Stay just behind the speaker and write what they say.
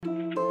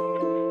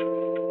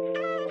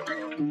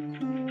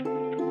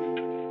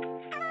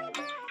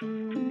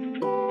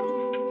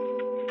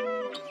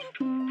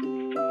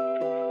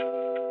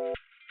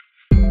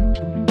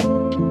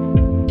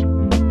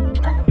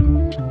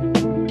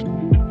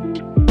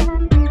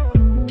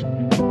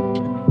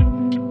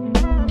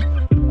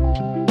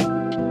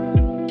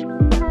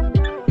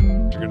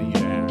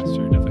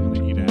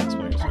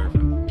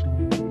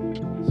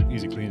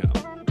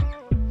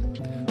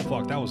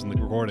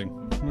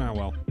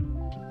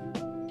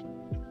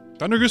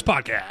Thunder Goose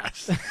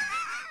Podcast.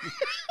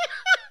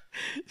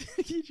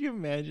 Could you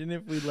imagine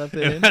if we left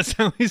it If in? that's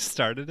how we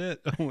started it.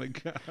 Oh my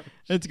god.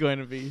 It's going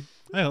to be.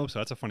 I hope so.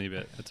 That's a funny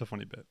bit.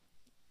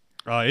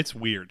 It's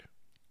weird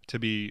to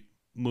be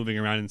moving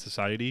around in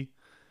society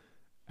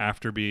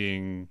after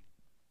being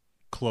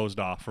closed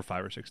off for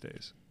 5 or 6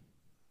 days.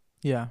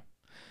 Yeah.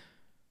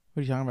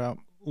 What are you talking about?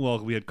 Well,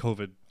 we had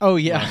COVID Oh,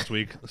 yeah. last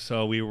week,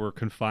 so we were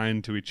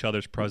confined to each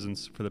other's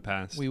presence for the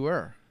past We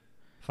were.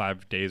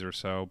 5 days or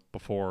so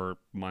before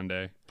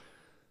Monday.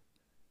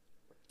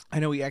 I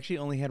know we actually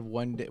only had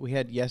one day. We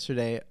had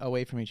yesterday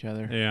away from each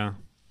other. Yeah.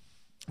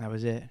 That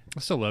was it. I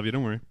still love you.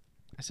 Don't worry.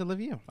 I still love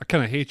you. I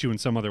kind of hate you in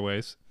some other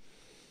ways.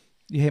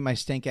 You hate my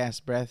stink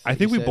ass breath. I that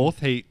think you we said. both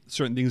hate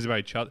certain things about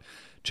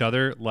each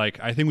other. Like,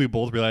 I think we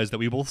both realize that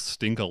we both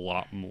stink a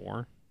lot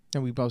more.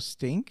 And we both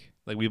stink?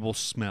 Like, we both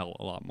smell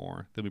a lot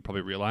more than we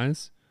probably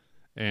realize.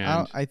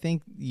 And I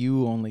think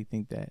you only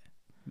think that.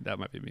 that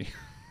might be me.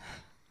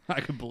 I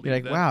could believe You're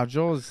like, that. wow,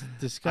 Joel's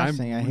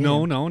disgusting. I hate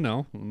no. him.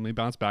 Let me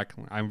bounce back.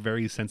 I'm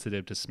very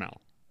sensitive to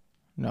smell.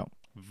 No.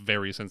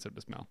 Very sensitive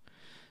to smell.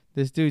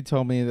 This dude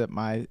told me that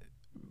my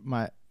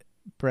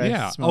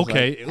breath smells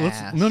okay. like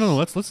ass.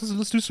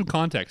 Let's do some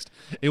context.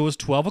 It was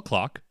 12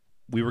 o'clock.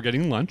 We were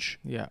getting lunch.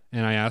 Yeah.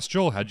 And I asked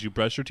Joel, how'd you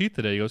brush your teeth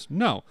today? He goes,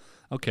 no.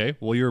 Okay,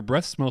 well, your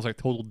breath smells like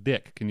total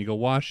dick. Can you go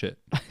wash it?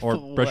 Or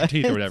brush your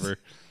teeth or whatever.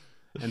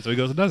 And so he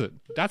goes and does it.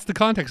 That's the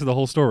context of the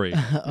whole story.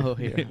 Oh,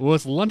 here. Well,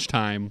 it's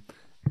lunchtime.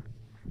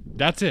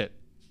 That's it.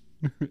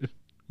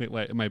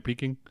 Wait, am I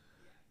peeking?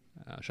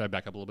 Should I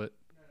back up a little bit?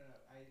 No,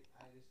 I just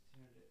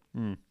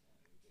turned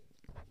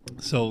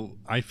it. So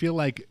I feel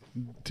like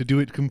to do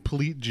it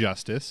complete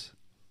justice,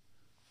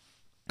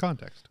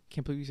 context.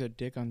 Can't believe you said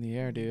dick on the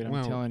air, dude. I'm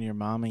Well, telling your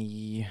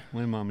mommy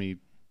My mommy,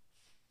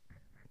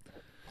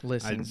 I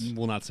listens.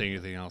 will not say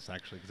anything else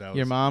actually. Cause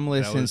Your mom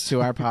listens was-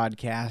 to our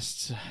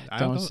podcasts. I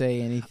Don't don't-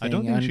 say I anything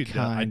don't think she does.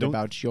 I unkind don't-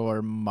 about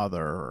your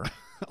mother.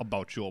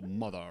 about your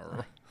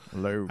mother.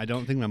 Luke. I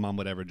don't think my mom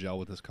would ever gel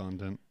with this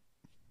content.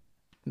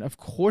 Of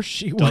course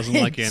she Doesn't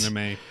wouldn't. like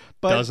anime.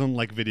 But- Doesn't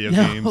like video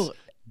No. games.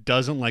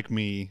 Doesn't like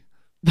me.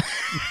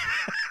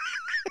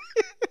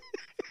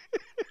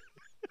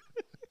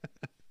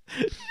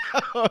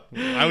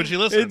 Why would she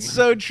listen? It's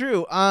so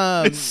true.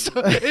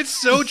 It's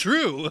so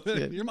true.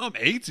 Your mom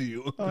hates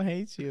you. Oh,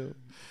 hates you.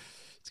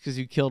 It's because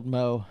you killed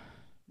Mo.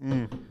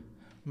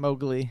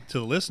 Mowgli. To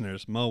the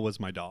listeners, Mo was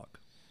my dog.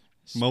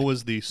 Mo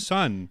was the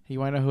son You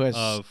want to know who has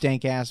Of-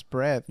 stank ass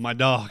breath? my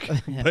dog,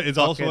 but it's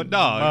also a Fucking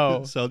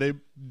dog, Mo. so they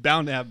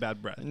bound to have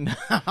bad breath.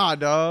 Nah,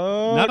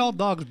 dog. Not all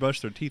dogs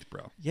brush their teeth,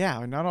 bro.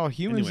 Yeah, not all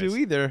humans Anyways. do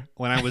either.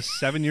 When I was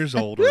 7 years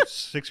old or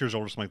 6 years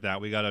old or something like that,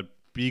 we got a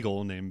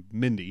beagle named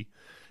Mindy,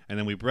 and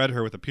then we bred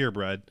her with a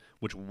purebred,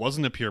 which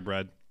wasn't a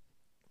purebred.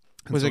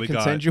 And Was so it we got-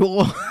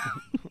 consensual?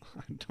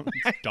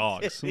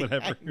 dogs,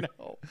 whatever.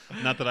 No.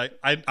 Not that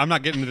I'm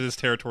not getting into this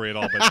territory at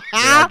all, but they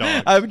are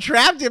dogs. I'm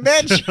trapped, you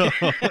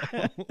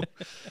bitch.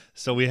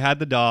 So we had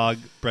the dog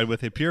bred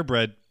with a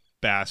purebred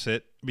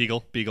basset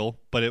beagle,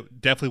 but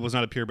it definitely was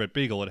not a purebred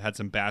beagle. It had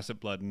some basset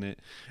blood in it,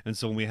 and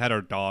so when we had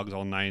our dogs,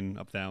 all 9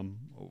 of them,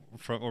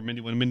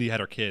 when Mindy had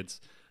her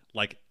kids,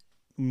 like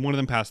one of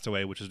them passed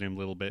away, which was named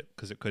Little Bit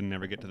because it couldn't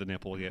never get to the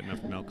nipple to get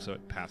enough milk, so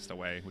it passed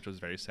away, which was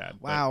very sad.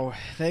 But Wow,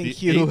 thank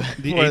the you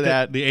eight- for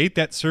that. The 8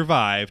 that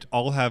survived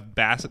all have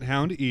basset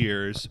hound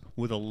ears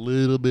with a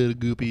little bit of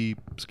goopy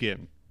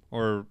skin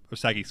or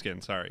saggy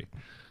skin. Sorry,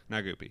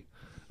 not goopy.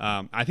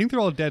 I think they're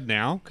all dead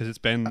now because it's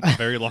been a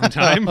very long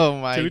time. Oh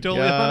my to be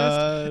totally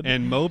God. honest.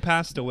 And Mo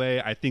passed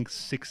away, I think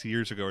 6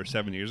 years ago or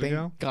 7 years Thank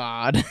ago.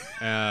 God.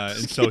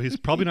 And so he's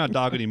probably not a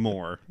dog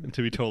anymore.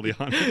 To be totally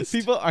honest.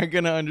 People aren't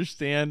gonna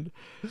understand.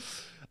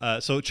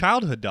 So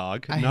childhood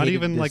dog, I not hated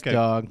even this like a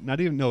dog.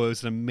 not even no, it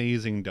was an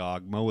amazing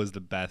dog. Mo was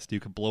the best. You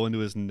could blow into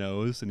his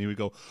nose and he would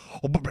go.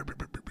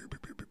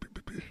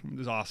 It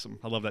was awesome.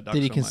 I love that dog.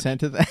 Did he so consent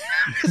to that?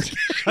 Much.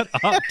 Shut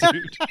up,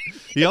 dude.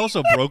 He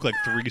also broke like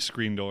 3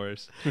 screen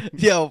doors.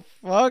 Yo,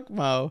 fuck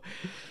Mo.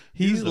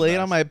 He's He's the laid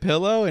best. on my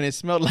pillow and it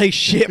smelled like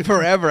shit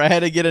forever. I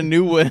had to get a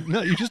new one.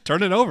 No, you just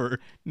turn it over.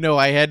 No,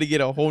 I had to get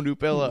a whole new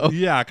pillow.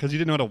 Yeah, because you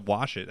didn't know how to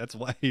wash it. That's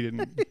why he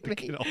didn't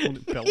get a whole new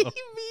pillow.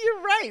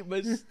 You're right,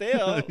 but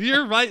still.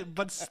 You're right,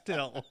 but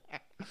still.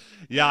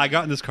 Yeah, I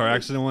got in this car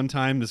accident one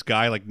time. This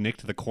guy like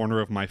nicked the corner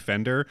of my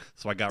fender,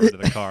 so I got rid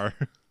of the car.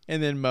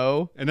 And then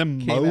Mo. And then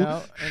Came Mo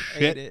out and ate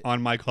shit it.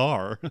 on my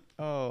car.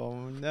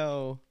 Oh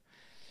no.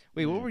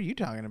 Wait, what were you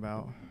talking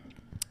about?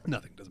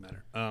 Nothing, doesn't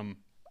matter.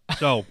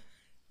 So,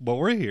 but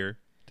we're here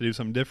to do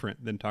something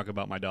different than talk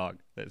about my dog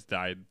that's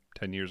died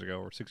 10 years ago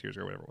or 6 years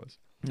ago, whatever it was.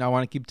 I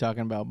want to keep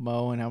talking about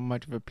Mo and how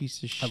much of a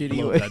piece of shit I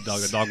he love was. that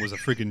dog. That dog was a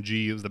freaking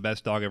G. It was the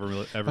best dog ever.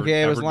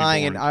 Okay, I was ever be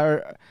lying, and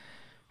born.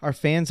 our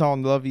fans all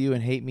love you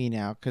and hate me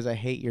now because I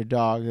hate your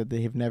dog that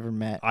they have never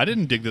met. I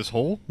didn't dig this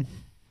hole.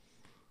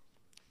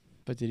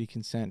 But did he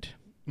consent?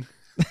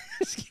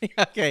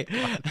 Okay.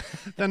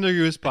 Thunder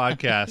Goose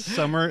Podcast,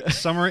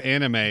 summer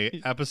anime,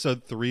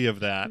 episode 3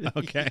 of that.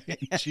 Okay,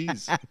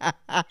 jeez.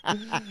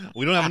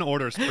 We don't have an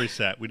order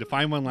preset. We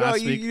defined one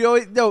last week.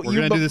 We're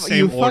gonna do the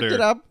same order. Fucked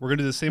it up. We're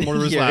gonna do the same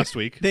order as last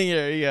week.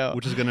 There you go.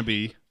 Which is gonna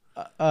be.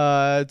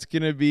 It's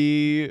gonna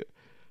be.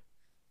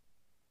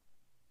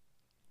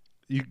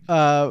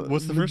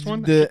 What's the first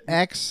one? The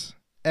X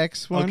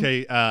one.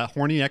 Okay,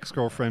 horny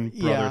ex-girlfriend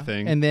brother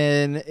thing. And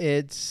then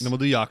it's. Then we'll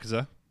do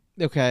Yakuza.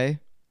 Okay.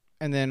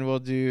 And then we'll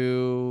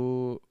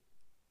do,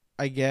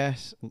 I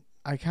guess,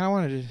 I kind of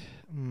wanted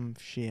to,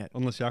 shit.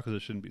 Unless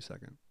Yakuza shouldn't be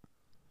second.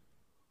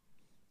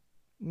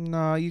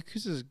 No,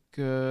 Yakuza's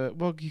good.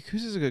 Well,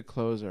 Yakuza's a good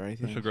closer, I think.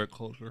 That's a great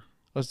closer.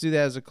 Let's do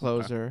that as a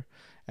closer. Okay.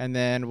 And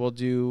then we'll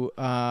do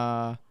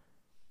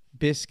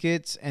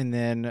biscuits and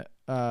then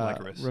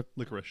licorice.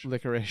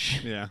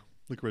 Licorice. Yeah,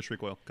 licorice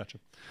recoil. Gotcha.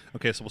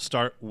 Okay, so we'll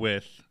start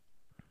with,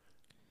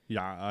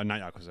 not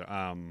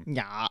Yakuza.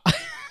 Yeah.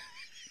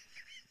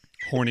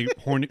 Horny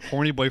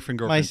boyfriend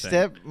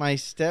girlfriend. My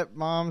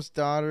stepmom's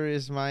daughter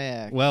is my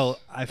ex. Well,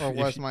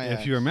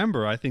 if you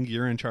remember, I think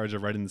you're in charge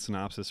of writing the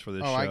synopsis for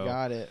this show. Oh, I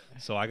got it.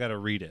 So I got to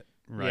read it,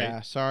 right?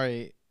 Yeah,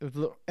 sorry.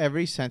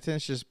 Every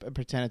sentence, just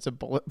pretend it's a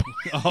bullet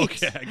point.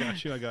 Okay, I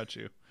got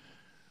you.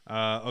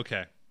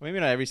 Okay. Maybe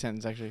not every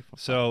sentence, actually.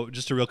 So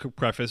just a real quick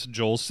preface: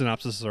 Joel's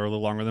synopses are a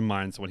little longer than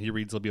mine, so when he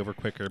reads, they'll be over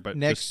quicker. But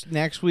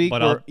next week,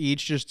 we're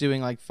each just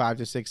doing like 5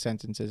 to 6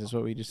 sentences. Is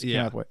what we just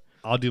came up with.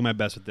 I'll do my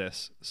best with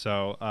this.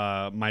 So,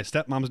 my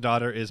stepmom's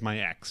daughter is my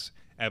ex,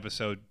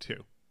 episode 2.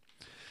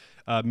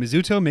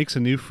 Mizuto makes a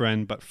new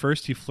friend, but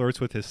first he flirts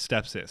with his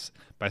stepsis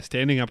by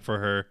standing up for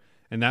her,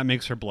 and that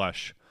makes her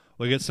blush.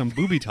 We'll get some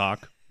booby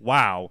talk.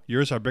 Wow,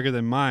 yours are bigger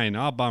than mine.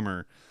 Ah,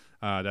 bummer.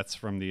 That's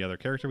from the other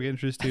character we get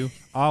introduced to.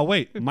 Oh,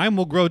 wait, mine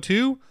will grow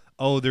too?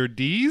 Oh, they're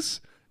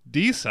D's?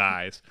 D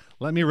size.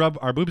 Let me rub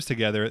our boobs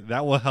together.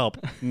 That will help.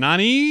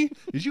 Nani?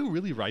 Did you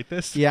really write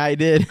this? Yeah, I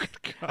did.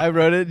 I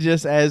wrote it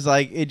just as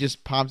it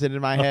just popped into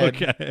my head.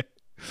 Okay.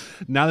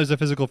 Now there's a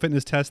physical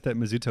fitness test that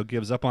Mizuto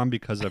gives up on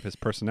because of his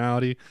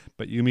personality,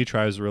 but Yume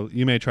tries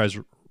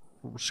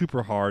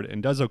super hard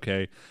and does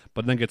okay,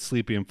 but then gets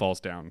sleepy and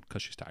falls down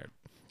because she's tired.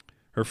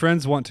 Her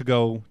friends want to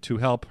go to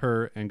help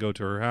her and go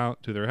to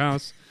their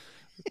house,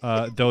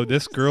 though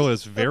this girl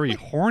is very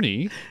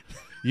horny.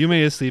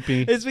 Yume is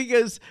sleeping. It's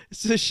because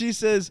she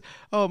says,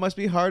 "Oh, it must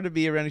be hard to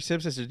be around your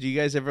stepsister. Do you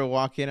guys ever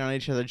walk in on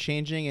each other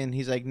changing?" And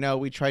he's like, "No,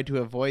 we tried to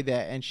avoid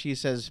that." And she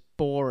says,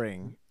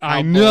 "Boring."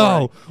 I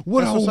know.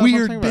 What a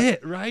weird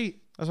bit, right?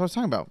 That's what I was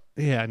talking about.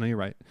 Yeah, I know you're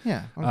right.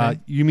 Yeah. Okay.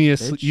 Yume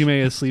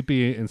is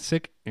sleepy and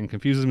sick and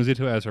confuses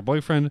Mizuto as her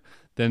boyfriend.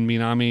 Then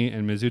Minami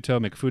and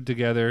Mizuto make food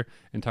together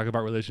and talk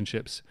about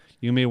relationships.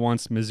 Yume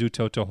wants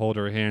Mizuto to hold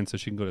her hand so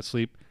she can go to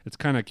sleep. It's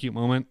kind of a cute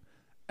moment.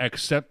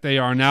 Except they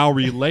are now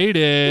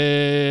related.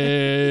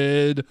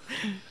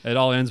 It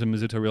all ends when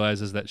Mizuto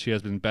realizes that she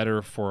has been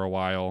better for a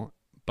while,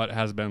 but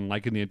has been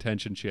liking the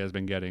attention she has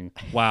been getting.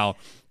 Wow.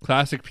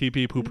 Classic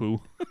pee-pee poo-poo.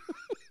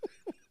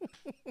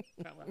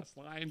 That last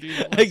line,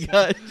 dude. I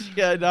got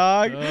you,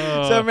 dog.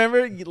 So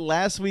remember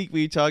last week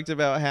we talked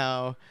about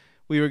how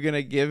we were going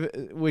to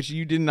give, which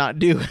you did not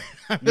do.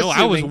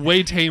 I was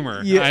way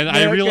tamer. Yeah,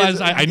 I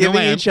realized I know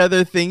giving each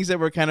other things that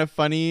were kind of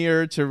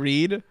funnier to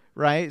read.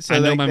 Right, so I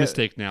know my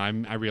mistake now.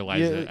 I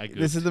realize it.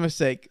 This is the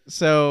mistake.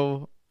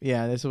 So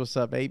yeah, this is what's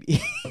up,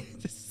 baby.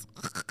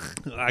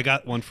 I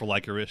got one for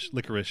licorice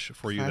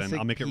for you. Classic. Then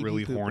I'll make it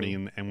really horny,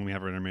 and when we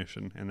have our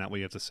intermission, and that way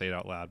you have to say it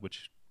out loud,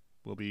 which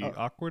will be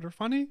awkward or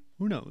funny.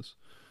 Who knows?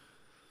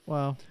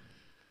 Well,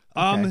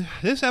 okay.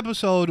 This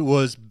episode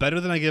was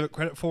better than I gave it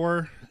credit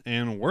for,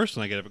 and worse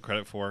than I gave it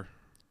credit for.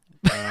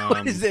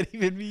 What does that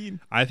even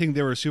mean? I think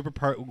there were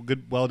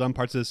good, well done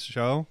parts of this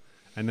show.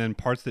 And then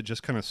parts that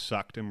just kind of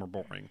sucked and were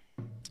boring.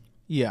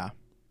 Yeah.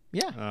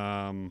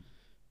 To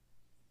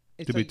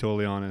be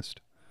totally honest.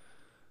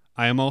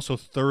 I am also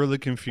thoroughly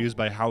confused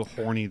by how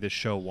horny this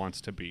show wants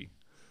to be.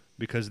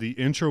 Because the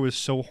intro is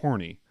so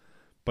horny.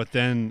 But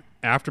then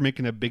after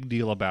making a big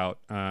deal about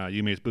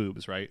Yume's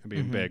boobs, right?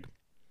 Being big.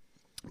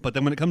 But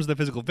then when it comes to the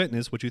physical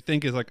fitness, what you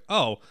think is like,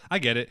 oh, I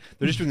get it.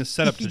 They're just doing a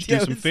setup to do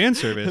some fan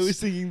service. I was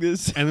thinking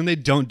this. And then they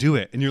don't do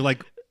it. And you're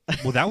like,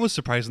 well, that was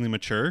surprisingly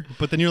mature.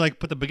 But then you're like,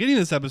 but the beginning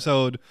of this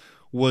episode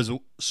was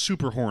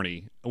super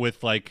horny with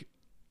the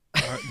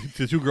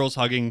 2 girls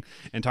hugging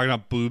and talking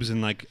about boobs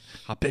and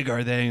how big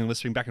are they and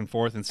whispering back and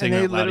forth and saying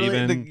out loud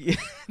even.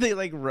 They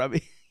rub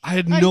it. I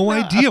had no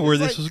idea where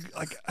this was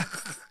like.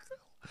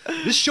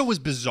 This show is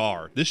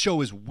bizarre. This show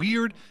is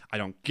weird. I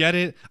don't get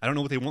it. I don't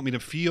know what they want me to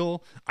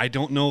feel. I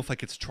don't know if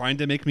it's trying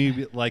to make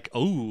me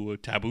oh,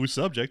 taboo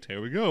subject.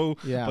 Here we go.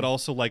 Yeah. But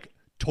also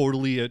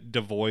totally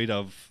devoid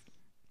of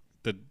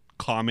the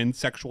common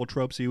sexual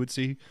tropes you would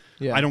see.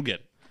 Yeah. I don't get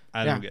it.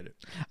 I don't get it.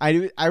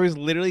 I was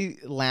literally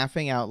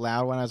laughing out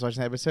loud when I was watching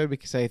the episode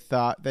because I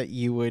thought that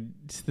you would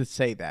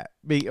say that.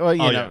 Well,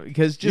 you know,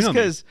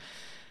 because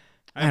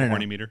I have a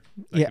horny meter.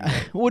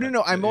 Well,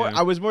 no.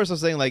 I was more so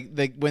saying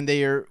when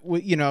they are,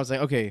 I was like,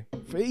 okay,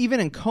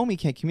 even in Comey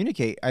Can't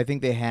Communicate, I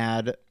think they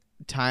had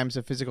times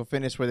of physical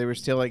fitness where they were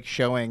still like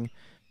showing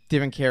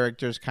different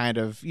characters kind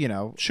of,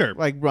 Sure.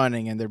 like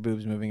running and their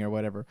boobs moving or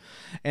whatever.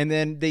 And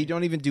then they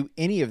don't even do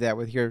any of that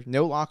with here.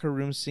 No locker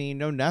room scene,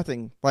 no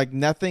nothing. Like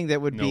nothing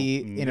that would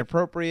be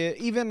inappropriate.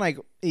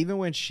 Even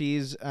when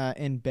she's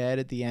in bed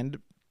at the end,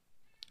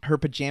 her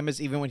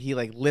pajamas, even when he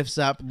like lifts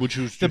up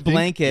the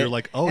blanket, you're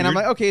like, oh, and I'm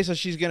like, okay, so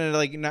she's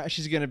gonna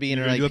she's gonna be in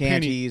her like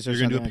panties or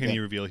something. You're gonna do a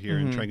panty reveal here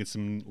and try and get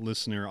some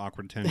listener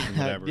awkward tension,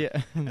 whatever.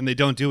 Yeah. And they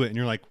don't do it, and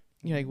you're like,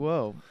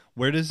 whoa,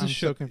 where does this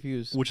show? I'm so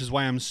confused. Which is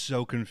why I'm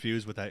so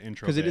confused with that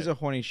intro. Because it is a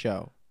horny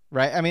show,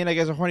 right? I mean, like,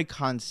 as a horny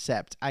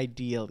concept,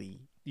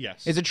 ideally.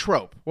 Yes. It's a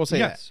trope. We'll say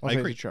that. I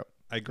agree. It's a trope.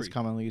 I agree. It's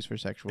commonly used for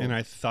sexual. And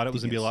I thought it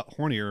was going to be a lot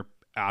hornier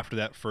after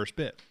that first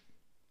bit.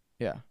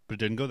 Yeah. But it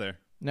didn't go there.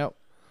 No.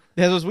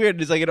 That was weird.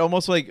 It's like it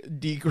almost like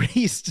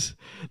decreased.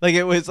 Like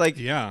it was like,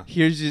 yeah,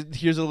 here's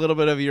a little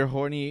bit of your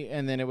horny,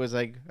 and then it was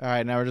like, all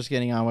right, now we're just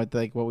getting on with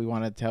like what we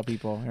want to tell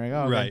people. And you're like,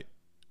 oh, okay.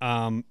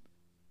 Right.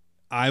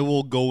 I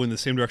will go in the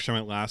same direction I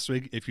went last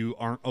week. If you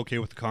aren't okay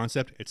with the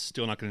concept, it's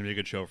still not going to be a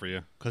good show for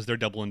you because they're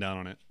doubling down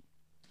on it.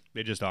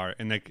 They just are.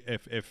 And like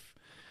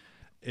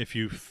if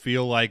you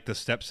feel like the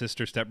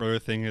stepsister stepbrother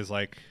thing is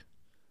like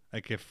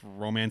if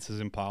romance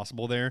is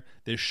impossible there,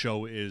 this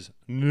show is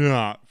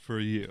not for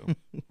you.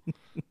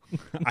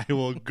 I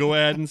will go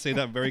ahead and say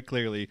that very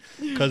clearly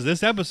because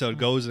this episode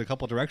goes in a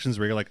couple directions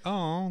where you're like,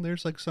 oh,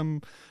 there's like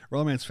some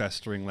romance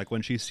festering, like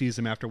when she sees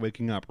him after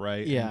waking up,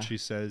 right? Yeah. And she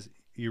says,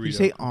 you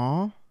say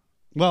aw?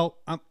 Well,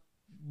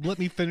 let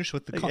me finish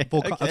with the full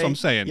okay. That's what I'm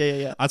saying.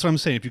 Yeah. That's what I'm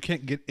saying. If you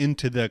can't get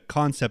into the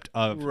concept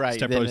of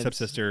stepbrother,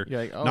 stepsister,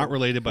 like, oh, not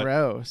related but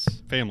gross.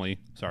 family.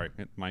 Sorry,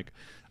 Mike.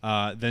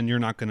 Then you're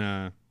not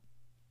gonna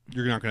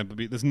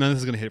be. None of this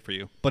is gonna hit for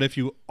you. But if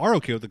you are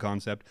okay with the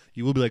concept,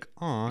 you will be like,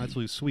 "Oh, that's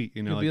really sweet."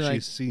 You know, like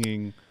she's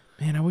seeing.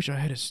 Man, I wish I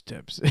had a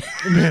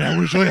stepsister. Man, I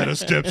wish I had a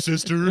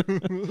stepsister.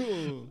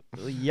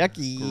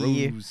 Yucky.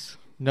 Gross.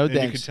 No and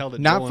thanks. You can tell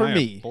that not Joel for and I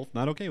me. are both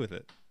not okay with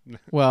it.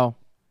 Well,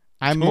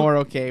 I'm more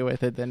okay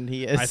with it than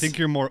he is. I think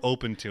you're more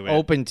open to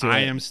it. I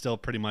am still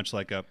pretty much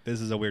like this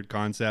is a weird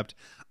concept.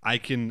 I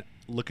can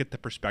look at the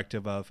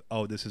perspective of,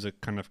 oh, this is a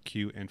kind of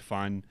cute and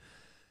fun.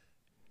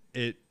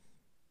 I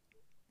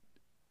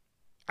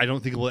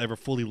don't think it will ever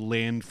fully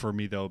land for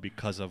me, though,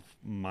 because of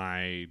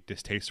my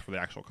distaste for the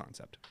actual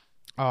concept.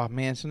 Oh,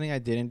 man, something I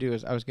didn't do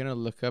is I was going to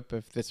look up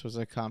if this was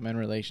a common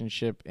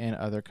relationship in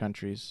other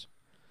countries.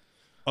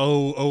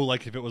 Oh,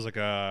 like if it was like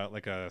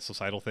a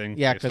societal thing?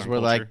 Yeah, because we're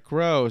culture? like,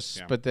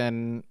 gross, but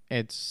then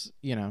it's,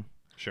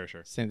 Sure.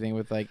 Same thing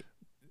with like,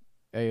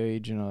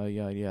 age and all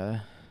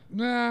yada.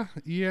 Nah,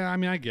 yeah, I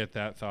mean, I get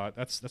that thought.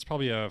 That's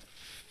probably a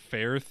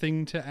fair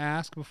thing to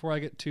ask before I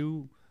get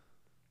too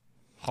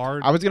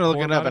hard. I was gonna look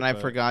it up and I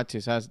forgot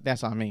to, so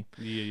that's on me.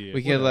 Yeah.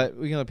 We can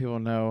let people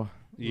know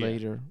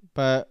later.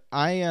 But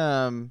I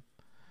don't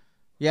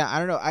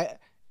know.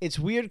 It's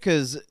weird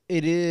because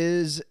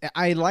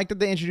I like that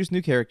they introduced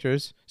new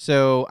characters,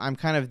 so I'm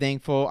kind of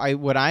thankful.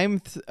 What I'm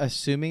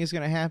assuming is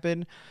gonna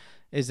happen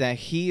is that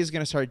he is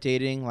gonna start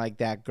dating like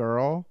that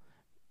girl,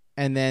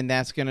 and then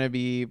that's gonna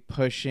be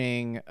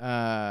pushing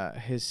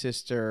his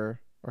sister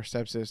or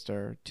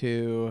stepsister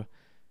to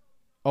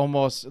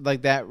almost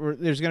like that.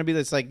 There's going to be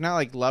this like not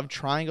like love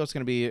triangle. It's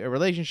going to be a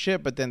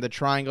relationship, but then the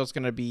triangle is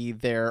going to be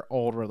their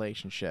old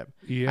relationship.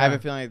 Yeah. I have a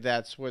feeling like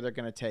that's where they're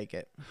going to take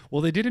it.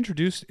 Well, they did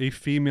introduce a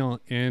female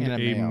and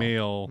a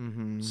male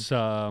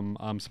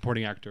Mm-hmm.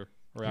 Supporting actor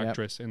or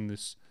actress in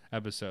this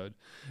episode,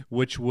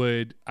 which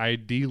would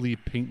ideally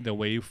paint the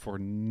way for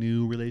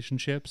new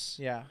relationships.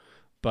 Yeah.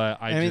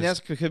 But I mean,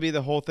 that could be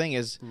the whole thing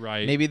is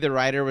right. Maybe the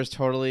writer was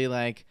totally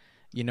like,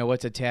 you know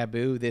what's a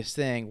taboo? This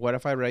thing. What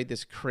if I write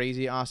this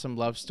crazy, awesome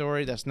love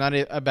story that's not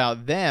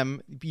about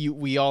them?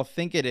 We all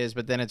think it is,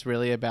 but then it's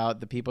really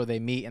about the people they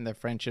meet and the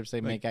friendships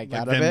they make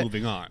out of it.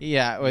 Moving on.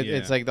 Yeah,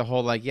 it's like the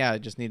whole like, I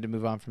just need to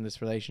move on from this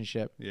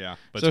relationship. Yeah.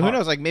 But so who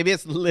knows? Like maybe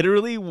it's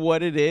literally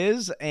what it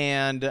is,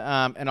 and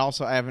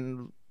also I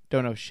don't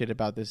know shit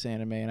about this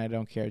anime, and I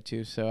don't care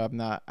to, so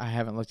I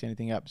haven't looked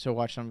anything up. So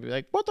watch someone be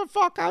like, "What the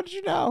fuck? How did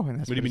you know?" And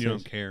that's what do you mean you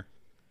don't care?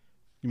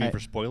 You mean for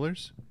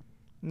spoilers?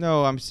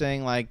 No, I'm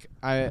saying like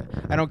I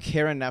don't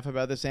care enough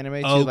about this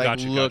anime to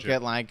look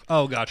at like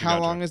how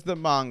long is the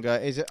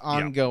manga? Is it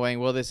ongoing?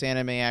 Will this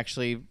anime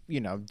actually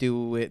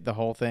do it the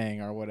whole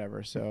thing or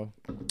whatever? So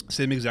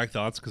same exact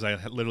thoughts because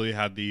I literally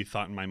had the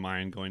thought in my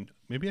mind going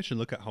maybe I should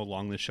look at how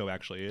long this show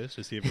actually is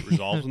to see if it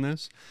resolves in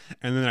this,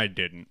 and then I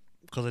didn't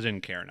because I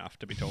didn't care enough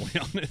to be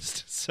totally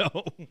honest.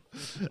 So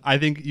I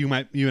think you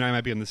and I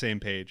might be on the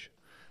same page.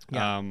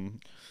 Yeah.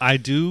 I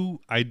do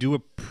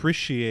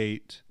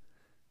appreciate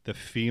the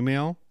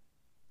female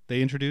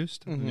they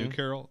introduced, the new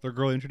girl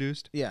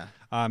introduced. Yeah.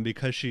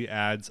 Because she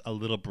adds a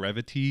little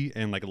brevity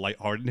and like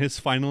lightheartedness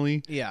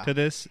finally to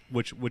this,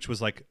 which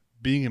was like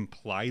being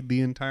implied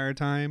the entire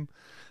time,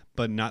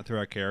 but not through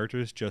our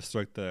characters, just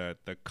like the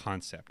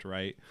concept,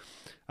 right?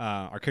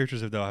 Our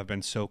characters have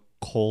been so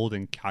cold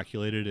and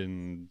calculated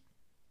and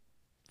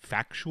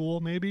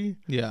factual, maybe.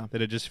 Yeah.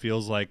 That it just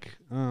feels like,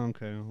 oh,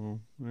 okay, well,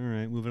 all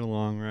right, moving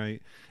along,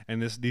 right.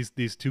 And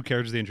these two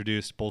characters they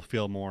introduced both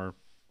feel more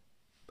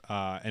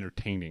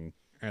entertaining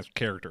as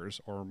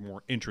characters, or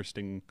more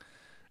interesting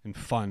and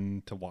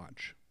fun to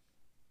watch.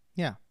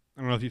 Yeah.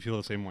 I don't know if you feel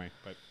the same way,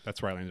 but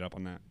that's where I landed up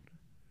on that.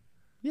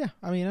 Yeah.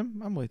 I mean,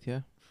 I'm with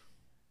you.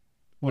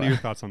 What are your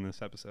thoughts on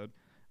this episode?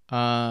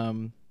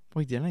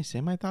 Wait, didn't I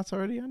say my thoughts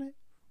already on it?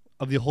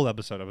 Of the whole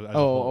episode. As a Oh,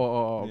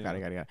 whole. Yeah. got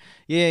it.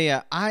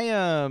 Yeah. I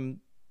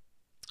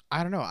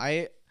don't know.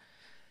 I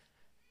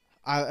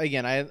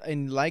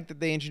like that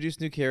they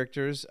introduced new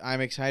characters.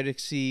 I'm excited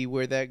to see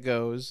where that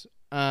goes.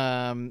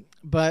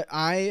 But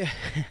I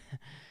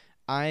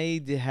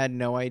had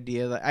no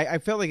idea that I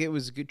felt like it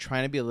was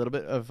trying to be a little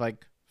bit of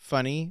like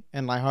funny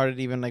and lighthearted,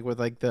 even like with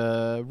like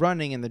the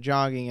running and the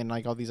jogging and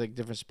like all these like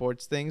different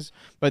sports things.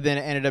 But then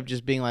it ended up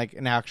just being like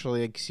an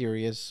actually like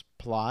serious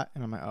plot,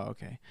 and I'm like, oh,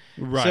 okay.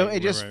 Right. So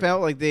it just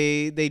felt like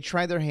they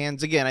tried their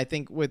hands again. I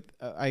think with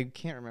I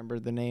can't remember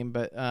the name,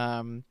 but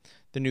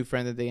the new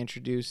friend that they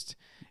introduced,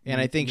 and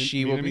I think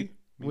she will be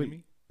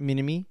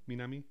Minami.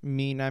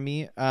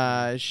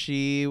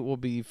 She will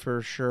be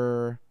for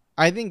sure.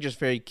 I think just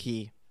very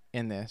key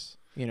in this.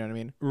 You know what I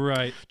mean?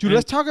 Right. Dude,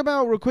 let's talk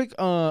about real quick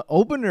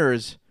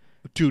openers.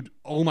 Dude,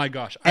 oh my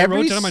gosh. I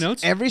wrote down in my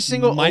notes. Every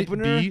single might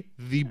opener be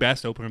the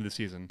best opener of the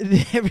season.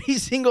 Every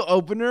single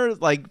opener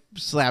like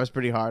slaps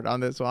pretty hard on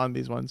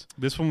these ones.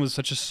 This one was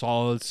such a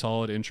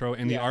solid intro,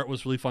 and the art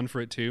was really fun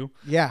for it too.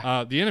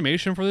 Yeah. The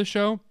animation for this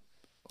show,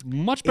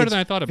 much better than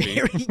I thought it'd be.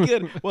 Very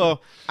good.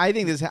 Well, I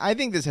think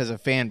this has a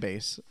fan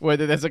base.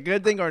 Whether that's a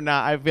good thing or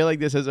not, I feel like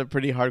this has a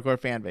pretty hardcore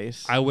fan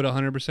base. I would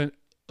 100%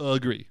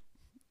 agree.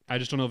 I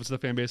just don't know if it's the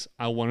fan base.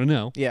 I want to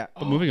know. Yeah.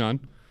 But moving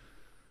on.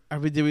 Are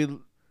we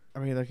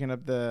looking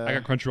up the... I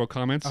got Crunchyroll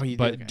comments. Oh, you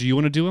but do? Okay. Do you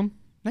want to do them?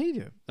 No, you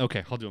do.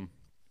 Okay, I'll do them.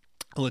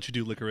 I'll let you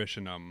do Licorice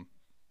and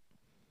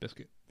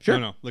Biscuit. Sure.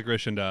 No,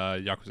 Licorice and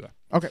Yakuza.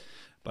 Okay.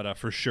 But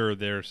for sure,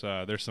 there's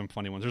some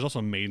funny ones. There's also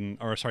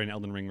an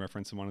Elden Ring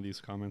reference in one of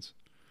these comments.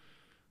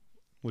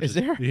 Is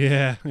there?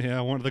 Yeah.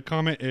 One of the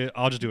comment.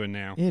 I'll just do it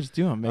now. Yeah, just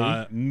do them,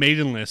 maybe.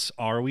 Maidenless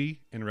are we?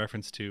 In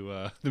reference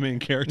to the main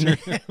character.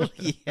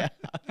 Yeah,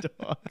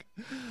 dog.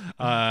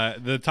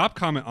 The top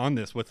comment on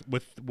this, with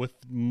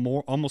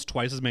more, almost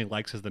twice as many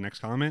likes as the next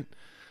comment,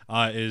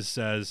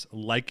 says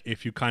like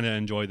if you kind of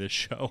enjoy this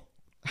show.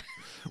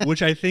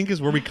 Which I think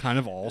is where we kind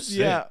of all sit.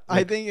 Yeah, like,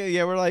 I think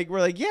we're like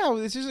yeah, well,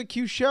 this is a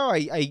cute show.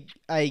 I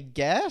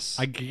guess.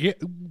 I get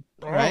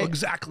right?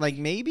 Exactly. Like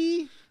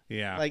maybe.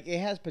 Yeah. Like it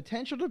has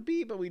potential to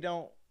be, but we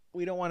don't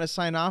want to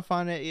sign off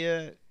on it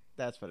yet.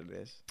 That's what it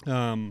is.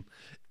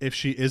 If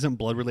she isn't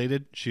blood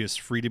related, she is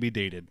free to be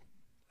dated.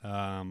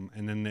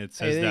 And then it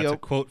says that's a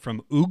quote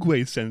from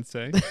Oogway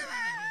Sensei.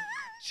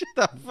 Shut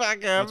the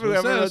fuck up!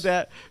 Whoever wrote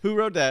that? Who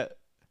wrote that?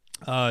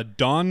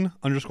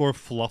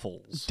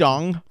 Don_Fluffles.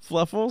 Dong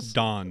Fluffles?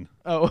 Don.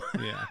 Oh.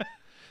 Yeah.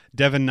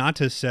 Devin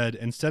Natas said,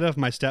 instead of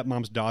my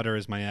stepmom's daughter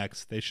is my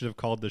ex, they should have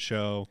called the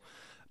show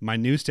My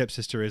New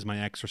Stepsister is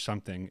My Ex or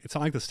something. It's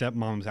not like the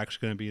stepmom is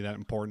actually going to be that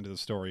important to the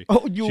story.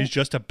 Oh, she's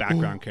just a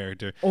background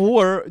character.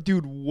 Or,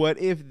 dude, what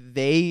if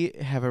they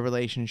have a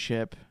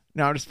relationship?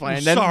 No, I'm just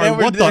playing. Sorry,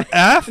 what the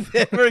F?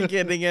 Then we're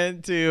getting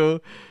into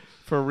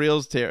for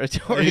reals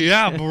territory.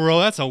 Yeah, bro,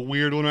 that's a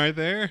weird one right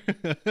there.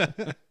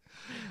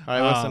 All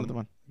right, what's another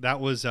one? That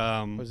was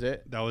was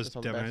it? That was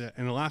definitely.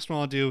 And the last one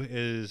I'll do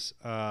is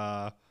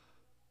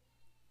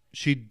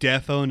she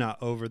defo not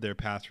over their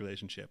past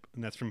relationship,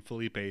 and that's from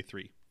Felipe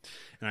 3.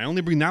 And I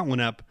only bring that one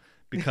up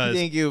because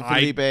thank you,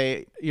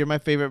 Felipe. You're my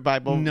favorite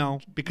Bible.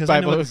 No, because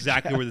Bible I know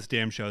exactly where this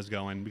damn show is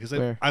going. Because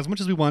as much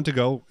as we want to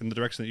go in the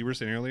direction that you were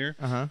saying earlier,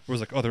 where it was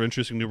like, oh, they're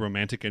introducing new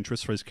romantic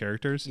interests for his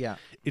characters. Yeah,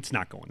 it's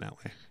not going that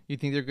way. You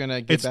think they're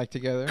gonna get back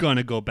together?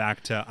 Gonna go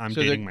back to I'm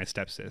dating my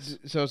stepsis.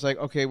 So it's like,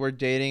 okay, we're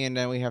dating, and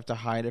then we have to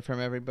hide it from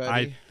everybody.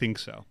 I think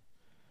so.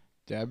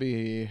 That'd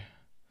be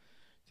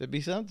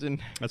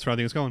something. That's where I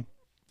think it's going.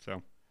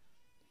 So,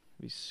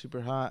 be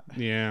super hot.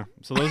 Yeah.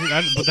 So those,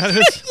 but that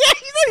is. Yeah,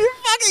 you're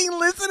fucking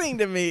listening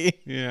to me.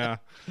 Yeah.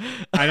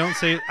 I don't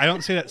say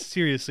that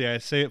seriously. I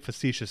say it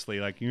facetiously,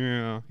 like you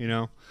know.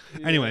 Yeah.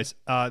 Anyways,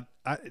 all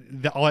I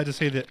have to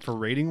say that for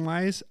rating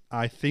wise,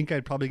 I think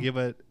I'd probably give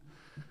it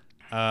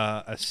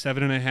a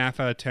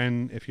 7.5 out of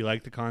 10 if you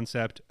like the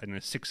concept, and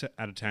a 6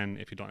 out of 10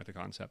 if you don't like the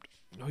concept.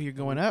 Oh, you're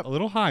going up a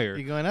little higher.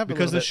 You're going up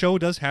because the show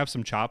does have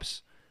some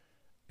chops.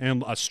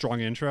 And a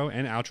strong intro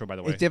and outro, by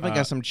the way. It's definitely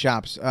got some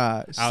chops.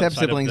 Step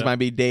siblings might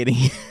be dating.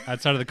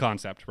 Outside of the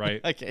concept, right?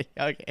 Okay.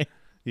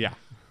 Yeah.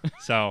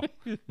 So,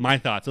 my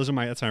thoughts. That's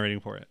my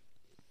rating for it.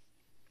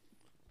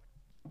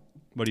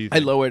 What do you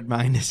think? I lowered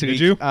mine this week.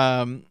 Did you?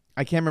 I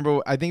can't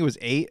remember. I think it was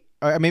 8.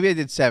 Or maybe I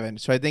did 7.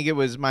 So I think it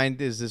was mine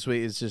is this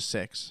week is just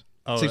 6.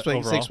 Oh,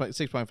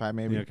 6.5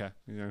 maybe. Yeah, okay.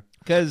 Yeah.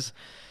 Because,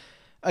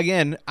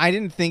 again, I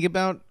didn't think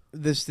about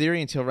this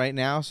theory until right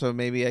now, so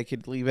maybe I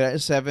could leave it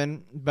at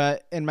 7.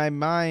 But in my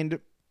mind,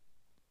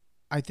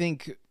 I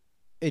think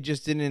it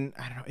just didn't.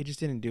 I don't know. It just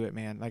didn't do it,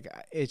 man. Like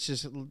it's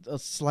just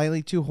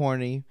slightly too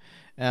horny,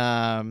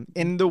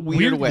 in the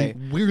weird way.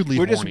 Weirdly,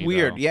 We're just horny,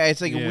 weird. though. Yeah,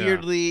 it's like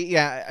weirdly.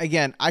 Yeah,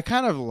 again, I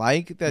kind of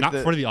like that. Not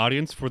for the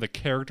audience, for the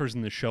characters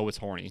in the show, it's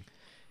horny,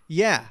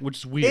 Yeah, which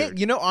is weird.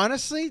 You know,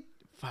 honestly,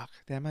 fuck,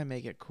 that might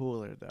make it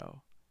cooler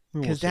though,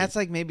 because that's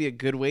like maybe a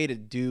good way to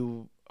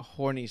do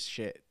horny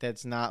shit.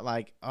 That's not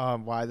like,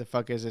 why the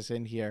fuck is this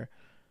in here?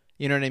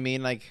 You know what I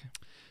mean? Like,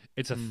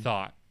 it's a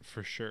thought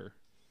for sure.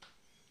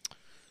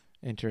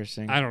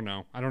 Interesting. I don't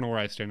know where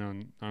I stand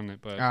on it,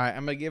 but all right,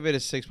 I'm gonna give it a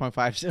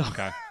 6.5 still.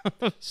 Okay.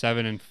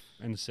 7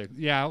 and 6.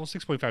 Yeah, well,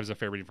 6.5 is a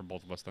fair rating for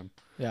both of us then.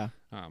 Yeah.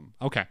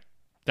 Okay.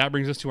 That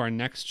brings us to our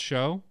next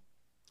show.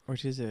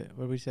 Which is it?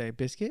 What did we say?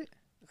 Biscuit?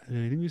 I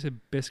think we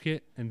said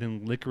Biscuit and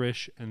then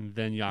Licorice and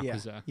then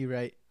Yakuza. Yeah, you're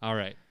right. All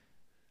right.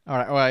 All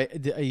right. All right.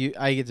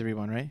 I get to read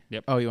one, right?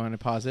 Yep. Oh, you want to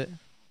pause it?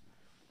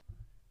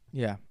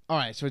 Yeah. All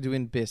right. So we're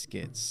doing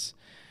Biscuits.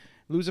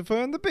 Lucifer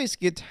and the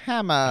Biscuit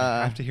Hammer.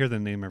 I have to hear the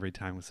name every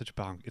time. It's such a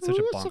bonkers name.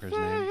 Lucifer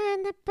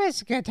and the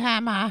Biscuit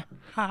Hammer.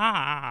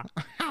 Hammer.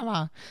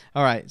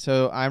 All right.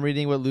 So I'm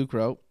reading what Luke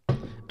wrote.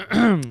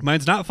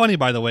 Mine's not funny,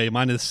 by the way.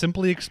 Mine is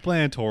simply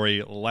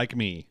explanatory, like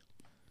me.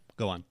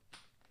 Go on.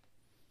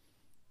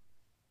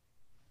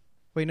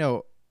 Wait,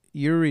 no.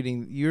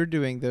 You're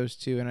doing those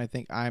two, and I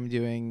think I'm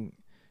doing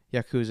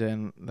Yakuza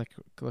and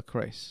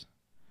Licorice.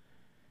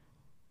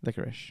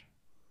 Licorice.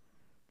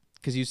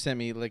 Because you sent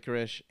me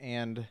Licorice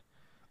and...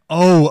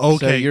 Oh,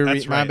 okay. So you're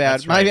that's right. my bad.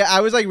 That's right. My bad.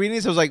 I was like reading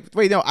this. I was like,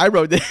 wait, no, I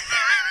wrote this.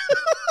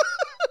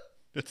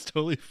 That's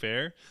totally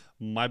fair.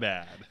 My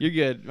bad. You're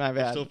good. My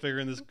bad. Still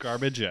figuring this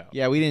garbage out.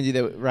 Yeah, we didn't do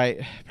that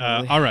right.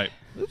 All right.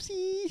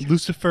 Oopsie.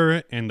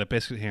 Lucifer and the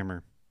Biscuit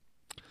Hammer.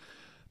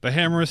 The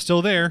hammer is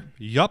still there.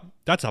 Yup,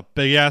 that's a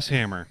big ass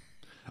hammer.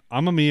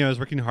 Amamiya is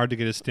working hard to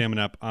get his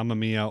stamina up.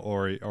 Amamiya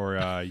or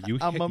Yuhi.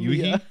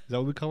 Amamiya. Is that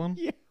what we call him?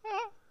 Yeah.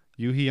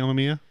 Yuhi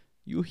Amamiya?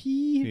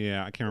 Yuhi.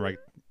 Yeah, I can't remember.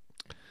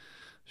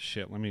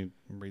 Shit, let me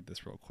read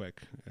this real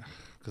quick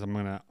because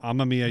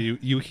Amamiya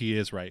Yuhi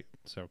is right.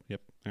 So,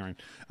 yep. All right.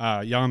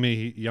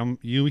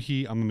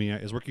 Yuhi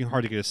Amamiya is working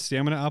hard to get his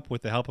stamina up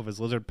with the help of his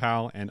lizard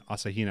pal and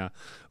Asahina,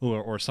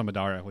 or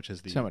Samadara, which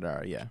is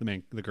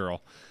the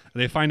girl.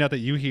 They find out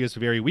that Yuhi is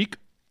very weak,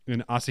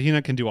 and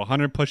Asahina can do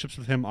 100 push-ups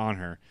with him on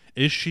her.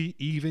 Is she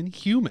even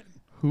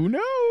human? Who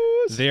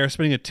knows? They are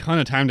spending a ton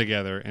of time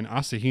together, and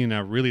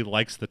Asahina really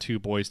likes the two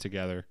boys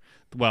together.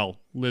 Well,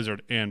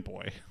 lizard and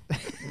boy.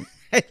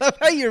 I love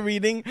how you're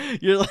reading.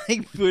 You're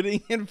like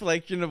putting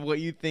inflection of what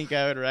you think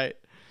I would write.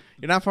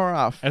 You're not far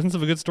off. Essence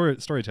of a good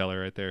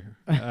storyteller right there.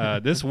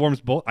 This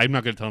warms both. I'm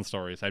not good at telling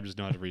stories. I just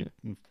know how to read.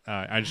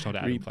 I just know how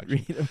to add inflection.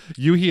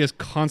 Yuhi is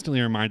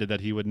constantly reminded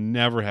that he would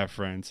never have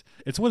friends.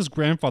 It's what his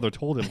grandfather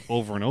told him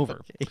over and over.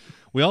 Okay.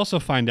 We also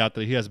find out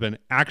that he has been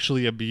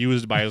actually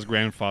abused by his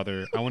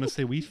grandfather. I want to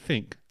say we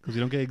think, because we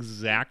don't get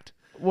exact.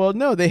 Well,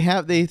 no, But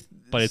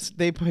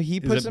he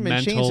puts him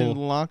in chains and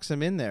locks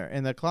him in there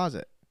in the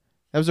closet.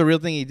 That was a real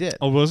thing he did.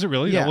 Oh, was it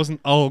really? Yeah. That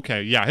wasn't. Oh,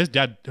 okay. Yeah, his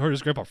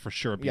grandpa for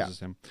sure abuses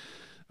him.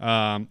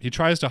 He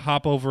tries to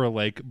hop over a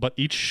lake, but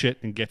eats shit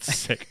and gets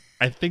sick.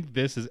 I think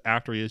this is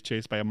after he is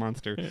chased by a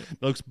monster that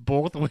looks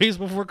both ways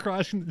before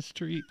crossing the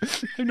street.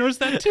 I noticed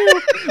that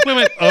too. I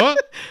went, all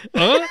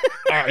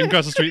right, you can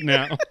cross the street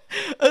now.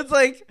 It's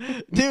like,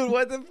 dude,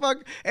 what the fuck?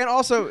 And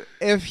also,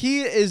 if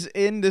he is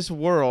in this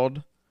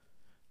world,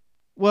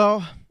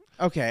 well,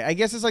 okay, I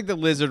guess it's like the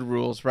lizard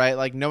rules, right?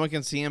 Like no one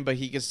can see him, but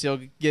he can still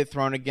get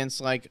thrown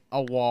against like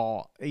a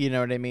wall. You know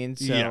what I mean?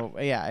 So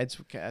yeah,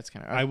 that's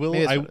kind of.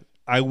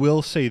 I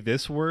will say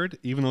this word,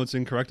 even though it's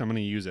incorrect. I'm going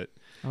to use it.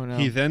 Oh no!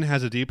 He then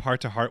has a deep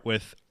heart-to-heart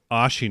with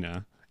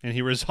Ashina, and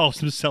he resolves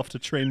himself to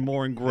train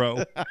more and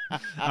grow.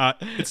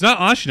 It's not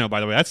Ashina, by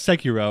the way. That's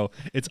Sekiro.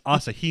 It's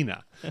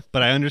Asahina.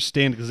 But I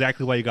understand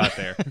exactly why you got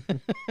there.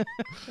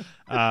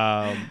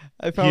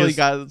 I probably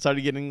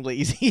started getting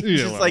lazy.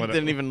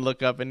 Didn't even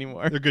look up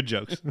anymore. They're good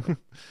jokes.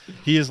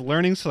 He is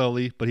learning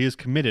slowly, but he is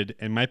committed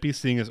and might be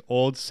seeing his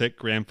old, sick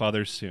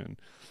grandfather soon.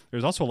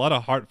 There's also a lot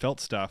of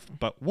heartfelt stuff,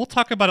 but we'll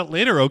talk about it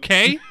later,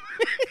 okay?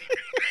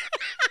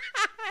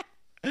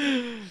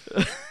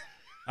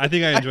 I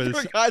think I enjoy this.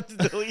 I forgot to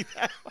delete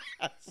that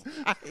last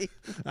night.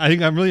 I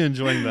think I'm really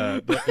enjoying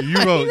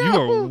you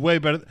are way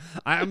better.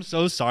 I am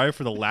so sorry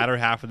for the latter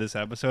half of this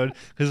episode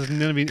because it's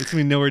gonna be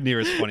nowhere near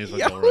as funny as what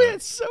Bill wrote.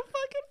 It's so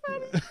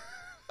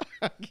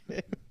fucking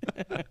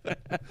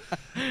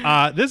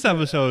funny. This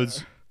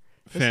episode's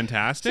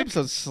fantastic. This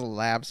episode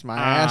slaps my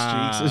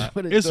ass cheeks. Is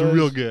what it's does.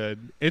 Real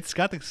good. It's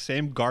got the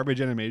same garbage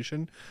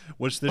animation,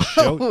 which this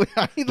show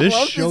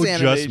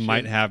just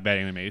might have bad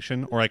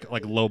animation or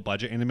like low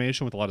budget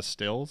animation with a lot of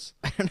stills.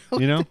 I don't know.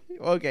 You know?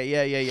 Okay,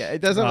 yeah.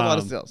 It does have a lot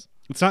of stills.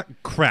 It's not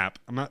crap.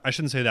 I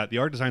shouldn't say that. The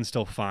art design's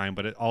still fine,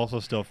 but it also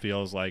still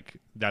feels like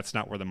that's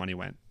not where the money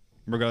went,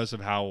 regardless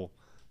of how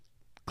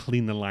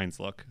clean the lines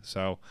look.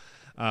 So,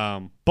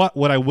 but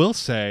what I will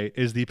say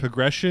is the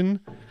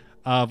progression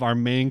of our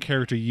main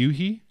character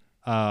Yuhi,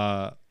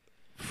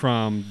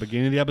 from the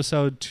beginning of the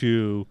episode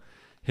to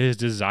his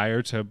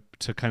desire to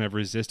kind of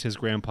resist his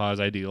grandpa's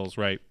ideals,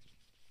 right?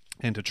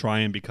 and to try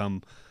and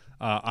become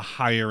a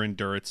higher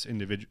endurance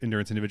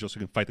individual so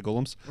you can fight the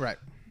golems. Right.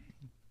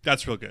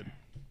 That's real good.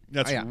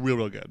 That's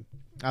real good.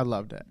 I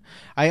loved it.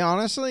 I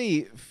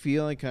honestly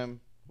feel like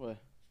I'm. What?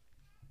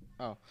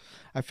 Oh,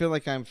 I feel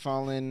like I'm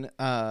falling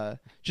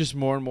just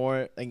more and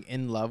more like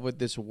in love with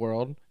this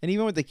world, and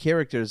even with the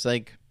characters.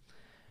 Like,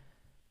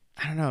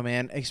 I don't know,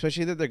 man.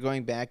 Especially that they're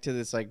going back to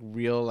this like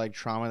real like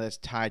trauma that's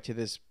tied to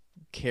this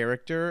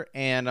character,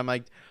 and I'm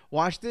like,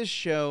 watch this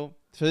show.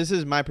 So this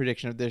is my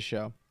prediction of this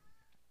show,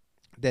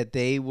 that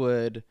they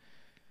would,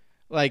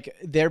 like,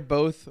 they're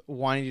both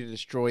wanting to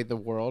destroy the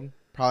world,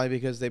 probably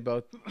because they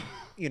both,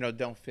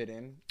 don't fit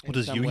in. Well,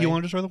 does Yugi want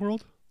to destroy the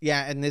world?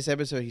 Yeah, in this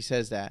episode he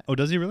says that. Oh,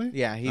 does he really?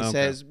 Yeah, he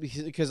says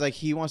because like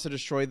he wants to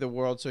destroy the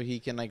world so he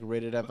can like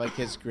rid it of like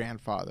his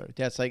grandfather.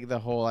 That's like the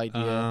whole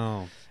idea.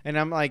 Oh. And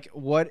I'm like,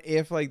 what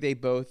if like they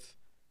both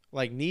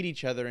like need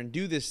each other and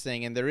do this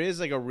thing, and there is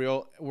like a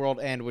real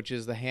world end, which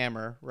is the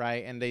hammer,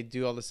 right? And they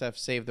do all the stuff,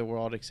 save the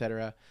world,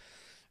 etc.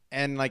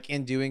 And like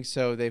in doing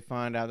so, they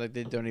find out that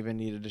they don't even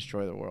need to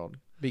destroy the world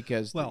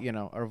because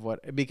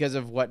because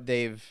of what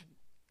they've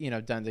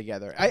done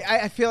together.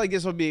 I feel like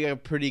this will be a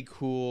pretty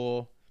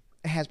cool.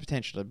 It has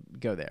potential to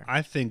go there.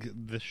 I think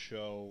this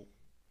show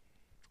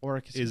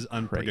is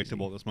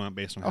unpredictable at this moment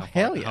based on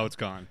how it's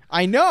gone.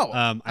 I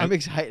know. I'm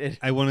excited.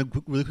 I want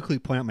to really quickly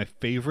point out my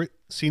favorite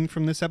scene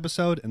from this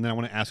episode, and then I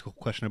want to ask a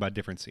question about a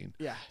different scene.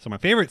 Yeah. So my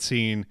favorite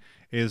scene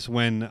is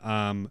when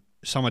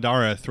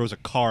Samadara throws a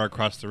car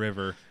across the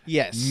river.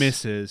 Yes.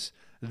 Misses,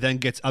 then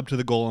gets up to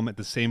the golem at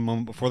the same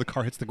moment before the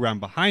car hits the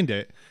ground behind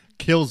it,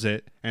 kills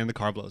it, and the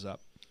car blows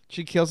up.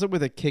 She kills it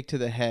with a kick to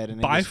the head, and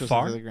it by goes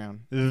far to the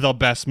ground. The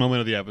best moment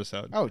of the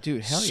episode. Oh,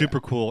 dude, hell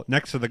super cool.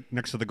 Next to the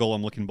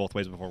golem, looking both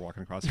ways before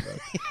walking across the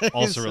road.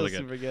 Also really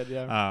good. Super good,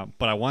 yeah.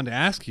 But I wanted to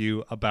ask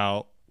you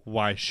about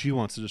why she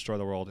wants to destroy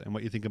the world and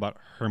what you think about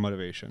her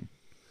motivation.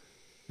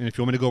 And if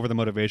you want me to go over the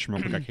motivation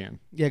real quick, I can.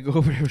 Yeah, go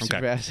over it super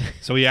fast.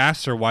 So he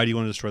asks her, "Why do you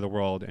want to destroy the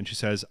world?" And she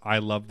says, "I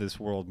love this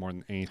world more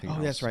than anything else."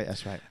 Oh, that's right.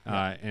 That's right.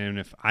 And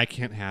if I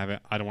can't have it,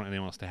 I don't want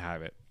anyone else to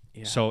have it.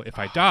 Yeah. So if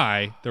I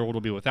die, the world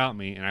will be without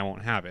me, and I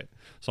won't have it.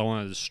 So I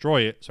want to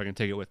destroy it so I can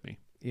take it with me.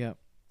 Yeah.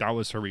 That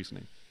was her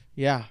reasoning.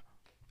 Yeah.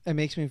 It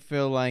makes me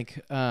feel like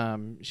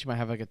she might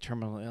have like a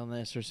terminal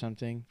illness or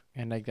something,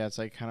 and like that's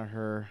like kind of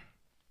her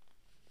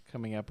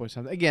coming up with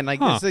something. Again, like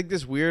it's like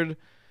this weird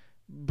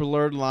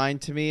blurred line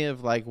to me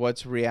of like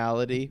what's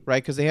reality,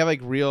 right? Because they have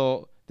like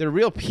they're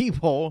real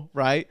people,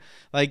 right?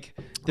 Like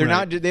they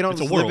don't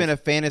just live in a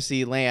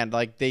fantasy land.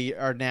 Like they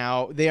are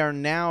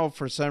now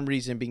for some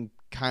reason being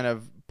kind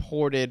of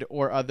ported,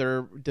 or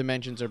other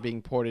dimensions are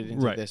being ported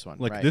into this one.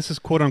 Like this is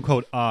quote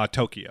unquote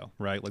Tokyo,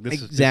 right? Like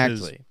this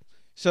exactly. Is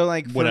so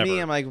like for whatever. me,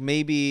 I'm like,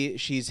 maybe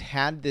she's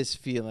had this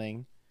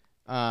feeling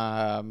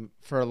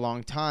for a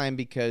long time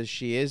because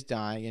she is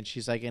dying, and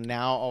she's like, and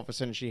now all of a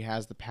sudden she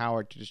has the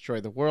power to destroy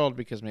the world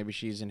because maybe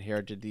she's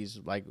inherited these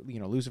like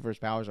Lucifer's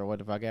powers or what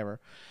the fuck ever,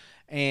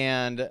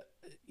 and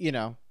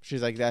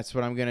she's like, that's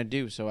what I'm gonna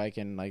do so I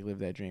can like live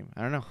that dream.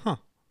 I don't know. Huh.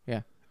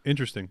 Yeah.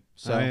 Interesting.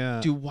 So,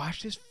 dude,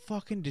 watch this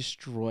fucking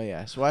destroy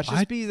us. Watch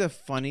this be the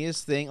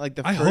funniest thing. Like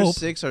the first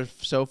 6 are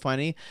so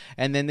funny,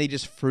 and then they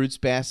just fruits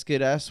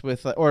basket us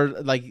with, or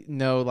like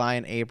No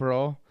Lion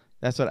April.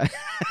 That's what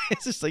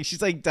it's just like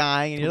she's like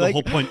dying, and you're like,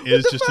 the whole point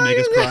is just to make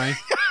us cry.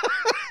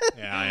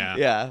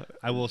 Yeah.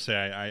 I will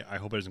say I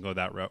hope it doesn't go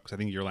that route because I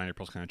think Your Lion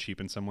April's kind of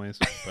cheap in some ways.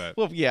 But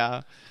well,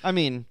 yeah. I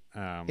mean,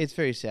 it's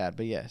very sad,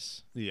 but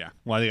yes. Yeah.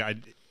 Well,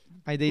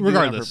 I they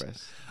regardless, do it on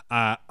purpose.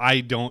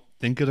 I don't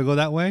think it'll go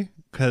that way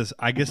because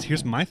I guess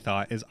here's my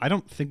thought is I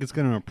don't think it's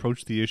going to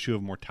approach the issue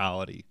of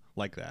mortality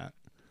like that.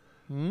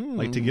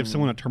 Like to give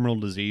someone a terminal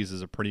disease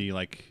is a pretty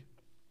like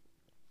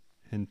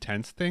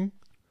intense thing,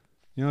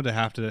 to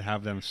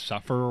have them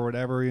suffer or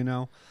whatever,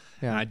 Yeah.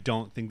 And I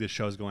don't think this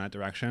show's going that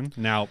direction.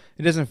 Now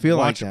it doesn't feel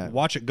like that.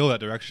 Watch it go that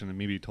direction and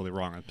maybe totally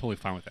wrong. I'm totally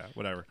fine with that.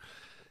 Whatever.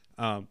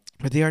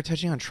 But they are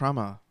touching on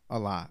trauma a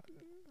lot.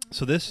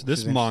 So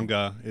this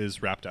manga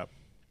is wrapped up.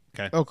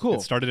 Okay. Oh, cool.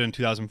 It started in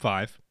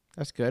 2005.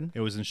 That's good.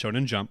 It was in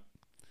Shonen Jump.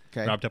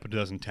 Okay. Wrapped up in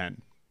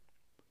 2010.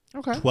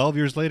 Okay. 12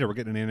 years later, we're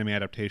getting an anime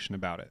adaptation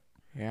about it.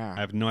 Yeah.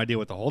 I have no idea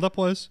what the holdup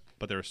was,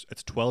 but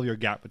it's 12-year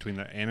gap between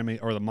the anime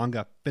or the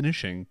manga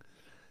finishing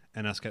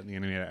and us getting the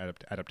anime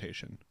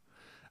adaptation.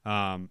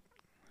 5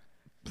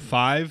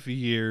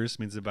 years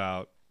means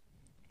about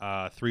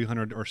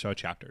 300 or so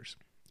chapters.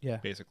 Yeah.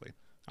 Basically.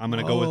 I'm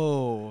going to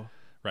go with...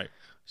 Right.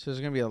 So there's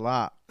going to be a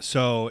lot.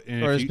 So... Or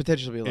there's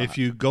potentially a lot. If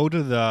you go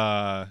to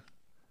the...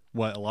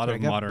 What a lot of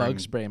modern... I got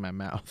bug spray in my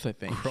mouth, I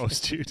think. Gross,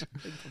 dude.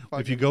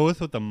 If you go with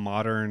what the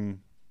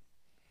modern...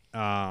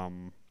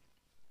 the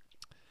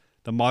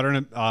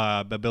modern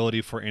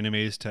ability for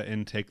animes to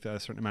intake a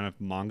certain amount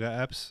of manga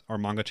eps or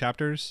manga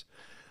chapters...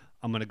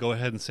 I'm going to go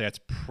ahead and say it's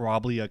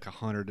probably like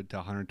 100 to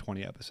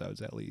 120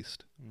 episodes at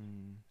least.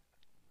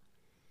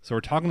 So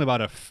we're talking about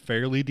a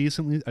fairly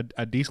decently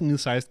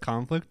sized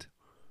conflict,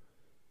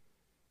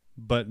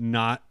 but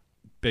not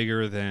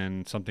bigger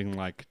than something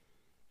like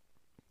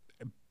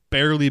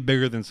barely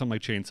bigger than something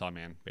like Chainsaw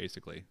Man,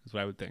 basically, is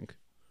what I would think.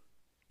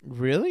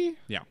 Really?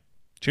 Yeah.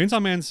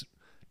 Chainsaw Man's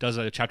does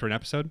a chapter an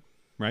episode,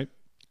 right?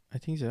 I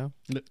think so.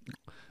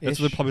 That's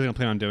what they're probably going to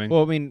plan on doing.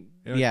 Well, I mean,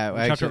 A yeah.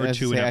 chapter Actually, or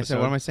two an I said, episode.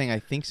 what am I saying? I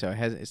think so.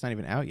 It's not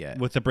even out yet.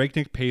 With the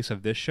breakneck pace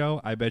of this show,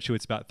 I bet you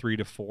it's about 3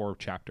 to 4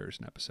 chapters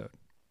an episode.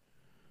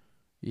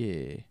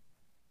 Yeah.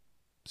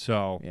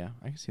 So Yeah,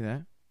 I can see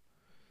that.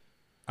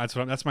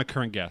 that's my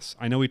current guess.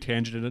 I know we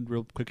tangented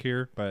real quick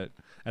here, but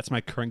that's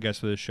my current guess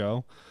for this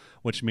show,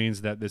 which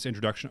means that this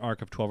introduction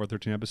arc of 12 or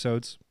 13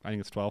 episodes, I think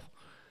it's 12.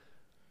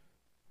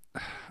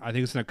 I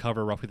think it's going to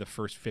cover roughly the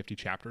first 50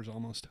 chapters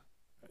almost.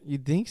 You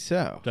think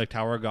so? Like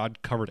Tower of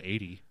God covered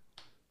 80.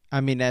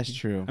 I mean, that's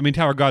true. I mean,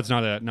 Tower of God's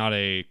not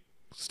a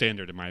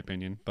standard in my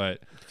opinion, but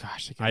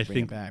Gosh, they I gotta bring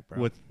think it back,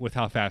 bro. with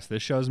how fast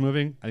this show is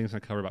moving, I think it's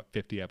going to cover about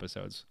 50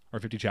 episodes or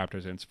 50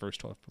 chapters in its first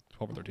 12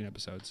 or 13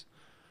 episodes.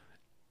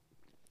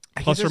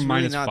 I Plus guess or it's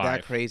minus really not 5.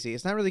 that crazy.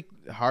 It's not really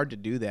hard to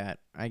do that,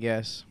 I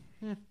guess.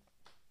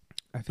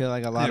 I feel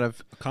like a lot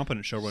of A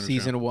competent showrunner.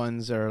 season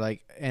ones are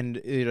like, and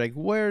you're like,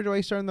 where do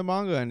I start in the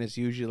manga? And it's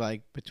usually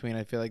like between,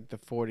 I feel like, the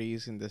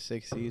 40s and the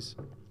 60s.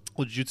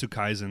 Well, Jujutsu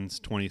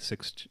Kaisen's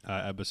 26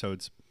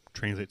 episodes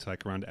translate to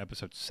like around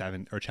episode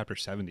 7 or chapter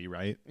 70,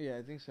 right? Yeah,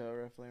 I think so,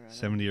 roughly. Right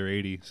 70 or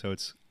 80. So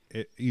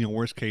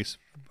worst case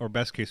or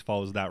best case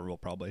follows that rule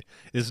probably.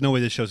 There's no way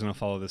this show's going to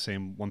follow the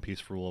same One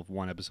Piece rule of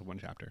one episode, one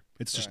chapter.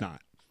 It's just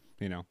not.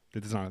 You know,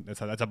 it's not.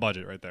 That's a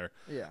budget right there.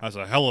 Yeah, That's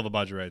a hell of a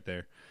budget right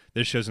there.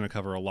 This show's going to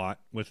cover a lot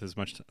with as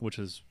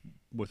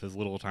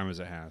little time as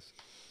it has.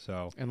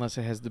 So unless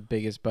it has the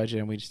biggest budget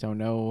and we just don't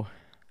know.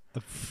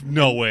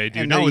 no way,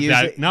 dude. And Not with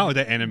they're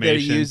that animation.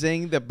 They're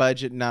using the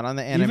budget not on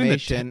the Even the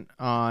animation,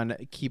 on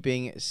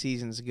keeping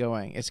seasons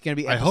going. It's going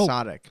to be I hope.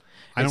 episodic.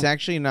 I It's don't-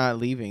 actually not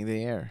leaving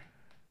the air.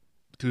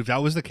 Dude, if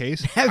that was the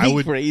case, That'd I be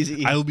would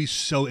crazy. I would be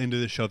so into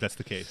this show if that's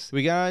the case.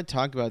 We gotta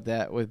talk about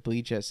that with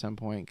Bleach at some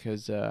point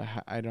because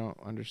I don't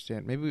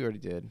understand. Maybe we already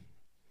did.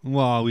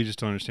 Well, we just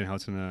don't understand how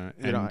it's gonna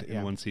We don't- end yeah.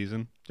 in one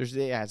season.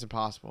 It's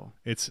impossible.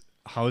 It's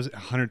how is it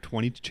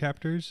 120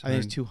 chapters? I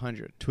think it's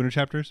 200. 200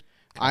 chapters.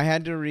 I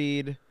had to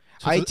read.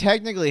 So I it's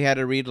technically had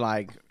to read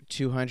like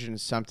 200 and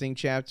something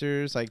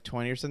chapters, like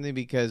 20 or something,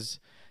 because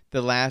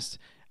the last.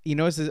 You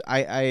know,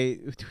 we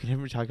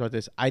never talked about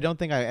this. I don't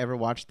think I ever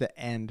watched the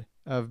end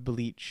of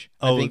Bleach.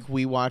 Oh, I think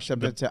we watched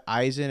up to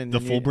Aizen and the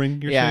then full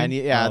bring. You're yeah, saying? and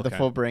the Oh, okay.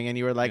 full bring, and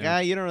you were like, Yeah.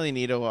 you don't really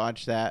need to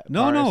watch that.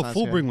 No, part. no, It's not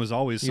full good." bring was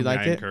always You something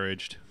liked I it?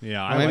 encouraged.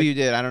 Yeah, Or I maybe like, you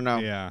did. I don't know.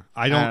 Yeah,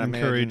 I don't maybe I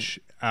encourage.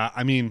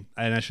 I mean,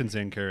 and I shouldn't say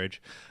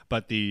encourage,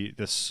 but the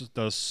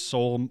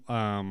soul.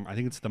 I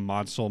think it's the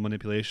mod soul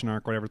manipulation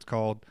arc, whatever it's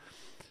called,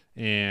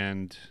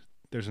 and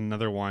there's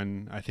another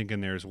one I think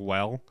in there as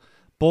well.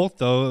 Both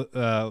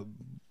though,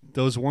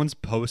 those ones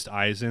post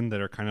Aizen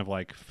that are kind of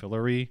like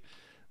fillery.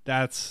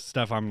 That's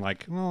stuff I'm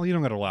like, well, you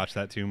don't got to watch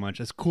that too much.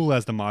 As cool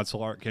as the mod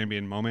soul arc can be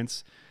in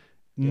moments,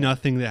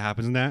 nothing that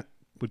happens in that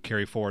would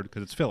carry forward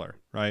because it's filler,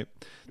 right?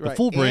 The Right.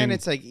 full bring. And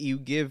it's like you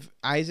give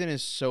Aizen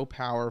is so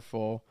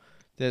powerful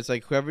that it's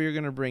like whoever you're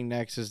gonna bring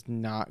next is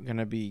not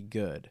gonna be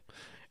good.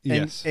 And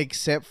yes,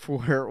 except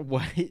for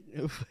what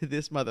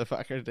this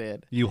motherfucker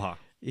did. Yuha.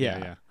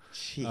 Yeah.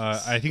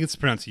 Yeah. I think it's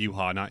pronounced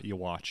Yuha, not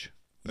Yuwatch.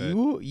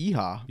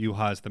 Yeehaw.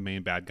 Yuha is the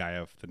main bad guy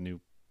of the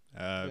new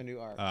The new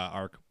arc.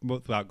 arc.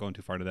 Without going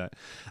too far to that,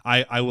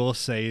 I will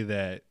say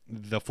that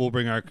the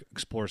Fullbring arc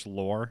explores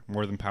lore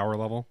more than power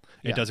level.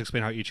 It Yeah. does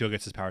explain how Ichigo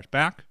gets his powers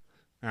back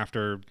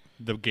after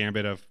the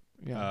gambit of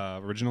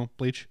original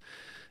Bleach.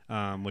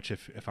 Which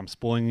if I'm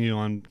spoiling you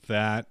on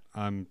that,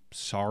 I'm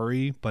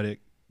sorry, but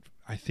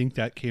I think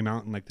that came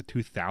out in like the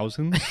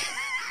 2000s.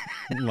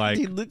 Like,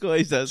 Dude, Luke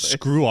always does this.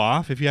 screw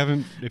off if you're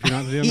not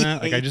doing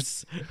that. Like, I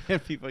just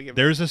people get.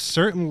 there's a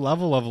certain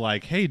level of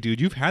like, hey, dude,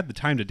 you've had the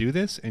time to do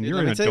this, and you're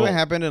Let an me tell you adult. what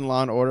happened in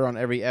Law and Order on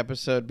every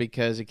episode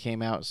because it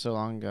came out so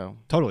long ago.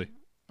 Totally.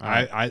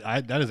 Alright.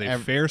 I that is a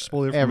fair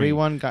spoiler for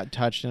Everyone got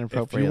touched me. If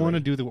inappropriately. you want to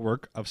do the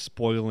work of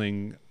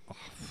spoiling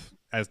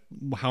as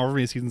however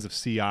many seasons of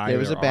CI there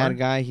was a bad are,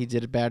 guy. He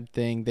did a bad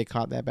thing. They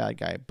caught that bad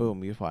guy.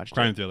 Boom, you've watched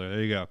crime it. thriller.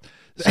 There you go.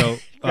 So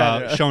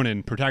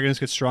shonen protagonist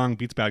gets strong,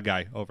 beats bad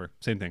guy. Over.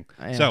 Same thing.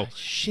 Yeah, So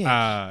shit.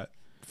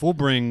 Full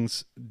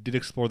Brings did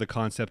explore the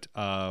concept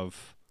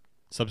of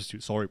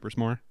substitute soul reapers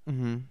more,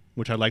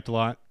 which I liked a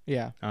lot.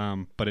 Yeah.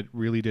 But it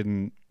really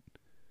didn't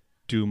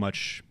do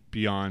much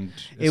beyond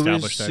It was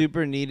establish that.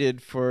 super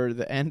needed for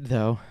the end,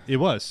 though. It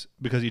was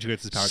because Ichigo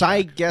gets his powers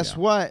Psych, back. guess Yeah.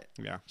 what?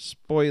 Yeah.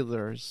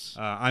 Spoilers.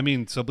 I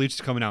mean, so Bleach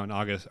is coming out in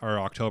August or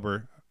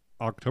October.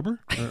 October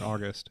or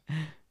August?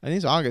 I think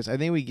it's August. I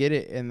think we get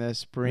it in the I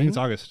spring. think it's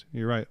August.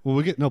 You're right.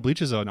 Well,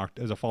 Bleach is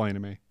a fall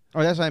anime.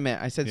 Oh, that's what I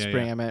meant. I said Yeah,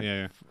 spring. yeah, I meant,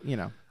 yeah. you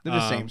know, they're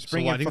the same. So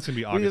Spring I and think fall. it's gonna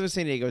be We live in August.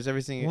 San Diego.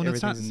 Everything. Well, it's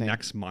everything's not the same.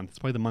 next month. It's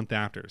probably the month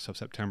after, so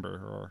September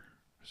or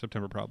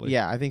September probably.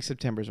 Yeah, I think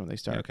September is when they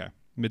start. Okay,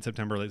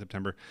 mid-September, late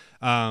September.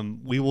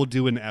 We will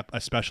do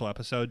a special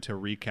episode to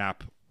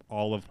recap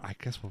all of. I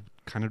guess we'll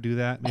kind of do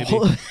that maybe.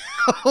 Holy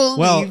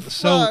Well, fuck.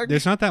 so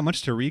there's not that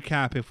much to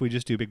recap if we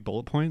just do big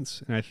bullet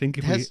points, and I think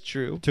if That's we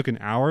true. took an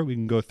hour, we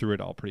can go through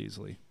it all pretty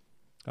easily.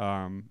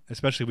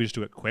 Especially if we just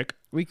do it quick.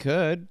 We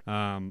could.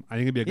 I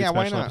think it'd be a good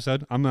why special not?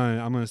 episode. I'm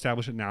gonna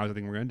establish it now as I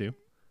think we're gonna do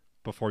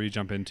before you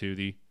jump into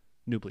the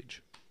new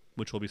Bleach,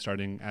 which will be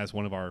starting as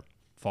one of our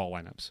fall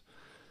lineups.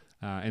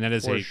 And that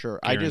is For a sure.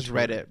 I just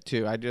read guarantor. it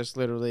too. I just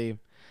literally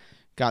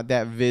got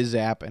that Viz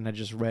app and I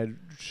just read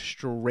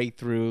straight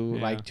through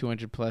Yeah. like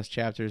 200 plus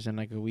chapters in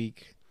like a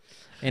week.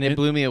 And it And-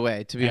 blew me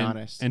away, to be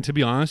honest. And to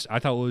be honest, I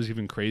thought what was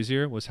even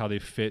crazier was how they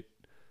fit.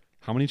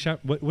 How many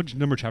which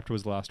number chapter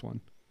was the last one?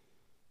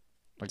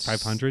 Like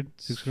 500,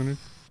 600?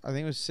 I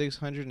think it was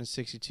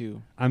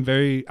 662. I'm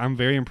very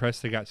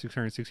impressed they got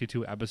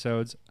 662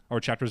 episodes or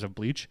chapters of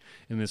Bleach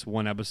in this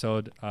one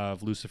episode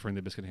of Lucifer and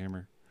the Biscuit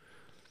Hammer.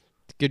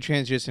 Good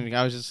transition.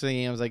 I was just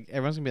thinking, I was like,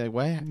 everyone's going to be like,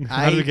 what?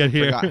 How did we get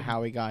here? I forgot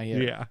how we got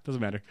here. Yeah,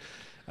 doesn't matter.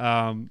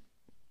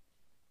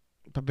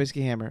 But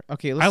Biscuit Hammer.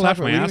 Okay, I let's laughed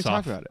talk my about it. We ass didn't even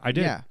off. talk about it. I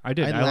did. Yeah. I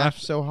did. I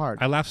laughed so hard.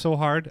 I laughed so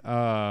hard.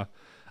 I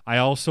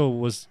also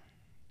was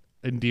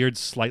endeared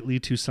slightly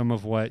to some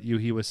of what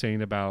Yuhi was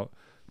saying about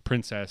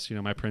Princess,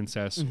 my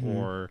princess, Mhm.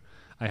 or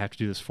I have to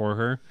do this for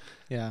her.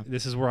 Yeah.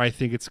 This is where I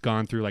think it's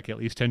gone through like at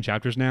least 10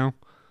 chapters now.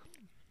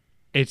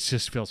 It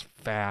just feels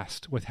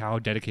fast with how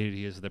dedicated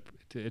he is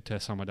to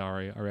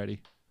Samadari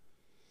already.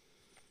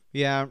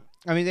 Yeah.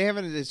 I mean, they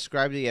haven't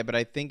described it yet, but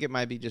I think it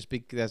might be just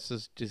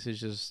because this is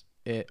just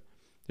it.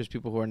 There's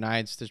people who are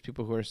knights. There's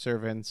people who are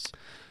servants,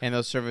 and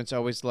those servants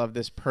always love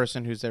this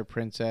person who's their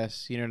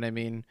princess. You know what I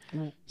mean?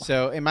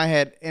 So in my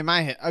head, I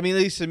mean, at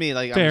least to me,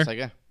 like Fair. I'm just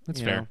like, That's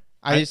you fair. know.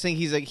 I just think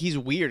he's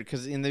weird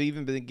because in the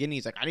even beginning,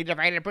 he's like, I need to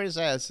find a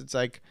princess. It's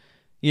like,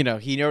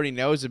 he already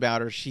knows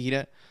about her.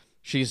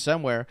 She's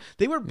somewhere.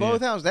 They were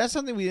both out. That's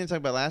something we didn't talk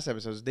about last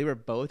episode. They were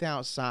both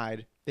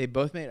outside. They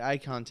both made eye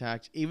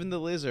contact. Even the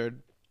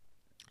lizard,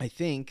 I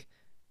think.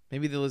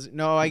 Maybe the lizard.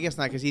 No, I guess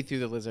not because he threw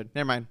the lizard.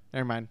 Never mind.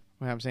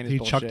 What I'm saying is He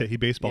bullshit. chucked it. He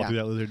baseballed Yeah. through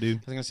that lizard, dude. I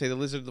was going to say the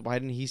lizard. Why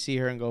didn't he see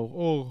her and go,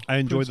 oh, I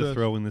enjoyed the princess.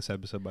 throw in this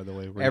episode, by the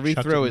way. Where he Every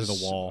chucked throw it is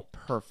into the wall.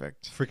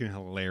 perfect. Freaking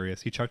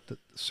hilarious. He chucked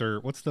Sir.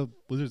 What's the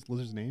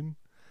lizard's name?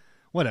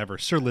 Whatever.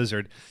 Sir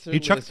Lizard. Sir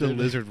He chucked the Lizard.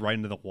 lizard right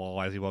into the wall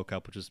as he woke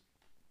up, which is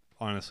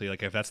honestly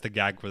like if that's the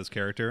gag for this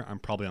character, I'm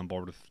probably on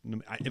board with.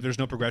 If there's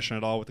no progression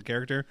at all with the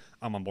character,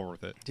 I'm on board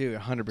with it. Dude,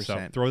 So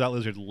 100%. throw that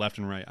lizard left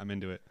and right. I'm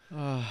into it.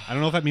 I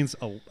don't know if that means.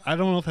 I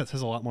don't know if that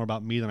says a lot more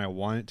about me than I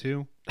want it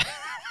to.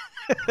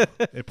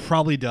 It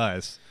probably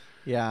does.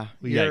 Yeah,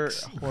 you're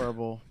Yikes.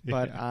 horrible,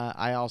 but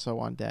I also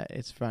want that.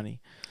 It's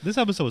funny. This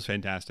episode was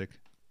fantastic.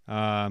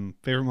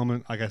 Favorite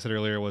moment, like I said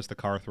earlier, was the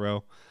car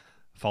throw,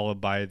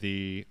 followed by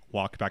the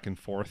look back and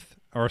forth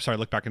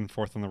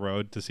on the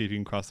road to see if you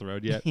can cross the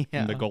road yet. Yeah.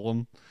 And the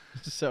golem.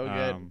 So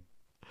good. Um,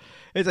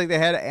 It's like they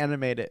had to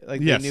animate it.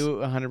 Like Yes. they knew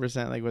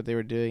 100% like what they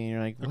were doing, and you're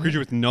like, a what? creature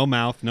with no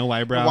mouth, no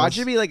eyebrows. Watch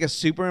it be like a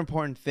super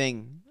important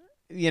thing.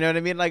 You know what I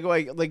mean?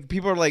 Like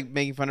people are like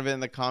making fun of it in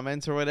the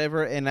comments or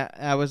whatever, and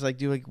I was like,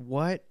 dude, like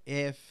what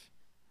if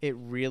it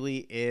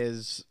really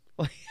is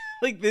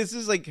like this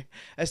is like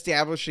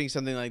establishing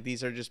something like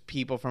these are just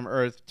people from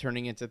Earth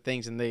turning into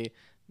things, and they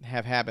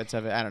have habits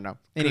of it. I don't know.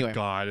 Good Anyway,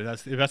 God,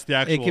 if that's the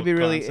actual. it could be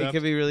really concept,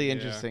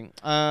 interesting.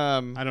 I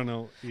don't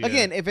know. Yeah.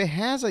 Again, if it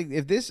has like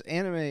if this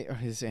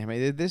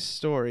this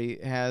story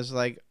has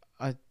like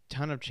a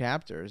ton of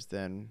chapters,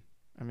 then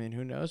I mean,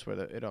 who knows where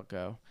it'll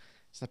go?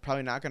 It's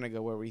probably not going to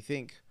go where we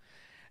think.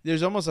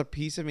 There's almost a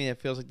piece of me that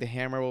feels like the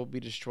hammer will be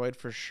destroyed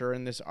for sure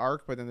in this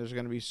arc, but then there's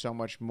going to be so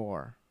much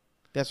more.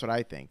 That's what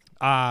I think.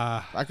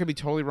 I could be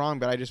totally wrong,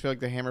 but I just feel like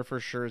the hammer for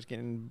sure is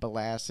getting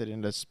blasted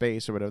into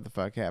space or whatever the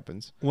fuck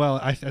happens. Well,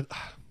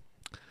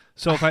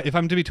 so if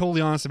I'm to be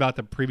totally honest about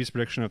the previous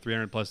prediction of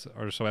 300 plus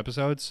or so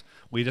episodes,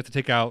 we'd have to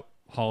take out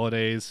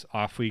holidays,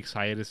 off weeks,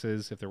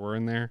 hiatuses if there were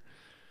in there.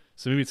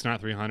 So maybe it's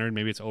not 300,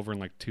 maybe it's over in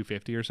like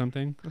 250 or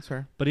something. That's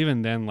fair. But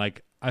even then,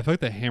 like I feel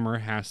like the hammer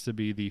has to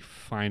be the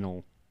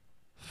final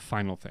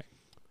thing.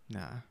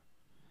 Nah.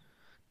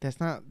 That's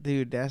not,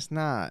 dude, that's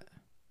not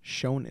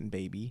shonen,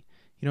 baby.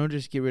 You don't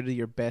just get rid of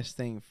your best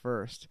thing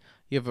first.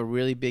 You have a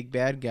really big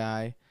bad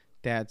guy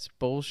that's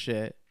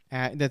bullshit.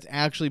 That's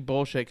actually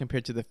bullshit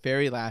compared to the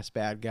very last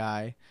bad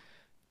guy.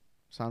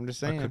 So I'm just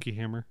saying. A cookie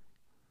hammer.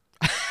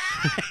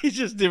 It's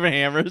just different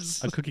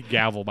hammers. A cookie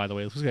gavel, by the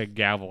way. It looks like a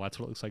gavel. That's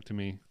what it looks like to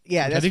me.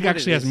 Yeah, Which that's I think what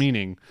actually it has is.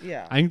 meaning.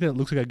 Yeah, I think that it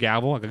looks like a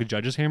gavel, like a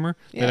judge's hammer.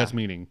 Yeah. That has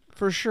meaning.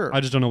 for sure.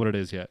 I just don't know what it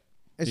is yet.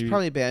 It's maybe-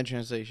 probably a bad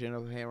translation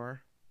of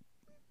hammer.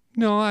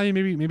 No,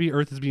 maybe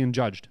Earth is being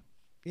judged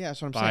Yeah,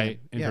 that's what I'm by saying.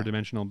 Yeah.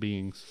 interdimensional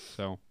beings.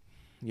 So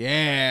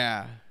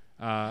Yeah.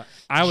 I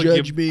would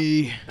Judge give.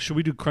 me. Should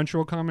we do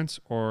Crunchyroll comments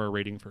or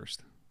rating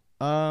first?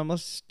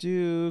 Let's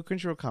do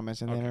Crunchyroll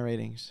comments and then Okay. our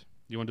ratings.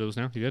 You want to do those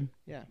now? You good?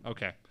 Yeah.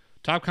 Okay.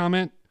 Top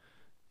comment.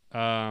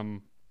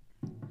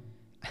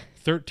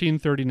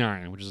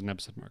 1339, which is an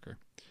episode marker.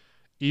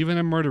 Even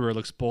a murderer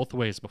looks both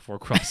ways before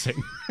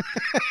crossing.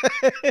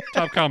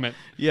 Top comment.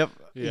 Yep.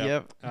 Yeah.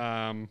 Yep.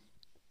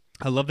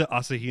 I love that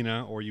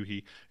Asahina or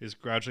Yuhi is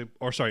gradually,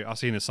 or sorry,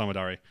 Asahina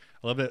Samadari.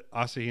 I love that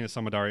Asahina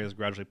Samadari is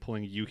gradually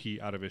pulling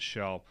Yuhi out of his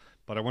shell.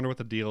 But I wonder what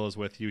the deal is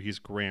with Yuhi's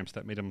gramps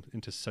that made him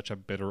into such a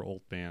bitter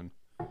old man.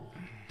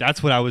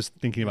 That's what I was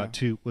thinking about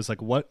too. Was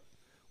like, what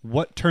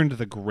what turned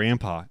the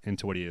grandpa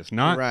into what he is.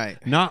 Not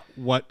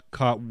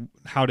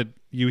how did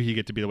Yuhi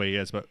get to be the way he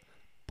is, but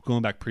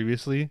going back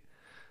previously,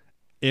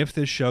 if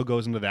this show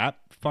goes into that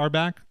far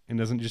back and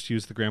doesn't just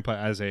use the grandpa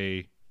as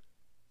a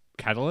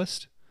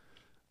catalyst,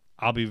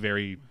 I'll be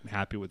very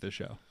happy with this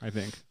show, I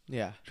think.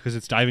 Yeah. Because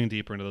it's diving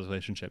deeper into those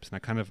relationships.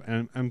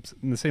 And I'm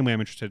in the same way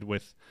I'm interested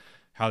with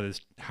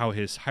how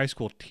his high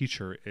school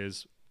teacher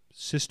is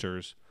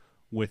sisters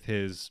with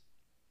his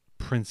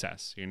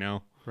princess, you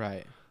know?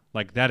 Right.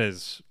 Like, that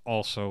is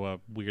also a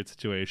weird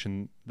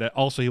situation. That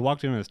also, he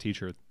walked in with his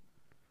teacher.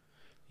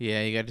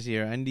 Yeah, you got to see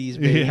her undies,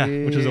 baby. Yeah,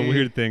 which is a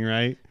weird thing,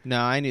 right?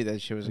 No, I knew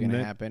that shit was going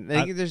to happen.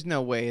 There's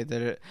no way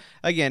that it...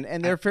 Again,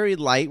 and they're very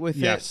light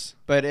with it.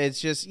 But it's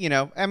just, you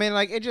know... I mean,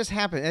 like, it just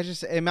happened. It's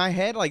just... In my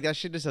head, like, that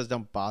shit just says,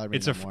 don't bother me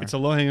anymore. It's a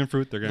low-hanging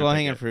fruit. They're going to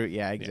low-hanging fruit,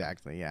 yeah,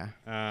 exactly,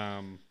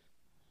 yeah.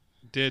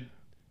 Did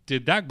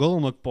that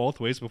golem look both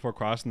ways before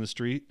crossing the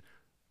street?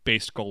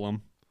 Based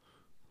golem.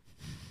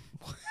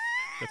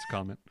 That's a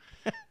comment.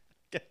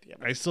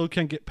 I still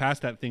can't get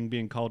past that thing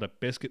being called a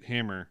biscuit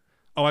hammer.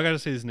 Oh, I got to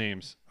say his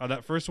names.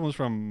 That first one was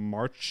from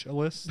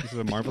Marcellus. This is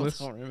a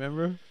Marvelous. I don't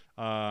remember.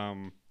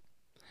 The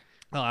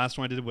last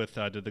one I did with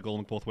did the golem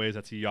look both ways.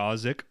 That's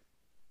Yazik.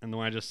 And the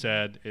one I just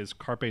said is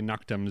Carpe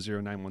Noctem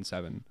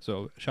 0917.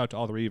 So shout out to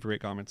all the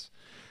great comments.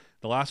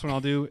 The last one I'll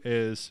do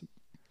is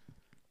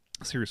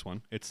a serious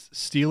one. It's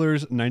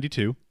Steelers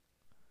 92.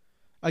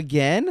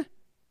 Again?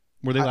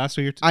 Were they last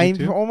week?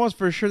 I'm almost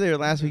for sure they were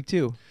last week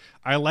too.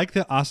 I like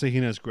that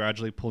Asahina is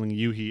gradually pulling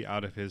Yuhi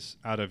out of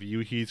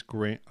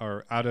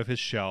his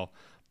shell.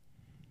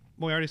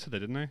 Well, I already said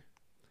that, didn't I?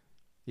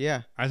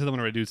 Yeah. I said that when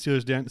I do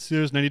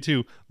Steelers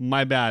 92.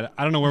 My bad.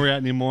 I don't know where we're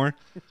at anymore.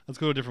 Let's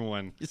go to a different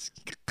one.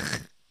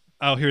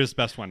 Oh, here's the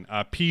best one.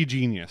 P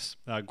Genius.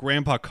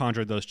 Grandpa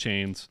conjured those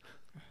chains.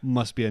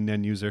 Must be a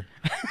Nen user.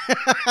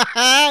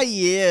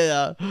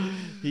 Yeah,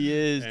 he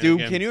is. And dude,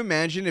 again, can you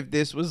imagine if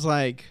this was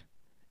like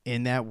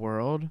in that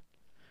world?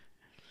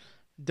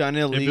 Done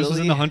illegally. If this was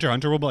in the Hunter x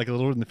Hunter world, but like a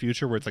little in the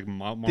future where it's like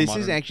more this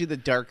modern. Is actually the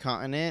Dark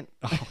Continent.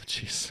 Oh,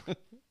 jeez.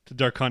 The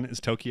Dark Continent is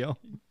Tokyo.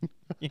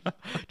 Yeah.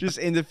 Just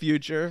in the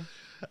future.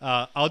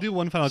 I'll do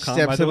one final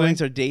comment, by the way.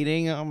 Step-siblings are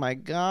dating. Oh, my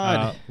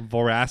God.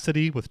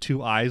 Voracity with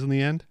 2 eyes in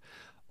the end.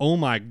 Oh,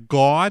 my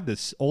God.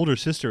 This older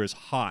sister is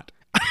hot.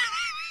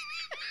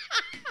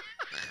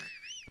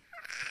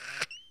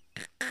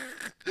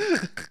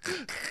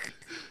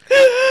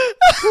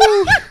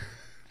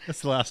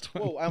 That's the last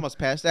one. Whoa, I almost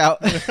passed out.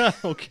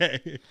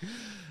 Okay.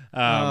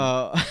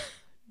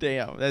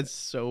 Damn, that's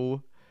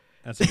so...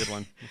 That's a good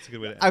one. That's a good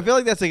way to end. I feel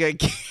like that's like a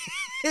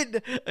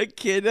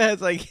kid that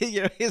has like,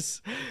 you know,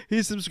 his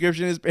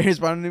subscription, his parents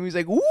bought him, he's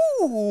like,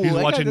 ooh, he's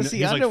I watching. got to see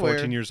he's underwear. like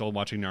 14 years old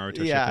watching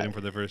Naruto Yeah. Shippuden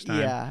for the first time.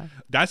 Yeah.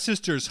 That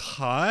sister's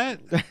hot.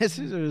 That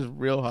sister is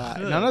real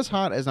hot. Not as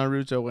hot as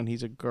Naruto when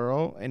he's a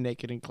girl and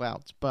naked in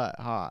clouds, but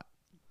hot.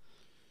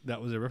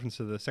 That was a reference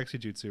to the sexy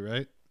jutsu,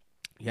 right?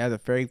 Yeah, the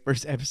very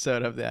first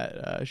episode of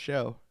that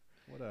show.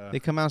 They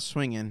come out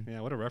swinging.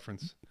 Yeah, what a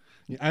reference.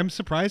 Yeah, I'm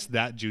surprised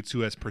that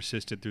jutsu has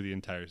persisted through the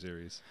entire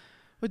series.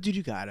 But dude,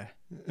 you gotta.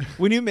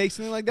 When you make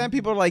something like that,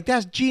 people are like,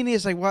 "That's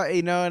genius!" Like, what?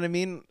 You know what I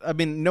mean? I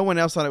mean, no one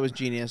else thought it was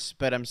genius,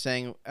 but I'm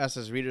saying us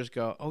as readers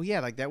go, "Oh yeah,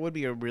 like that would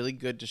be a really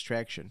good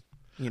distraction."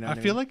 You know? I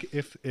feel like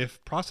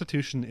if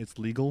prostitution is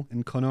legal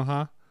in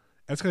Konoha,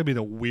 that's gonna be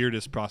the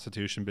weirdest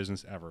prostitution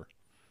business ever.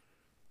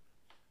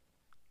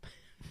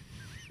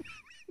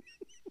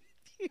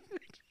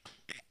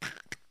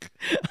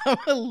 I'm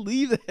gonna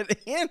leave that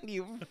in,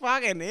 you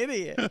fucking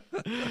idiot.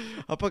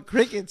 I'll put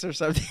crickets or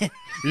something.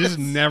 You just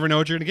never know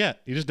what you're gonna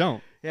get. You just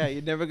don't. Yeah,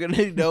 you're never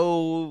gonna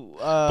know.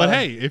 But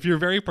hey, if you're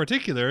very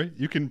particular,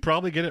 you can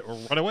probably get it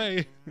right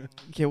away.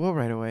 Okay, well,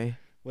 right away.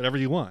 Whatever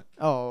you want.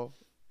 Oh,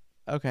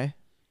 okay.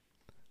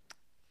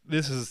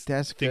 This is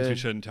That's things we good.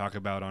 shouldn't talk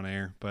about on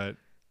air, but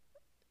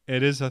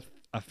it is a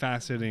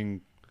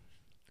fascinating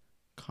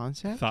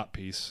Concept. thought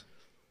piece.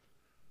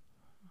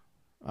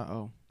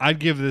 Uh-oh. I'd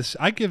give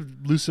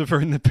Lucifer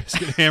and the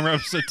Biscuit Hammer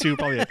episode 2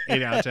 probably an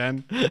 8 out of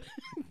 10.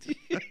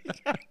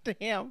 God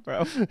damn,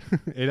 bro.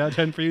 8 out of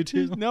 10 for you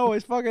too? No,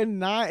 it's fucking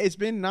 9. It's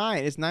been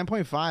 9. It's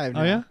 9.5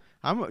 now. Oh yeah?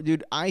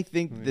 Dude, I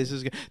think this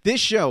is good.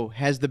 This show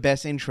has the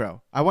best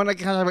intro. I want to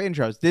talk about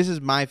intros. This is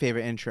my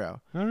favorite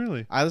intro. Oh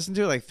really? I listened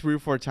to it like 3 or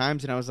 4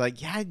 times and I was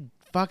like, yeah, I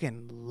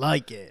fucking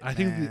like it. I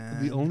think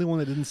man. the only one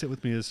that didn't sit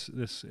with me is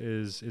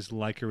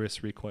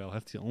Lycoris Recoil.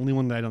 That's the only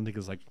one that I don't think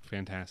is like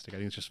fantastic. I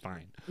think it's just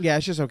fine. Yeah,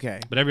 it's just okay.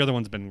 But every other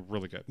one's been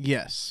really good.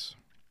 Yes.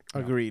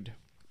 Agreed.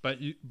 But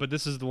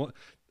this is the one,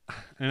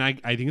 and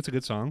I think it's a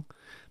good song.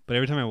 But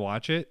every time I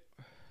watch it,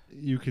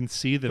 you can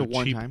see the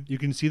one cheap. time? You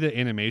can see the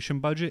animation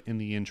budget in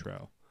the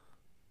intro,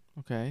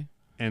 Okay.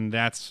 and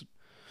that's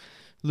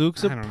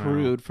Luke's a I don't know.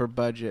 prude for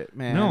budget,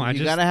 man. No, I you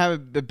just- gotta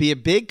be a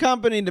big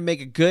company to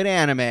make a good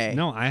anime.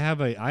 no. I have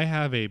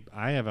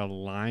a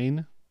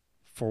line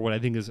for what I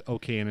think is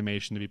okay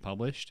animation to be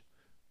published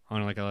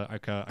on like a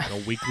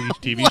weekly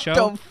TV what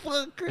show, the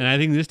fuck? and I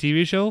think this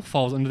TV show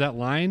falls under that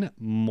line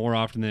more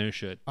often than it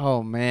should.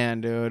 Oh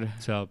man, dude.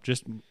 So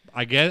just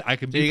I can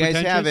So be you guys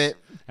pretentious. have it.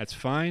 That's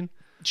fine.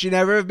 Should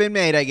never have been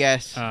made, I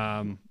guess.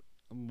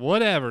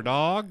 Whatever,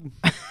 dog.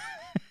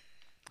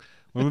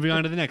 We're moving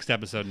on to the next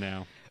episode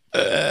now.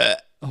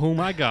 Oh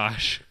my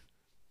gosh.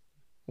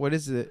 What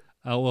is it?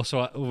 Well,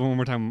 so one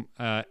more time,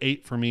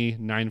 8 for me,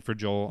 9 for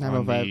Joel 9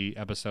 on by the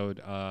episode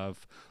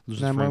of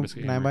Losers 9 for by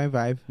Biscuit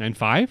 9.5.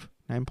 9.5?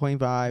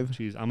 9.5.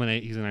 Jeez, I'm an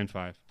 8. He's a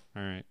 9.5.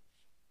 All right.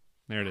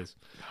 There it is.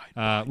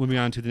 Moving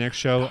on to the next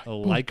show,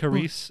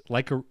 Licorice.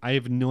 I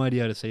have no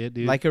idea how to say it,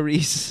 dude.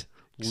 Licorice.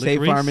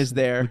 State Farm is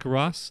there.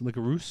 Licorice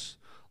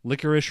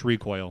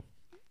Recoil.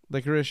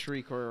 Licorice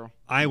Recoil.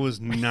 I was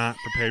not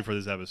prepared for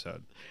this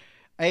episode.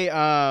 Hey,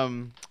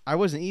 I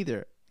wasn't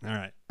either. All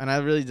right. And I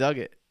really dug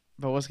it.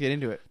 But let's get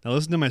into it. Now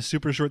listen to my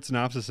super short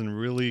synopsis and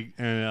really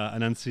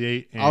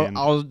enunciate. And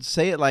I'll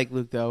say it like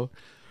Luke, though.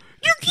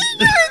 You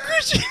keep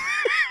Christian.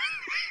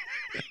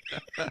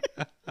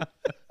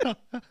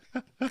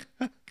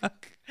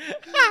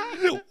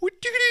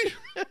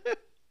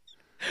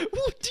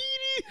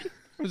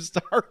 From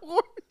Star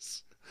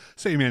Wars.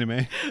 Same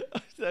anime.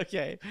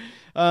 Okay.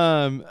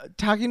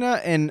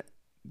 Takina and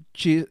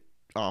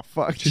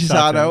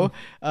Chisato.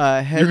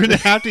 You're going to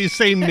have to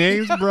say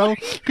names, bro,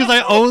 because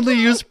I only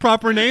use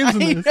proper names in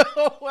this. I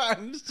know.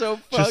 I'm so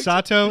fucked.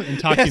 Chisato and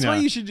Takina. That's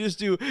what you should just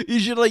do. You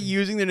should like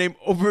using their name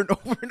over and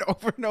over and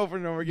over and over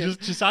and over again.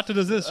 Just Chisato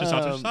does this.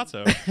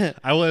 Chisato.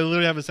 I will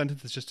literally have a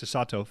sentence that's just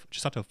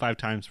Chisato 5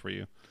 times for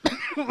you.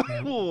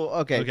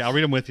 Okay. Okay, I'll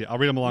read them with you. I'll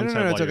read them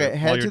alongside. No, it's okay.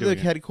 Head to the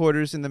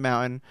headquarters in the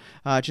mountain.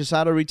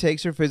 Chisato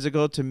retakes her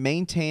physical to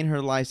maintain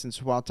her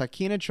license, while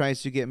Takina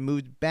tries to get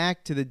moved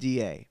back to the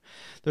DA.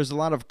 There's a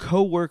lot of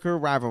co-worker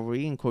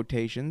rivalry in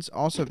quotations,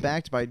 also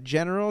backed by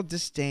general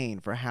disdain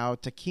for how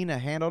Takina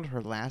handled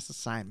her last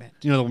assignment.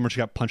 Do you know the one where she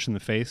got punched in the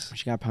face?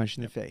 She got punched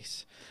in the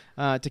face.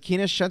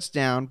 Takina shuts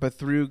down, but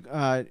through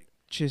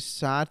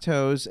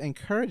Chisato's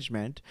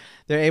encouragement,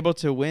 they're able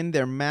to win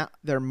their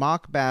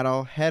mock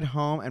battle, head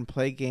home, and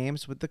play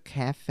games with the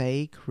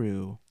cafe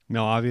crew.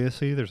 Now,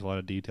 obviously, there's a lot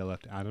of detail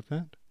left out of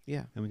that.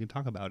 Yeah. And we can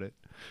talk about it.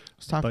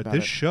 Let's talk about it. But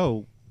this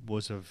show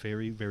was a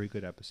very, very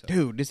good episode.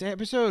 Dude, this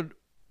episode,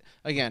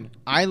 again,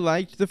 I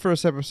liked the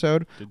first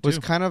episode. Was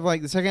kind of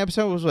like, the second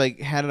episode was like,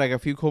 had like a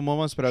few cool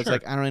moments, but I was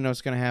like, I don't really know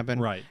what's going to happen.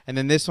 Right. And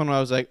then this one, I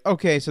was like,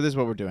 okay, so this is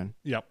what we're doing.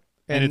 Yep.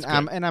 And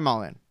I'm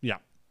all in. Yeah.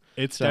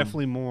 It's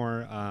definitely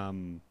more.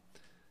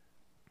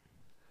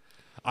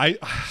 I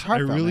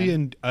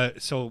really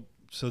so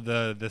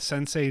the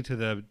sensei to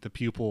the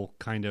pupil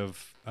kind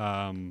of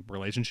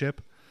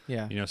relationship.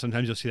 Yeah. You know,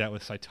 sometimes you'll see that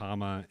with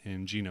Saitama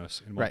and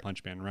Genos in One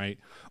Punch Man, right?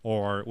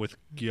 Or with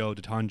Gyo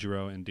to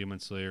Tanjiro in Demon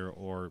Slayer,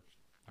 or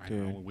I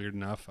don't know, weird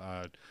enough,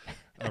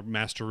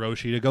 Master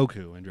Roshi to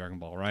Goku in Dragon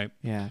Ball, right?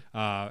 Yeah.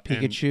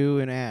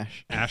 Pikachu and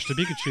Ash. Ash to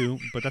Pikachu,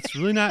 but that's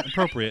really not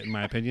appropriate in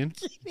my opinion.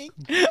 I'm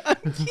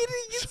kidding.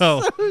 It's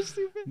so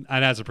stupid.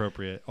 Not as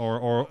appropriate,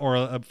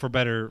 or for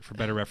better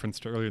reference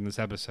to earlier in this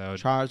episode.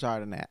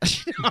 Charizard and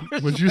Ash.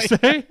 What'd you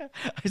say?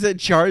 I said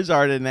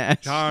Charizard and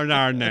Ash.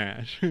 Charizard and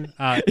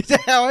Ash. Is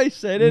that how I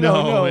said it?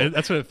 No,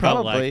 that's what it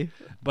felt Probably. like.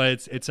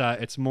 But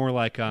it's more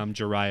like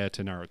Jiraiya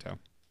to Naruto,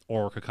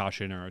 or Kakashi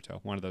to Naruto.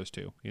 One of those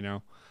two, you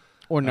know.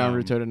 Or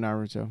Naruto to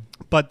Naruto.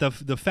 But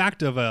the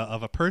fact of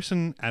a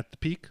person at the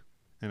peak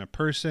and a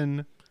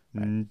person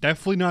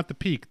definitely not the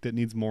peak that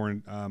needs more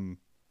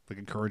like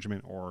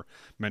encouragement or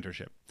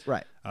mentorship.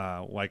 Right.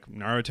 Like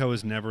Naruto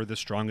is never the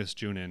strongest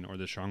Chunin or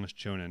the strongest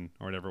Chunin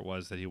or whatever it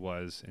was that he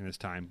was in his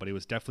time, but he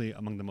was definitely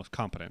among the most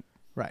competent.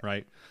 Right.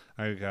 Right.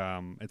 Like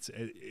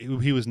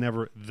he was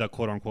never the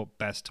quote unquote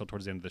best till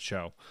towards the end of the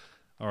show,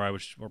 or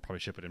probably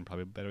ship it in.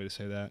 Probably a better way to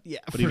say that. Yeah.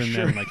 But even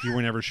then, like you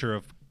were never sure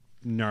of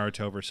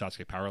Naruto versus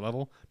Sasuke power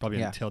level,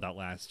 probably until that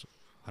last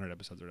 100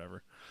 episodes or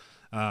whatever.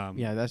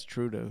 Yeah, that's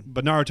true, dude.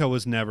 But Naruto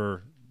was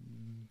never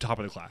top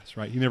of the class,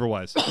 right? He never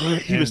was.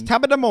 He was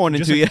top of the morning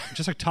just to you.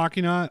 Just like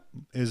Takina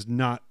is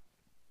not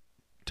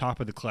top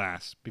of the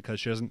class because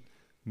she doesn't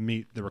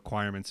meet the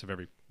requirements of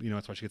every,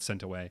 that's why she gets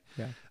sent away.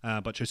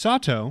 Yeah. But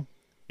Chisato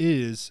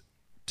is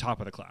top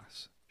of the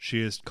class. She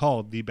is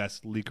called the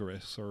best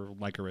licorice,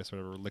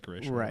 whatever,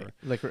 licorice. Right,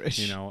 whatever.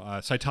 licorice.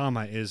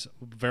 Saitama is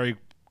very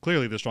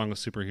clearly the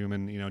strongest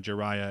superhuman.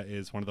 Jiraiya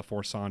is one of the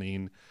 4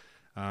 Sannin.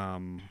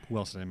 Who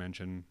else did I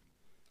mention?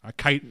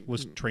 Kite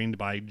was trained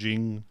by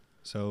Jing,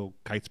 so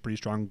Kite's pretty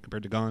strong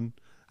compared to Gon,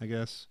 I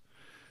guess.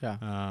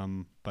 Yeah.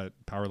 But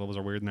power levels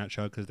are weird in that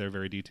show because they're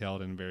very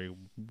detailed and very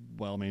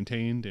well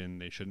maintained,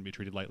 and they shouldn't be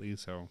treated lightly.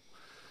 So,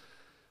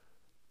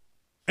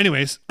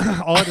 anyways,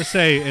 all I have to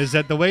say is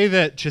that the way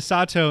that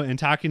Chisato and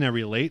Takina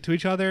relate to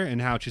each other,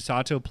 and how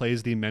Chisato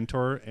plays the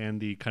mentor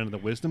and the kind of the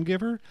wisdom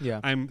giver,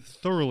 I'm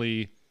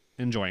thoroughly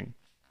enjoying.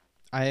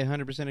 I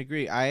 100%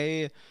 agree.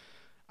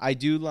 I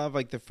do love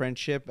like the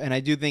friendship, and I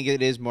do think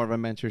it is more of a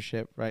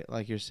mentorship, right?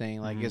 Like you're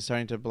saying, like it's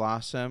starting to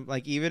blossom.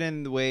 Like even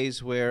in the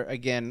ways where,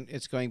 again,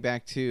 it's going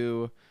back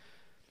to,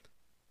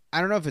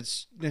 I don't know if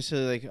it's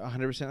necessarily like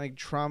 100% like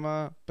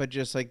trauma, but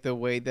just like the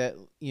way that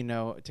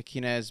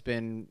Takina has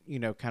been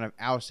kind of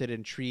ousted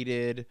and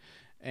treated,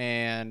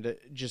 and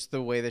just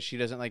the way that she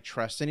doesn't like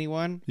trust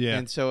anyone. Yeah.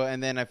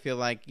 And then I feel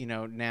like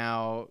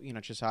now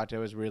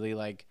Chisato is really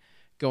like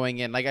going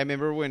in. Like I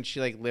remember when she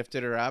like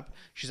lifted her up,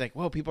 she's like,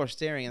 "Whoa, people are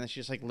staring," and then she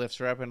just like lifts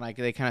her up and like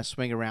they kind of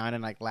swing around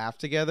and like laugh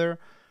together.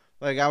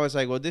 Like I was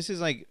like, well, this is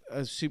like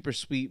a super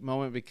sweet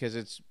moment because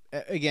it's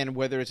again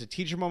whether it's a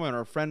teacher moment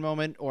or a friend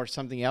moment or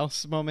something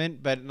else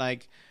moment, but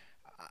like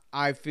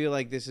I feel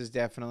like this is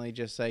definitely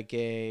just like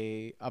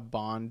a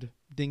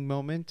bonding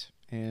moment,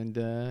 and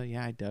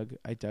yeah, I dug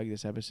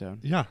this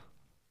episode. Yeah,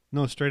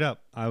 no, straight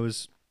up,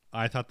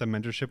 I thought the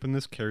mentorship in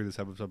this carried this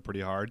episode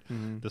pretty hard.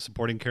 Mm-hmm. The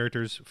supporting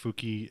characters,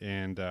 Fuki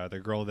and the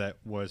girl that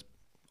was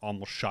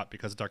almost shot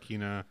because of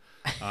Takina,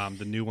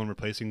 the new one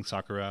replacing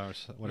Sakura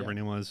or whatever her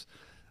name was,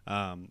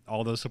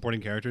 all those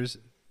supporting characters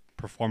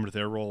performed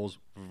their roles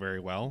very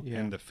well. Yeah.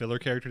 And the filler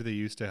character they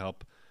used to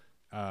help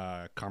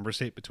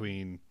conversate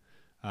between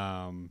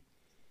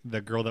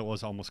the girl that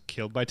was almost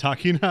killed by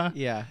Takina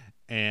Yeah.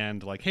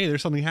 and like, hey,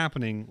 there's something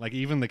happening. Like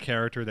even the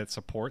character that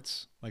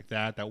supports like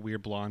that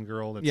weird blonde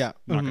girl. That's Yeah.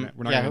 not gonna,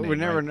 we're not gonna name, we're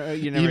never. right?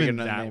 You're never Even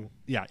gonna that, name.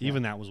 yeah,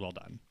 even that was well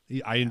done.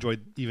 I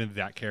enjoyed even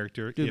that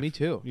character. Dude, me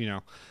too. You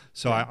know,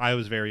 so Yeah. I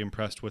was very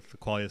impressed with the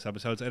quality of this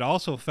episodes. It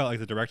also felt like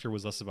the director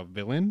was less of a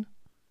villain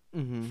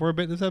Mm-hmm. for a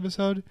bit in this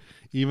episode,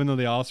 even though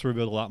they also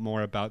revealed a lot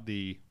more about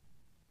the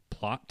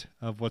plot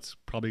of what's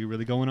probably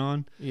really going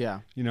on.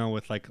 Yeah. You know,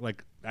 with like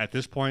at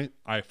this point,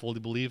 I fully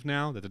believe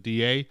now that the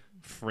DA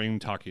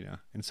framed Takina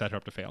and set her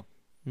up to fail.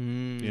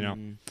 Mm. You know,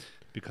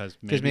 because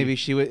maybe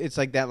she was. It's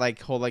like that like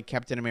whole like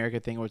Captain America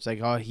thing where it's like,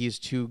 oh, he's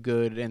too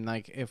good, and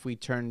like if we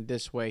turn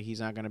this way,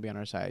 he's not going to be on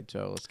our side,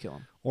 so let's kill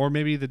him. or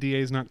maybe the DA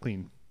is not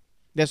clean.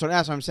 That's what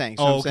I'm saying.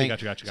 So Oh, I'm okay, saying,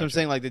 gotcha. So I'm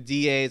saying like the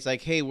DA is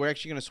like, hey, we're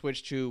actually going to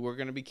switch to we're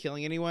going to be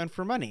killing anyone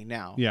for money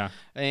now. Yeah,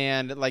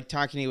 And like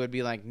Takini would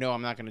be like, no,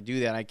 I'm not going to do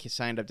that. I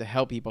signed up to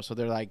help people, so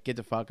they're like, get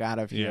the fuck out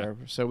of here,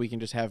 so we can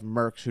just have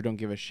mercs who don't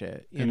give a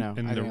shit. You know, I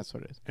think that's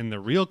what it is. And the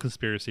real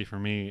conspiracy for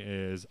me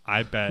is,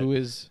 I bet Who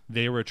is?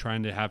 they were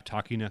trying to have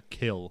Takina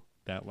kill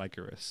that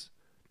Lycoris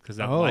because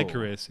that Oh.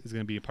 Lycoris is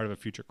going to be a part of a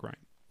future crime.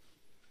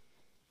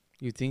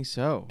 You think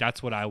so?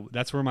 That's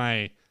where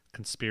my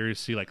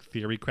conspiracy like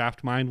theory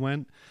craft mind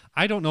went.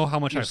 I don't know how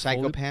much Your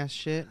psychopath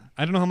shit.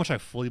 I don't know how much I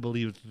fully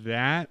believed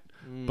that,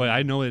 but Mm.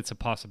 I know it's a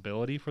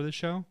possibility for the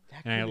show,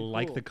 That and I could be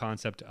like cool. the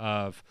concept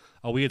of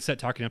we had set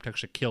Takina up to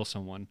actually kill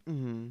someone,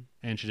 Mm-hmm.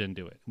 and she didn't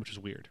do it, which is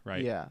weird,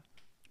 right? Yeah.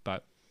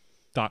 But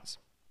thoughts?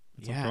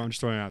 I'm just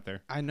throwing it out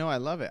there. I know. I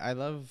love it. I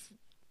love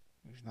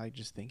like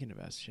just thinking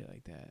about shit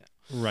like that.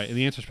 Right, and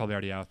the answer's probably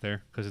already out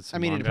there because it's. I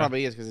mean, manga, it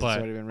probably is because it's but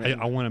already been written.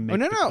 I want to make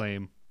no, the no.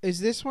 claim. Is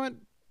this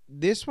one?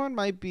 This one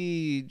might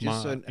be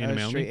just Anime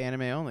a straight only?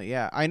 anime only.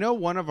 Yeah, I know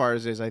one of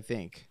ours is. I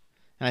think,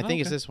 and I Oh,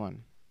 think it's okay. this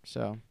one.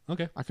 So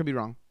Okay. I could be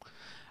wrong.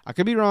 I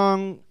could be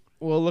wrong.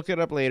 We'll look it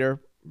up later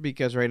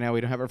because right now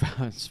we don't have our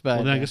phones. But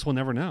Well, then I guess we'll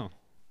never know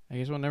I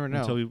guess we'll never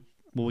know. until your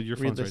phone's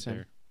right Re-listen.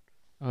 there.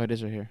 Oh, it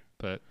is right here.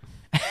 But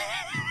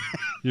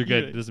you're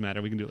good. It doesn't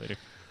matter. We can do it later.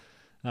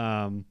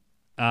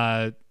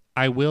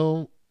 I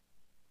will.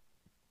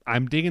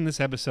 I'm digging this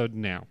episode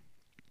now.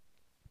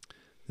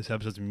 This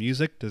episode's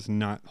music does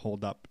not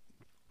hold up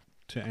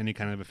to any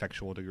kind of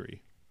effectual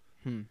degree.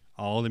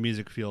 All the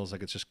music feels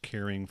like it's just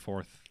carrying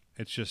forth.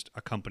 It's just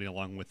accompanying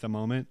along with the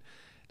moment.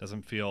 It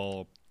doesn't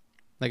feel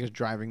Like it's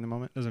driving the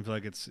moment.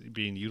 like it's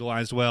being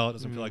utilized well. It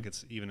doesn't feel like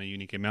it's even a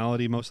unique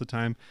melody most of the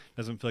time. It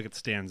doesn't feel like it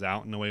stands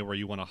out in a way where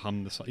you want to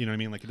hum the song. You know what I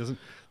mean? Like it doesn't.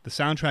 The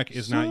soundtrack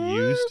is not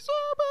used.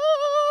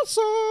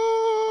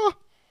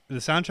 The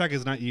soundtrack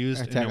is not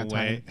used Attack in a on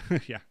way,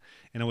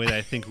 in a way that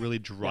I think really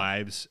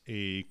drives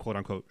a quote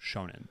unquote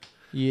shonen.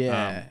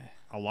 Yeah.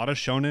 A lot of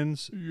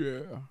shonens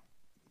Yeah.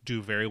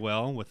 do very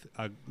well with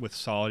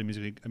solid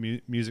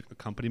music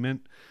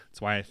accompaniment.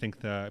 That's why I think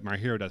the My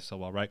Hero does so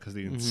well, right? Because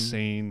the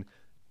insane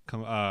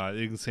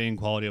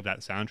quality of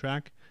that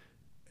soundtrack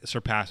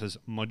surpasses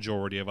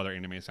majority of other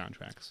anime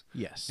soundtracks.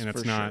 Yes. And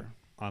it's for not sure.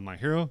 on My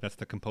Hero. That's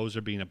the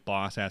composer being a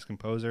boss ass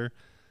composer.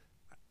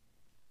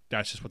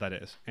 That's just what that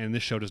is. And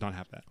this show does not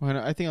have that. Well,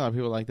 I think a lot of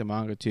people like the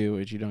manga too,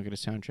 which you don't get a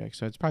soundtrack,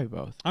 so it's probably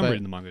both. I'm But-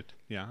 reading the manga.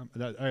 Yeah.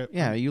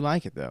 Yeah, you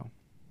like it though.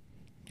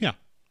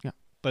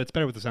 But it's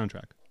better with the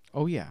soundtrack.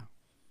 Oh yeah,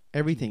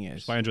 everything is.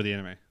 That's why I enjoy the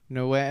anime.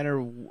 No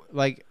matter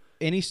like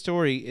any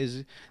story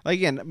is like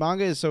again,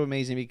 manga is so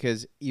amazing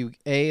because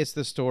it's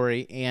the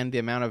story and the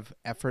amount of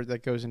effort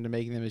that goes into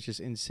making them is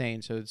just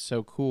insane. So it's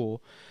so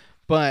cool.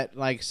 But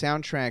like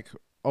soundtrack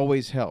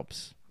always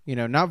helps. You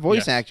know, not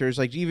voice Yes. actors,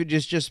 like even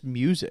just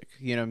music.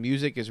 You know,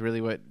 music is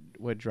really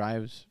what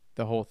drives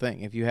the whole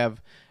thing. If you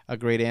have a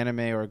great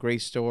anime or a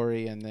great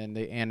story and then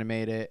they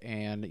animate it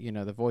and you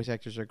know the voice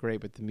actors are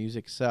great but the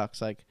music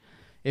sucks, like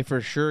it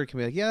for sure can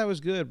be like, yeah, that was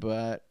good,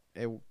 but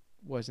it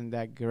wasn't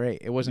that great.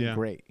 It wasn't Yeah.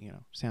 great, you know.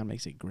 Sound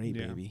makes it great,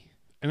 Yeah. baby.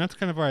 And that's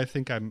kind of where I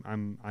think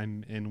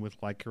I'm in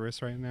with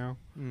Lycoris right now.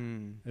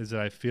 Is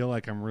that I feel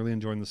like I'm really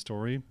enjoying the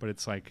story, but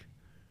it's like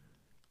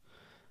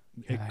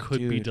it Yeah, could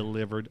be dude.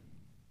 delivered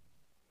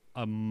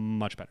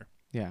much better.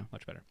 Yeah.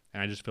 Much better.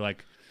 And I just feel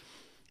like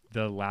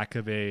the lack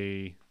of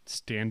a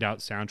standout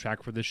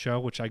soundtrack for this show,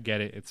 which I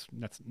get it,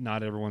 that's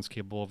not everyone's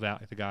capable of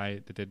that. Like the guy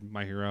that did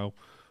My Hero,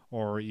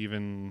 or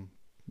even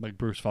like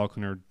Bruce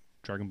Faulkner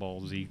Dragon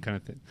Ball Z kind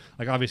of thing.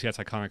 Like obviously that's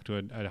iconic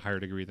to a higher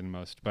degree than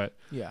most, but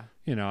Yeah.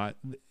 you know,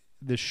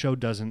 this show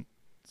doesn't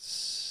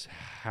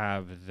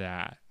have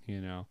that.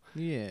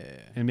 Yeah.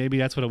 And maybe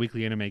that's what a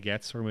weekly anime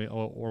gets, or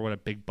what a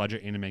big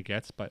budget anime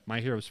gets. But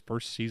My Hero's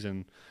first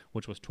season,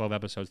 which was 12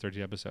 episodes,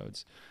 13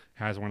 episodes,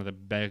 has one of the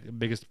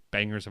biggest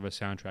bangers of a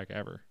soundtrack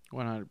ever.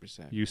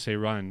 100%. You Say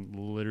Run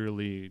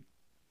literally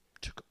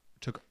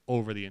took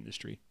over the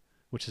industry,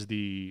 which is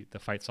the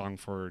fight song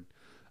for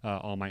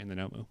All Might and the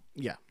Nomu.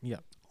 Yeah.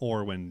 Yeah.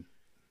 Or when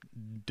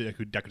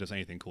Deku does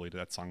anything cool,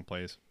 that song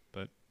plays.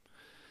 But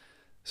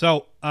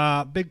so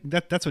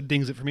that's what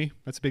dings it for me.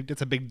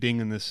 That's a big ding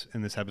in this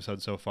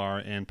episode so far,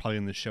 and probably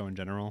in this show in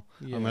general.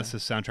 Yeah. Unless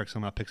this soundtrack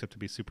somehow picks up to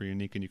be super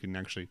unique and you can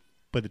actually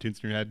play the tunes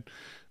in your head,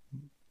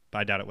 but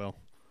I doubt it will.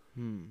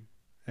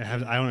 I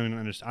don't even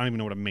understand. I don't even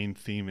know what a main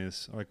theme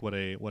is, like what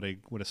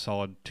a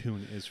solid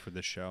tune is for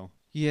this show.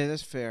 Yeah,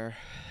 that's fair.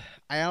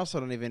 I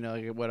also don't even know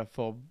what a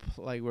full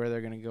where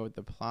they're gonna go with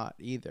the plot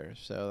either.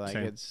 So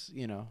Same. it's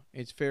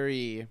it's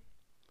very.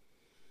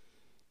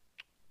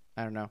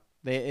 I don't know.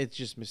 It's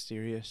just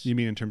mysterious. You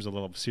mean in terms of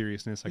level of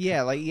seriousness?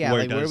 Where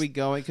are we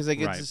going? Because Right.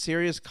 it's a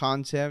serious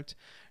concept.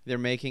 They're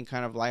making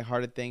kind of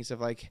lighthearted things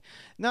of it's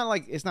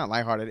not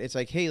lighthearted. It's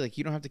like, hey,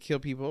 you don't have to kill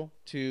people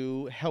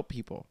to help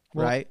people,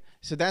 right?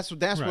 So that's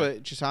Right.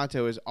 what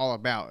Chisato is all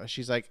about.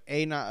 She's like,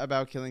 not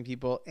about killing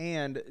people,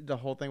 and the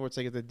whole thing where it's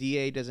like if the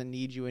DA doesn't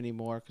need you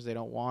anymore because they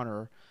don't want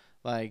her,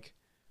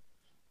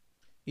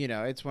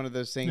 it's one of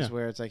those things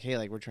where it's like,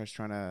 hey, we're just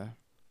trying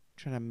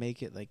to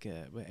make it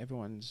where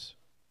everyone's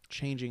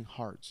changing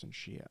hearts and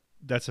shit.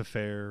 That's a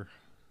fair.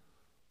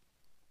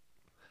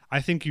 I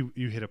think you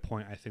hit a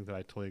point. I think that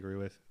I totally agree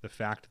with the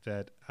fact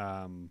that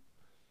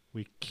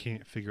we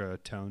can't figure out a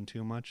tone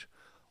too much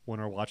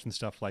when we're watching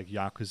stuff like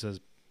Yakuza's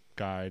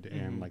Guide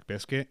and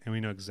Biscuit, and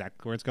we know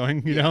exactly where it's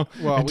going. You know,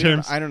 well,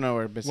 I don't know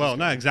where Biscuit. Well,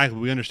 not exactly.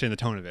 We understand the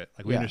tone of it.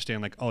 We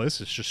understand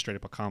this is just straight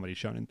up a comedy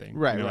shonen thing.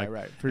 Right,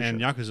 right. For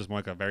and sure. Yakuza's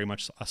more very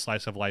much a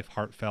slice of life,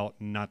 heartfelt,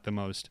 not the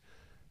most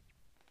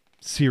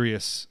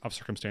serious of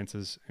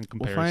circumstances in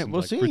comparison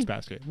We'll to see. Fruits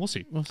Basket. We'll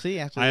see. We'll see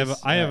after I have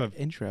this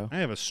intro. I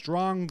have a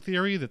strong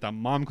theory that the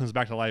mom comes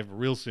back to life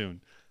real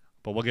soon,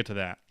 but we'll get to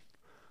that.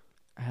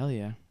 Hell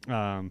yeah.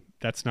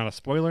 That's not a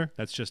spoiler.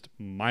 That's just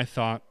my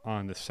thought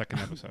on the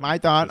second episode. My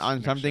thought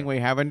on something we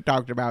haven't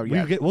talked about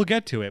yet. We'll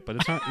get to it, but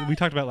it's not. We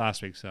talked about it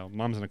last week, so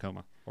mom's in a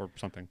coma or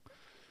something.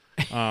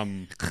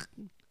 Okay.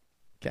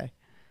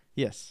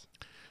 Yes.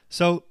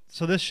 So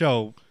this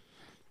show,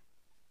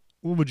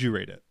 what would you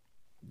rate it?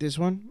 This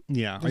one?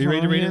 Yeah. This Are you ready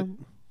to one rate here? it?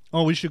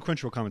 Oh, we should do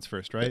Crunchyroll comments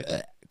first, right?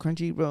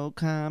 Crunchyroll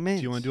comments.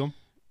 Do you want to do them?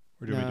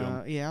 Or do we do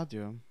them? Yeah, I'll do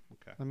them.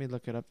 Okay. Let me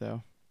look it up,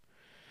 though.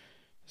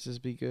 This is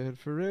be good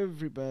for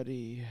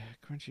everybody.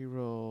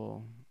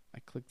 Crunchyroll. I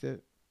clicked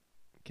it.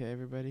 Okay,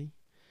 everybody.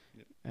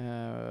 Yep.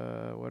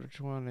 Which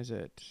one is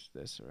it?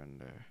 This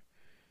one.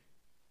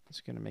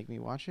 It's going to make me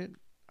watch it?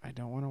 I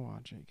don't want to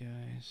watch it,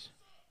 guys.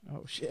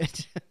 Oh,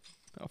 shit.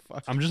 Oh,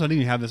 fuck. I'm just letting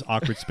you have this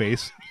awkward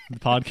space in the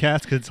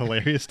podcast because it's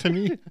hilarious to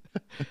me.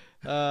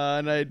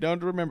 And I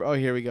don't remember. Oh,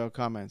 here we go.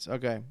 Comments.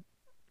 Okay.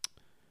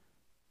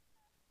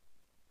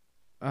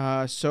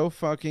 So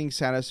fucking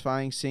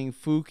satisfying seeing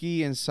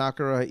Fuki and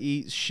Sakura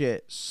eat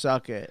shit.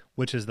 Suck it.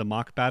 Which is the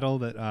mock battle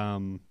that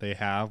they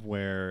have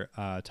where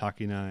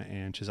Takina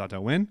and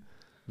Chisato win.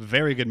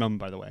 Very good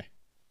moment, by the way.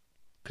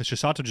 Because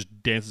Chisato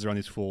just dances around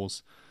these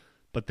fools.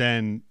 But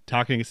then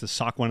Takina gets to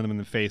sock one of them in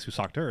the face who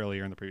socked her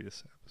earlier in the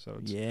previous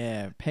episodes.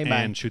 Yeah.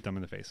 And shoot them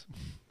in the face.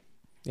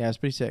 Yeah, it's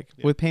pretty sick.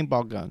 Yeah. With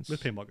paintball guns.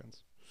 With paintball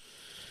guns.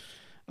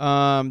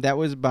 That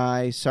was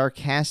by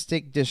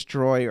Sarcastic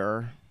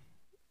Destroyer.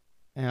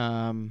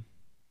 I'm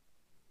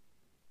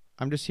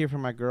just here for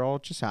my girl,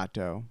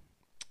 Chisato.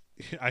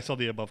 I saw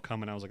the above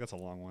comment. I was like, that's a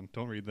long one.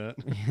 Don't read that.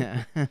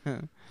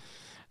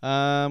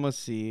 Yeah. Let's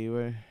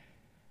see.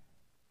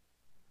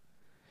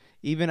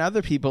 Even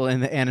other people in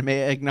the anime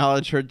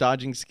acknowledge her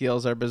dodging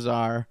skills are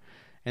bizarre.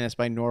 And that's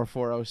by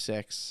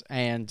Nor406.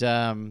 And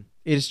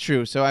it is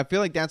true. So I feel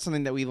like that's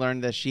something that we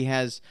learned, that she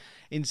has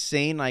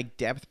insane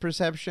depth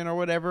perception or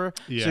whatever.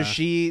 Yeah.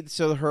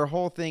 So her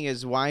whole thing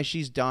is why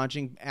she's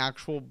dodging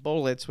actual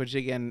bullets, which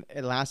again,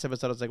 in last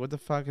episode I was like, what the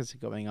fuck is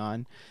going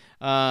on?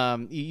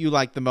 You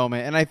like the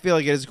moment, and I feel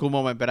like it is a cool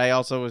moment, but I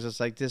also was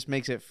just like, this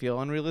makes it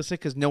feel unrealistic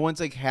because no one's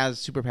has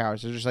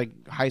superpowers. They're just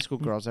high school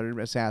girls that are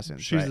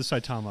assassins. She's right? the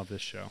Saitama of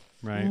this show,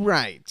 right?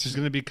 Right. She's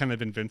going to be kind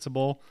of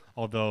invincible,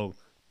 although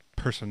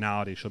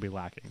personality she'll be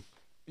lacking.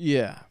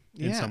 Yeah.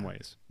 In some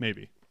ways.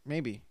 Maybe.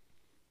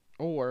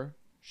 Or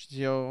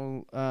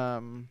she'll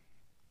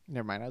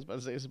never mind, I was about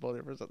to say a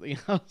spoiler for something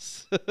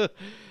else.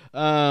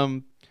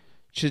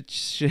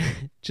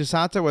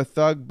 Chisato a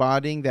thug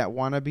bodying that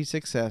wannabe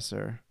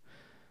successor.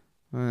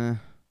 Oh,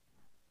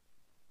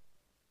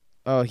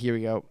 here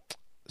we go.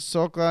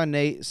 Soka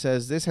Nate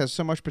says this has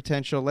so much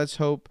potential. Let's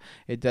hope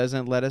it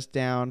doesn't let us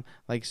down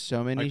like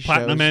so many shows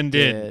Platinum End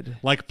did.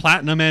 Like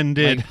Platinum End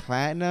did. Like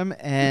Platinum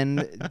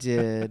End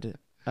did.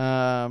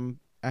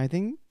 I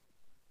think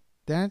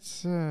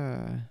that's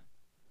Is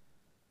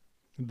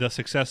The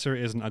successor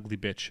is an ugly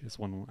bitch. Is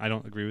one. I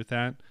don't agree with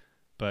that.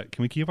 But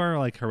can we keep our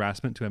like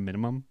harassment to a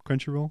minimum?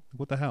 Crunchyroll.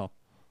 What the hell?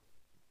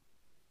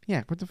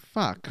 Yeah, what the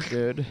fuck,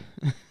 dude?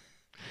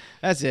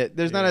 That's it.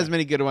 There's not Yeah. as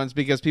many good ones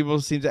because people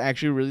seem to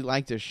actually really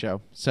like this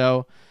show.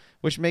 So,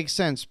 which makes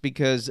sense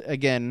because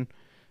again,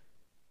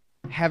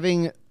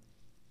 having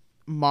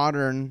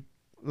modern,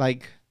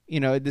 like,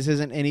 this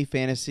isn't any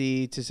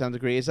fantasy to some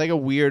degree. It's like a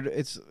weird.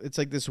 It's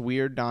like this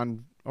weird not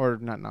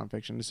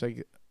nonfiction. It's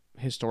like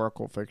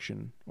historical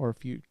fiction or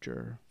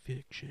future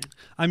fiction.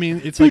 I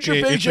mean, it's Future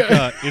like fiction.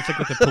 it's like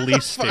with the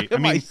police state. I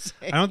Am I mean,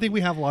 saying? I don't think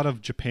we have a lot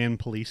of Japan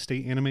police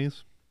state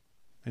animes.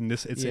 And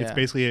it's Yeah.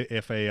 basically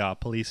if a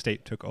police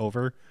state took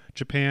over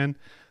Japan,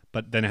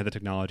 but then had the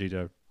technology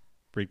to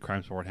read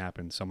crimes before it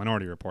happened. So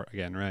Minority Report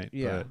again, right?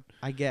 Yeah,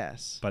 I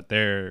guess. But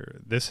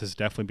this has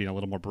definitely been a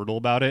little more brutal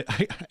about it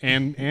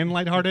and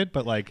lighthearted,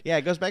 but like Yeah,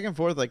 it goes back and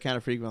forth like kind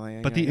of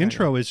frequently. but the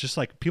intro is just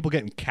like people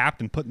getting capped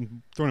and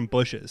thrown in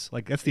bushes.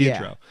 Like that's the Yeah.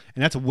 intro.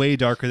 And that's way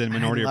darker than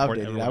Minority I loved Report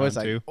it, ever dude. I went was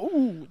on like, to.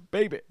 "Ooh,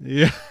 baby,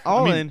 Yeah.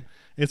 all I mean, in."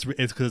 It's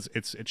because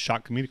it's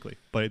shot comedically,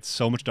 but it's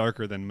so much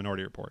darker than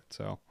Minority Report.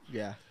 So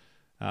Yeah.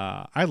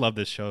 I love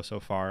this show so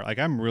far. Like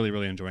I'm really,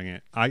 really enjoying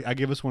it. I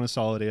give this one a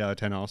solid 8 out of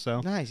 10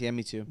 also. Nice. Yeah,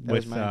 me too. That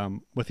was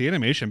With the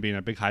animation being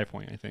a big high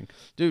point, I think.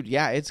 dude.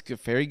 Yeah, it's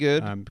very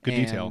good. Good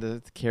and detail.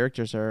 The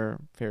characters are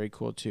very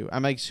cool too.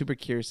 I'm like super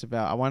curious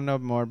about. I want to know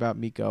more about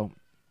Miko,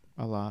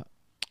 a lot.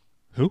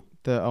 Who?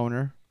 The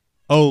owner.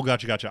 Oh,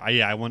 gotcha.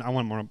 I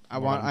want more.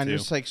 I'm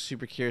just like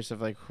super curious of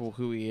like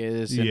who he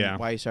is and Yeah.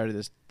 why he started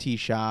this tea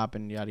shop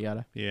and yada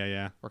yada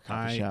Yeah. or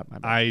coffee shop. My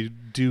bad. I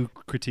do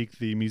critique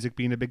the music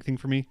being a big thing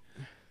for me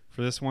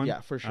for this one.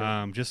 Yeah, for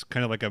sure. Just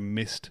kind of like a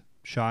missed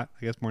shot,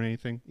 I guess, more than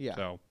anything. Yeah.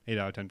 So 8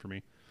 out of 10 for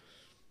me.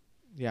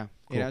 Yeah,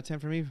 Cool. 8 out of 10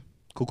 for me.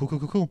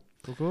 Cool.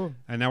 Cool.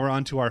 And now we're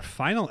on to our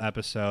final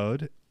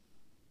episode,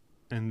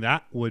 and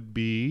that would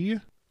be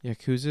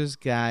Yakuza's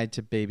Guide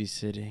to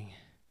Babysitting.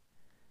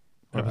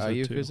 Or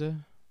Episode 2.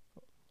 Yakuza?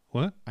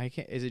 What? I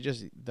can't. Is it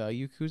just the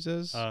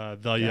Yakuza's The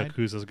Guide?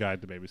 Yakuza's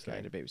Guide to Babysitting.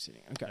 Guide to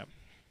Babysitting? Okay. Yep.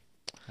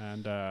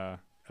 And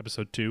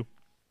episode 2.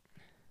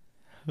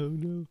 Oh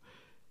no.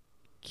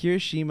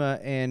 Kirishima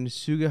and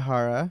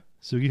Sugihara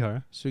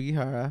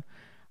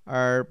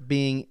are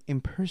being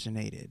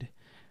impersonated.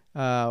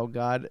 Oh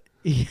God.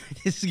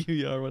 This is gonna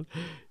be a hard one.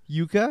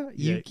 Yuki?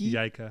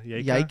 Yaika.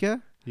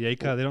 Yaika?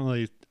 Yaika. They don't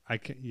really.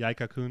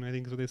 Yaika-kun, I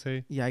think is what they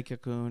say.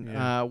 Yaika-kun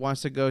Yeah.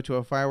 wants to go to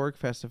a firework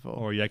festival.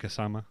 Or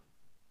Yaika-sama.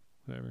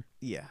 Whatever.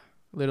 Yeah.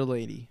 Little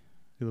lady.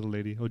 Your little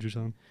lady.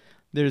 Oju-san.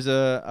 There's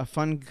a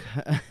fun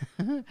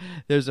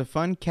there's a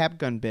fun cap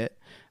gun bit.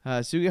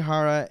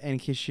 Sugihara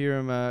and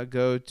Kishirima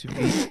go to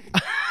be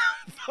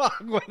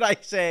fuck what I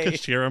say.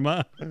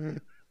 Kashirama.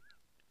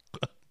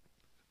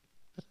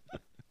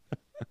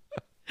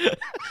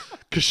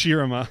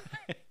 Kashirama.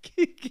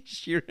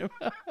 Kishirima.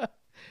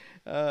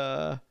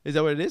 Is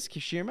that what it is?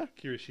 Kishirima?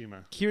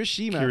 Kirishima.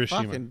 Kirishima.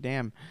 Fucking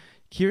damn.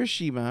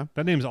 Kirishima.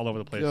 That name's all over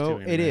the place, Go,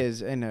 too. it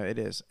is. I know it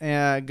is.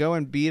 Go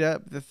and beat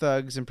up the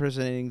thugs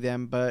impersonating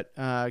them, but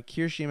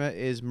Kirishima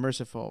is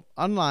merciful,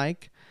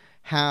 unlike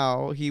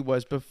how he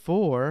was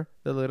before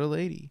the little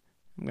lady.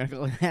 I'm gonna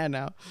go with that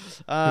now.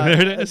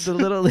 There it is. The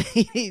little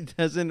lady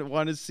doesn't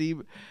want to see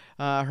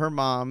her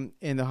mom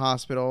in the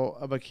hospital,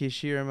 but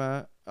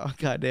Kirishima. Oh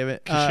God damn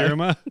it!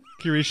 Kashirama.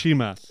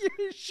 Kirishima.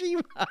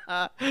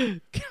 Kirishima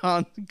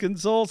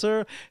consoles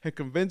her and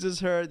convinces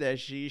her that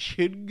she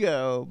should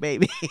go.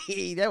 Baby,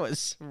 that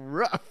was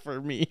rough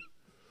for me.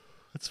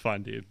 That's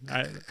fun, dude.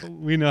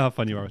 We know how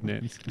fun you are with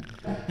names.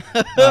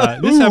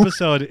 This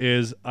episode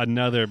is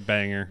another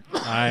banger.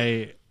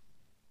 I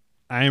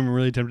am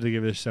really tempted to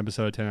give this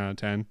episode a 10 out of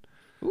 10.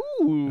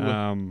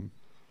 Ooh.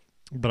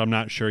 But I'm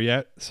not sure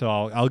yet. So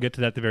I'll get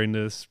to that at the very end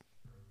of this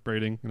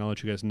rating, and I'll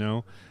let you guys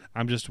know.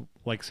 I'm just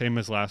like same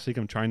as last week.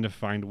 I'm trying to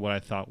find what I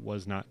thought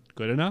was not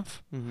good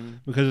enough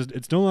because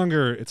it's no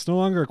longer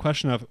a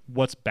question of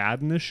what's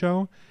bad in this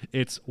show.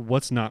 It's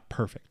what's not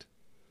perfect.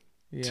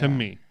 Yeah. To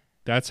me,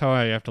 that's how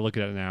I have to look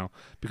at it now.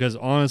 Because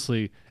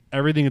honestly,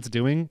 everything it's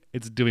doing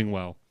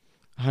well.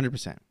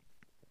 100%.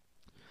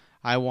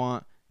 I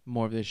want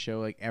more of this show.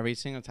 Like every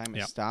single time it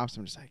Yep. stops,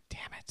 I'm just like,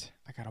 damn it,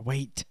 I gotta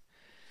wait.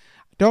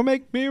 Don't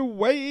make me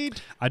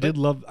wait. I did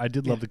love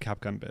the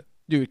Capcom bit.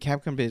 Dude,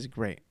 Capcom Bay is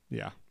great.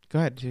 Yeah. Go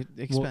ahead, dude,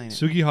 explain it.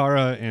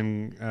 Sugihara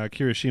and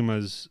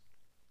Kirishima's,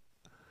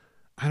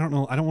 I don't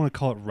know. I don't want to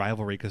call it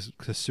rivalry because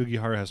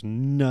Sugihara has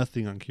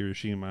nothing on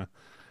Kirishima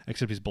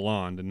except he's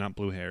blonde and not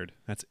blue-haired.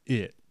 That's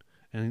it.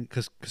 And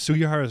because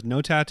Sugihara has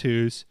no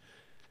tattoos,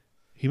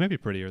 he might be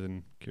prettier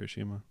than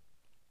Kirishima.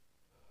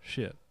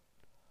 Shit.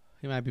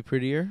 He might be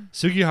prettier.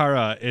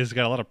 Sugihara has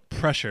got a lot of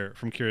pressure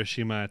from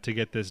Kirishima to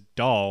get this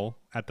doll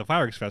at the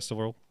fireworks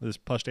festival, this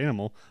plushed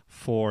animal,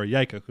 for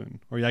Yaika-kun.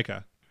 Or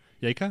Yaika.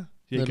 Yaika?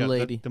 Little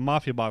lady. The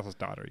mafia boss's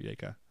daughter,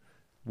 Yaika.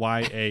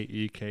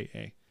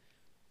 Yaeka.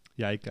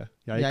 Yaika.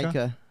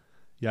 Yaika.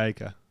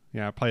 Yaika.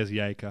 Yeah, it probably is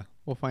Yaika.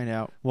 We'll find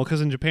out. Well,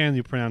 because in Japan,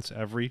 you pronounce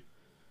every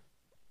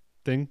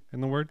thing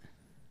in the word.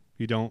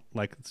 You don't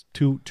like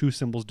two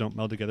symbols don't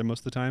meld together most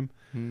of the time,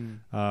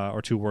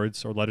 or two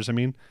words or letters. I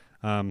mean,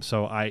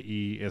 so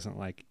IE isn't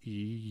like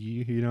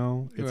E. You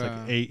know, it's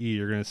like AE.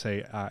 You're gonna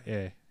say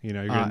eh. You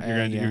know,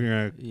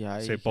 you're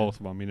gonna say both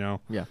of them. You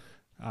know,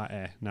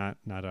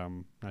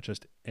 not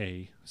just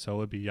A. So it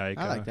would be Yaika.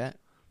 I like that.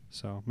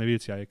 So maybe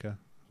it's Yaika.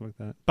 Like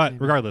that. But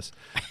regardless,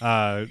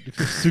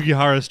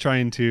 Sugihara's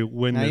trying to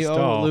win now this you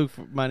doll. owe Luke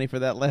money for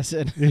that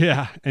lesson.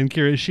 Yeah, and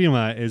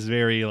Kirishima is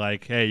very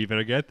like, hey, you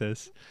better get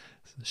this.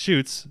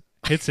 Shoots,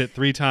 hits it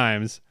 3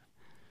 times,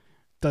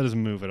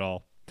 doesn't move at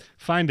all.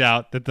 Find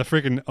out that the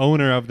freaking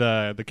owner of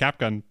the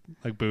Capcom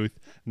like booth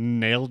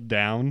nailed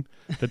down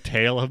the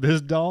tail of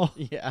this doll.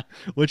 Yeah,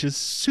 which is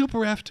super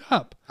effed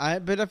up.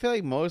 But I feel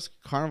like most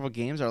carnival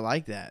games are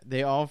like that.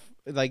 They all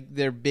like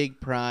their big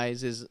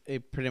prize is a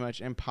pretty much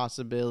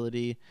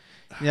impossibility.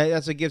 Yeah,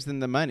 that's what gives them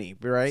the money,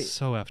 right?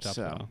 So effed up.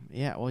 Though.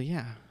 Yeah, well,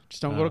 yeah.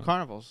 Just don't go to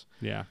carnivals.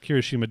 Yeah,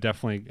 Kirishima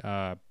definitely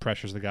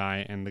pressures the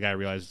guy, and the guy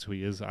realizes who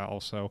he is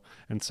also,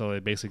 and so they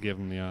basically give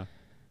him the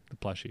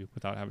plushie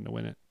without having to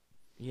win it.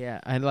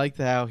 Yeah, I liked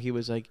how he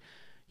was like,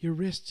 "Your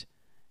wrist,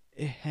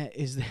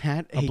 is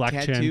that a black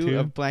tattoo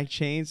of black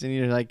chains?" And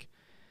you're like,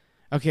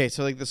 "Okay,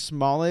 so like the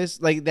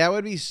smallest, like that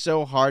would be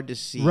so hard to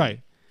see, right?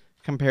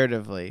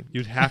 Comparatively,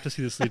 you'd have to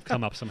see the sleeve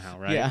come up somehow,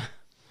 right? Yeah."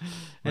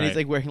 And he's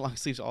like wearing long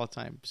sleeves all the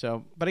time.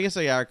 So, but I guess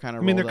they are kind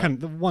of. I mean, they're kind of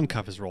the one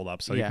cuff is rolled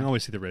up, so you Yeah. can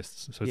always see the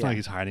wrists. So it's not like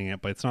he's hiding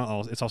it, but it's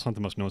not. It's also not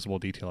the most noticeable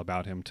detail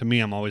about him. To me,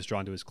 I'm always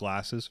drawn to his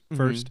glasses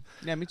first.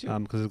 Yeah, me too.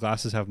 Because his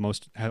glasses have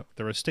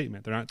they're a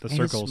statement. They're not the and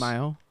circles. His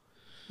smile.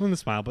 Well, the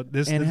smile, but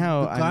this and the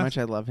how much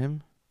I love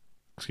him.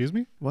 Excuse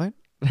me. What?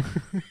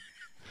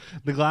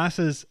 The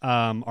glasses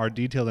are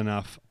detailed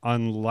enough,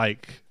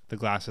 unlike the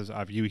glasses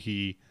of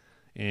Yuhi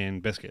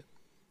and Biscuit.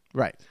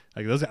 Right.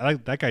 Like those,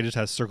 that guy just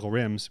has circle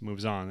rims,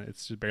 moves on.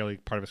 It's just barely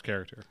part of his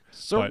character.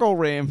 Circle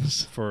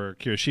rims. For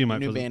Kirishima,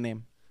 new band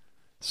name.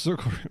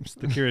 Circle rims.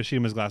 The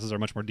Kirishima's glasses are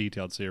much more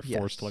detailed, so you're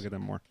forced to look at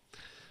them more.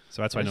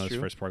 So that's why I know this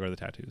first before I go to the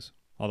tattoos.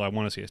 Although I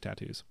want to see his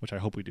tattoos, which I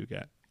hope we do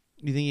get.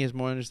 You think he has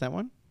more than just that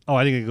one? Oh,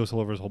 I think it goes all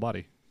over his whole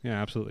body.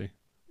 Yeah, absolutely.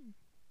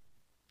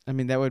 I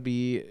mean, that would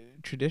be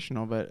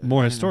traditional, but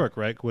more historic,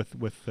 right? With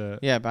the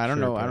but I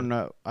don't know. I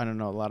don't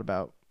know a lot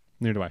about.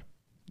 Neither do I.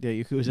 Yeah,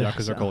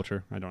 Yakuza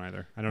culture. I don't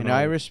either. I don't know.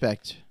 I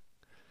respect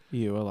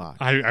you a lot.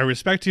 I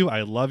respect you.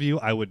 I love you.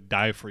 I would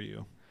die for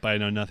you. But I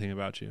know nothing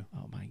about you.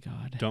 Oh my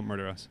God. Don't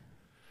murder us.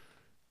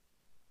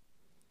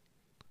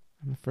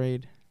 I'm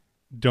afraid.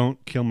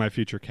 Don't kill my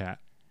future cat.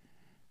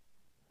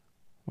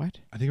 What?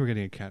 I think we're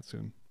getting a cat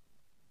soon.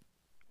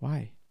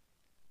 Why?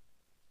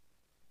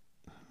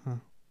 Huh.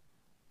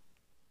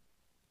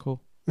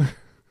 Cool.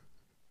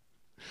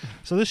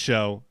 So this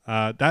show,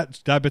 that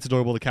bit's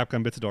adorable. The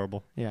Capcom bit's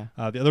adorable. Yeah.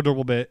 The other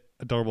adorable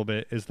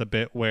bit is the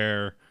bit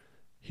where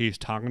he's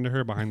talking to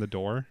her behind the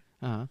door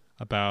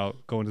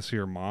about going to see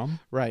her mom.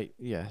 Right.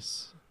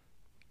 Yes.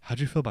 How'd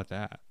you feel about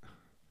that?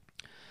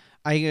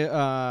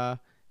 I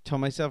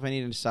told myself I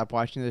needed to stop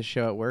watching this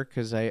show at work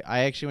because I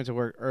actually went to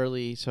work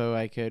early so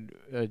I could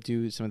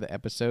do some of the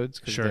episodes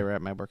because they were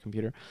at my work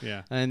computer.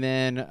 Yeah. And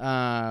then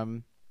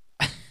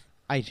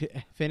I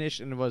finished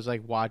and was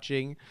like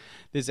watching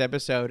this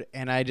episode,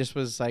 and I just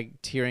was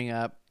like tearing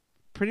up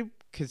pretty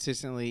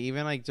consistently,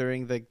 even like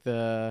during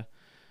the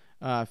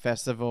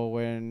festival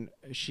when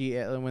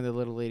the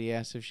little lady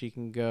asked if she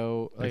can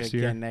go like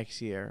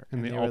next year,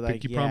 and they all were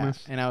like,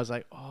 promise. And I was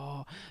like,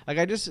 oh, like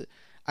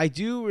I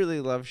do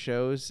really love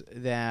shows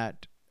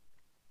that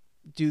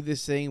do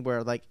this thing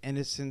where like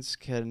innocence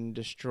can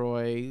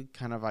destroy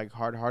kind of like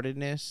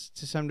hard-heartedness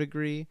to some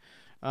degree.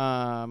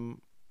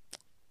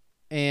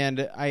 And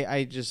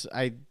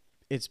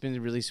it's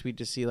been really sweet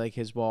to see like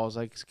his walls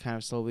like kind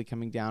of slowly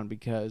coming down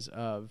because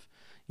of,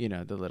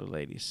 the little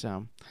lady.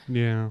 So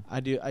yeah, I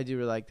do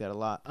really like that a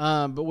lot.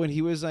 But when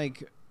he was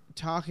like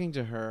talking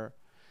to her,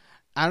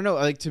 I don't know,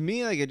 like to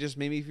me, like it just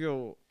made me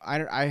feel,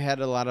 I had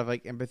a lot of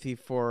like empathy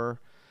for,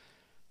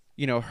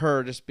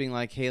 her just being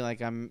like, hey,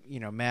 like I'm,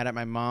 mad at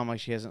my mom.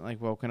 Like she hasn't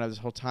like woken up this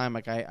whole time.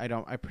 Like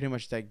I pretty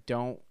much like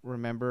don't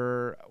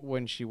remember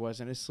when she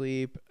wasn't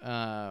asleep.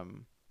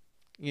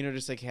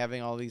 Just like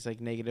having all these like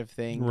negative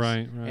things.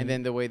 Right. And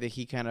then the way that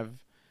he kind of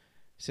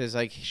says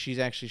like she's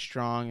actually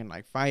strong and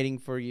like fighting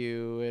for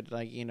you. It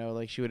like,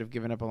 like she would have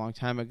given up a long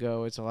time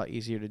ago. It's a lot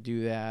easier to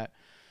do that.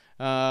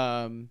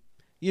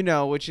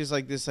 Which is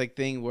like this like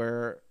thing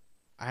where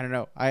I don't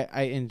know.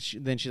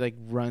 Then she like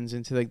runs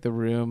into like the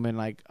room and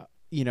like,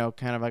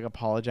 kind of like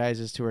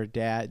apologizes to her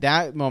dad.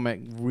 That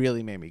moment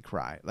really made me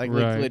cry. Like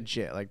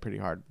legit, like pretty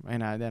hard.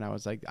 And then I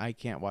was like, I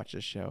can't watch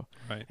this show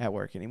at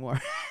work anymore.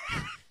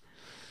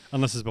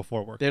 Unless it's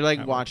before work. They're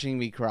like watching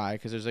me cry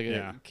because there's like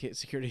a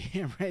security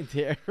cam right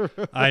there.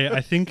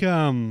 I think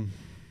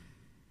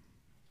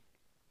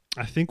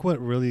I think what I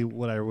really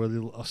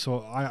so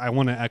I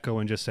want to echo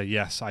and just say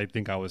yes. I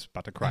think I was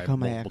about to cry Echo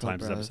my multiple echo,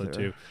 times this episode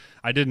brother. too.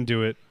 I didn't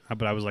do it,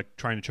 but I was like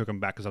trying to choke him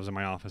back because I was in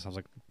my office. I was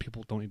like,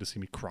 people don't need to see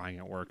me crying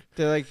at work.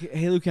 They're like,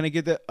 hey, Luke, can I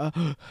get the?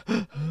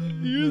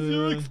 Here's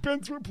your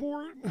expense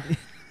report.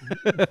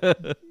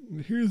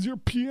 Here's your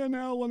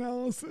P&L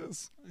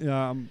analysis.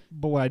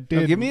 But what I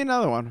did. No, give me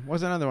another one.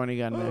 What's another one you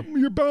got in there?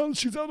 Your balance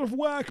sheet's out of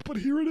whack, but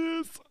here it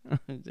is.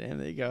 Damn,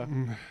 there you go.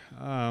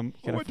 I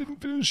didn't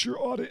finish your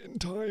audit in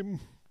time.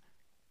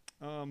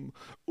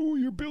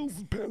 Your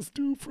bill's past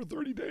due for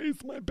 30 days.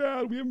 My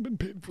bad. We haven't been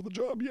paid for the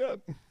job yet.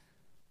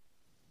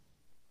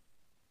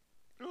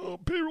 Oh,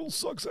 payroll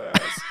sucks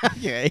ass.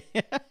 Okay.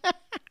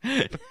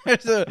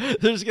 So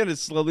they're just gonna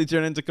slowly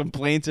turn into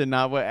complaints and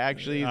not what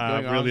actually is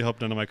going I really on.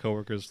 hope none of my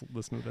coworkers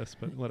listen to this,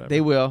 but whatever. They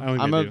will. I don't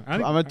think I'm they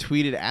do. gonna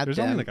tweet it at There's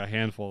them. only like a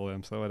handful of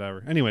them, so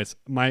whatever. Anyways,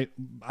 I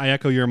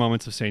echo your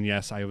moments of saying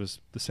yes. I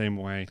was the same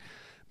way,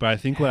 but I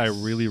think what I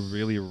really,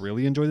 really,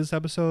 really enjoyed this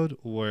episode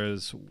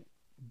was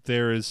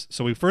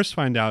so we first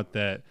find out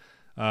that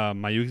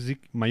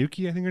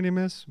Mayuki, I think her name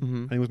is. Mm-hmm.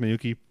 I think it was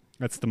Mayuki.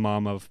 That's the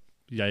mom of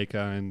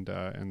Yaika and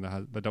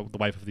the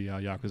wife of the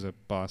Yakuza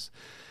boss.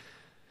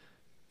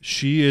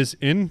 She is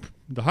in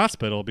the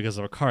hospital because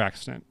of a car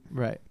accident.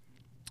 Right.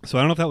 So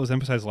I don't know if that was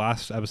emphasized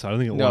last episode. I don't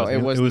think it was. No,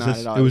 it was not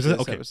this, at all. It was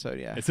this okay. episode.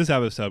 Yeah. It's this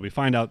episode. We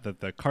find out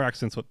that the car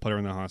accident's what put her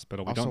in the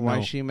hospital. We Also, don't why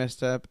know she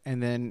messed up,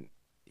 and then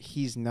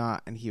he's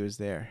not, and he was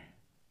there.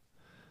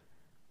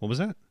 what was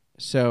that.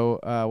 So,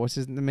 what's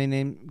the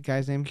main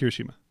guy's name?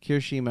 Kirishima.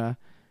 Kirishima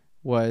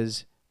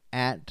was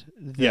at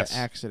the Yes.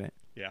 accident.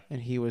 Yeah.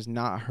 And he was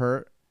not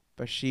hurt,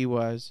 but she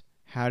was.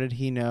 How did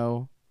he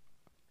know?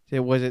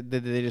 Did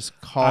they just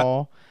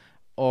call?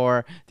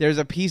 Or there's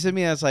a piece of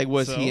me that's like,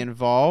 was he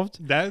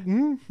involved? That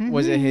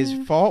Was it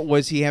his fault?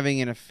 Was he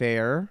having an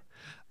affair?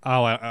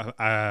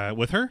 Oh,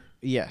 with her?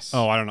 Yes.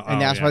 Oh, I don't know. And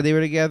that's why they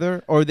were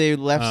together? Or they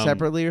left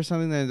separately or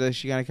something? That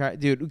she got a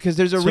dude, because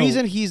there's a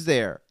reason he's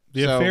there.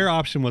 The affair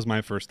option was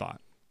my first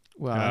thought.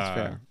 Well, that's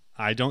fair.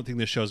 I don't think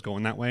this show's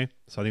going that way,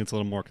 so I think it's a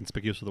little more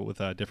conspicuous with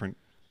a different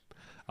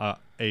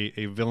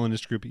a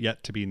villainous group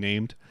yet to be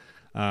named.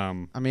 I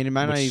mean, it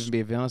might not even be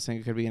a villainous thing.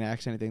 It could be an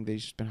accident thing they've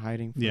just been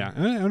hiding. Yeah,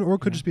 or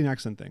it could just be an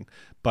accident thing.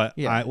 But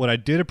what I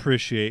did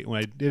appreciate, what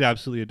I did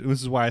absolutely,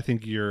 this is why I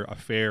think your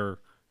affair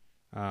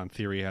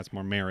theory has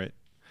more merit,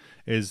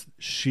 is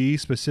she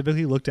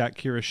specifically looked at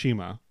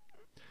Kirishima,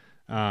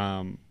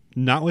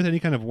 not with any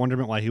kind of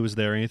wonderment why he was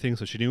there or anything,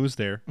 so she knew he was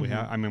there.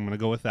 I'm going to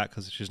go with that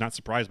because she's not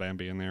surprised by him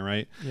being there,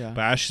 right? Yeah.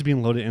 But as she's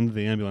being loaded into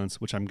the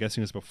ambulance, which I'm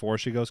guessing is before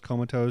she goes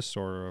comatose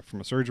or from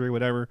a surgery,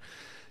 whatever,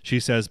 she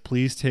says,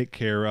 "Please take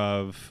care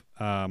of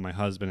my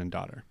husband and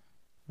daughter."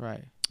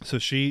 Right. So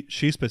she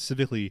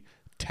specifically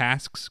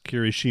tasks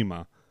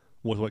Kirishima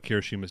with what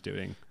Kirishima's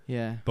doing.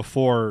 Yeah.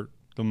 Before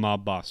the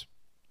mob boss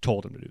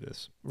told him to do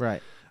this.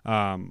 Right.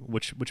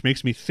 Which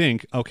makes me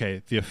think,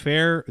 okay, the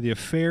affair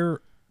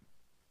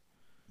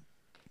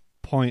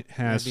point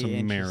has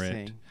some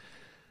merit.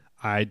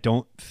 I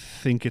don't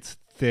think it's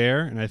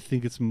there, and I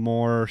think it's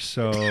more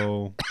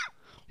so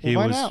he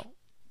was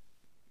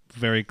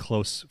very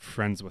close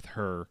friends with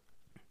her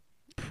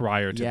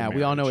prior to the marriage.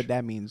 We all know what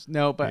that means.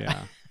 No, but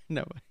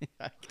no.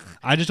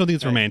 I just don't think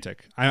it's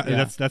romantic.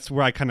 That's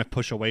where I kind of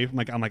push away from.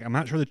 I'm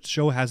not sure the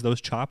show has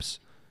those chops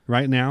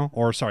right now.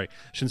 Or sorry,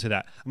 I shouldn't say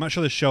that. I'm not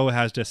sure the show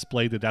has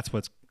displayed that that's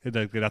what's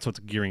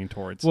gearing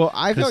towards. Well,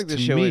 I feel like the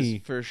show is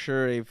for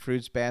sure a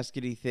fruits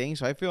baskety thing,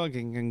 so I feel like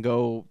it can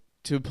go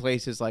to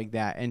places like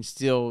that and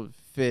still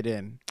fit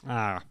in.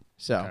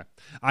 So okay.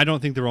 I don't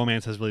think the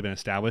romance has really been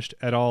established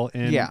at all.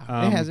 In, it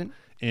hasn't.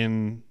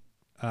 In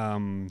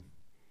Yakuza's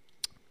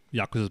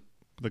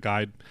The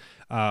Guide.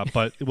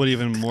 But what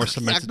even more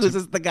cements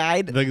Yakuza's The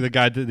Guide. The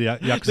guide to the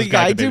Yakuza's the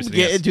guide to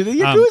get into the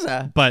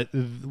Yakuza. But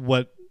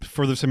what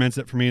further cements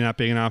it for me not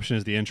being an option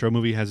is the intro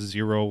movie has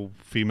 0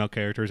 female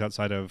characters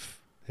outside of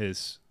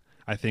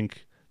I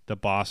think the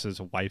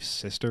boss's wife's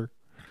sister.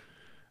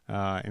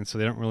 And so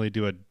they don't really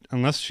do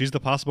unless she's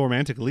the possible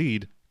romantic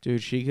lead.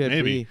 Dude, she could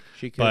maybe. be.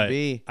 She could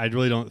be. I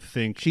really don't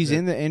think she's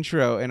in the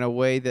intro in a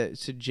way that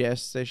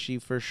suggests that she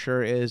for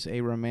sure is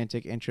a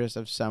romantic interest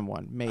of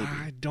someone. Maybe.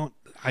 I don't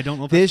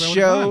know if this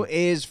show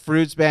is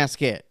Fruits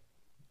Basket.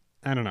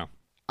 I don't know.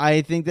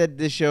 I think that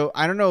this show.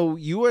 I don't know.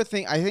 I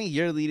think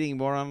you're leading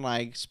more on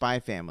like Spy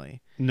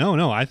Family.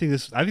 No. I think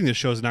this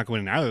show is not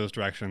going in either of those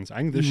directions. I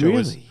think this show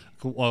is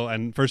well.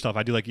 And first off,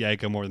 I do like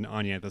Yaika more than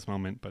Anya at this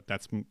moment, but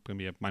that's going to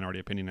be a minority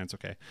opinion. That's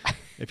okay.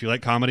 If you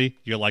like comedy,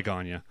 you like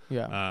Anya.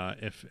 Yeah.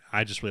 If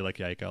I just really like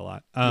Yaika a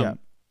lot.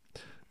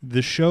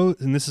 The show,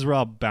 and this is where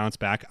I'll bounce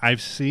back.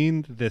 I've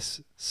seen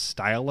this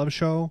style of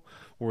show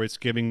where it's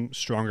giving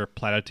stronger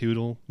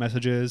platitudinal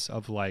messages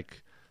of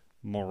like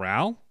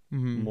morale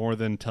more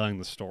than telling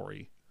the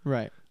story.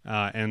 Right.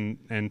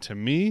 And to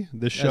me,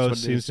 this show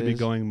seems to be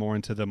going more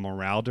into the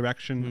morale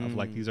direction of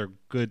like these are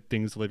good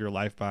things to live your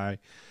life by,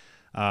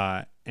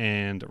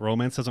 and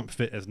romance doesn't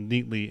fit as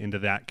neatly into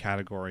that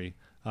category,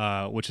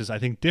 which is I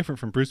think different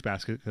from Fruits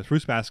Basket, because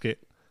Fruits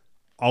Basket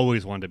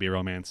always wanted to be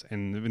romance,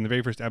 and in the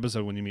very first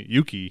episode when you meet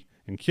Yuki,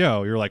 and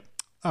Kyo, you're like,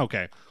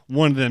 okay,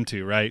 one of them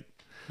two, right?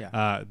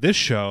 Yeah. This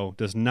show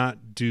does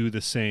not do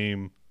the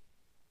same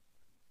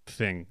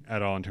thing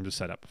at all in terms of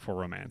setup for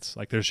romance.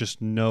 Like there's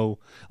just no,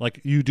 like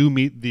you do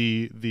meet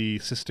the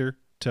sister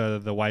to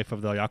the wife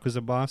of the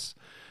Yakuza boss,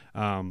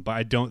 but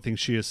I don't think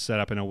she is set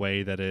up in a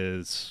way that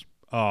is,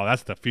 oh,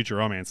 that's the future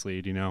romance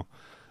lead, you know?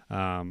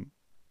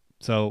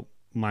 So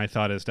my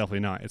thought is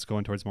definitely not. It's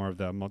going towards more of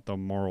the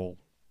moral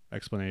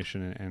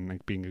explanation and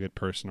like being a good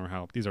person, or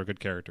how these are good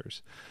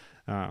characters.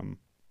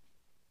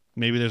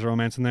 Maybe there's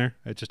romance in there.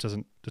 It just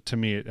doesn't, to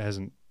me, it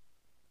hasn't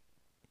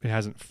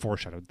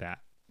foreshadowed that.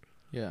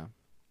 Yeah.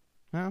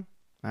 Well,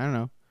 I don't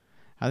know.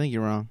 I think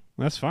you're wrong.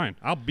 That's fine.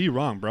 I'll be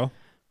wrong, bro.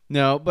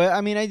 No, but I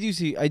mean,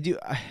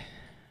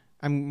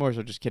 I'm more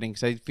so just kidding,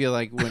 because I feel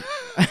like when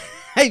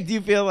I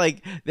do feel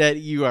like that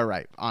you are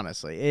right.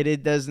 Honestly,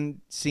 it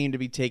doesn't seem to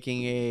be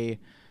taking a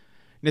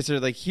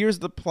necessarily like, here's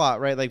the plot,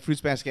 right? Like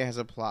Fruits Basket has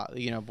a plot.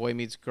 You know, boy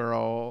meets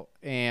girl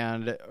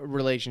and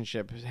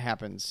relationship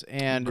happens,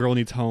 and Girl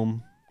needs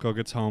home. Girl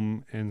gets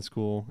home in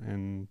school,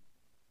 and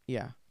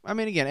yeah. I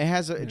mean, again, it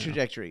has a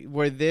trajectory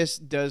where this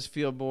does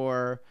feel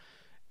more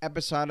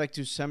episodic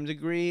to some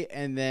degree,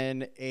 and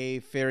then a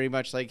very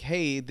much like,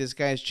 hey, this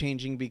guy's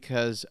changing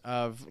because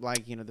of,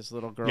 like, you know, this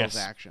little girl's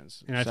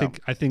actions. And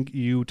I think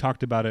you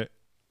talked about it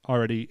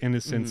already.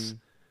 Innocence,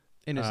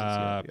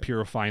 yeah.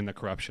 purifying the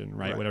corruption,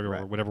 right?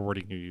 Whatever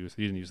wording you use.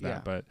 You didn't use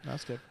that, but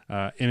that's good.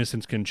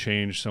 Innocence can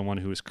change someone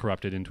who is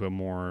corrupted into a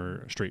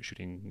more straight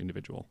shooting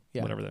individual,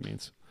 whatever that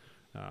means.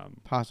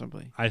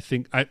 Possibly. I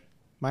think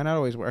might not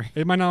always work.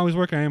 It might not always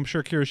work. I am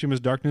sure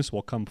Kirishima's darkness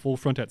will come full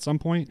front at some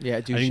point.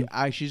 Yeah, dude.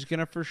 She's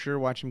gonna for sure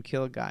watch him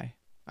kill a guy.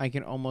 I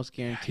can almost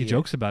guarantee. He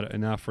jokes about it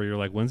enough where you're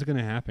like, when's it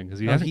gonna happen? Because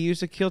he used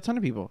to kill a ton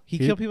of people. He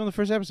killed people in the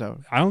first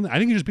episode. I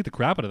think he just beat the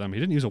crap out of them. He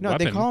didn't use a weapon. No,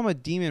 they call him a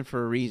demon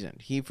for a reason.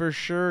 He for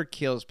sure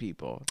kills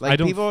people.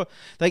 Like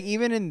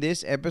even in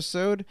this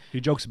episode,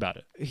 he jokes about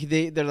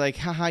it. They're like,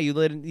 haha,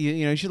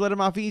 you should let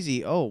him off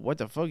easy. Oh, what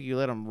the fuck? You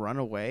let him run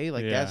away?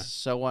 Like that's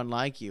so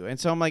unlike you. And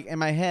so I'm like, in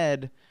my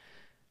head,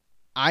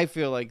 I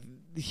feel like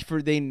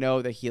they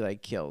know that he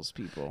like kills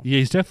people. Yeah,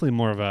 he's definitely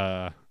more of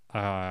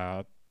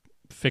a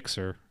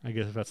fixer, I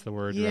guess if that's the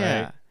word,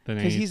 right?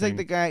 Because he's like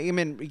the guy. I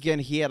mean, again,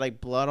 he had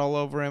like blood all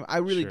over him. I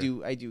really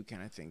do. I do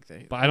kind of think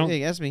that. But I don't.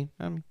 Hey, that's me.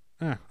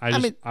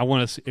 I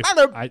want to see.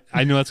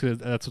 I know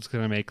that's what's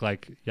gonna make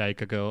like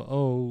Yaika go,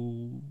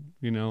 oh,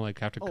 you know, like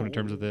have to come to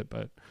terms with it.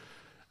 But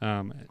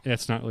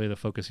it's not really the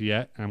focus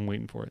yet. I'm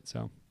waiting for it.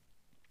 So,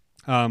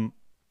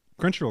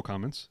 Crunchyroll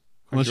comments.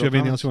 Unless you have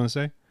anything else you want to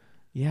say.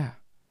 Yeah.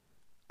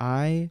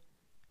 I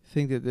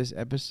think that this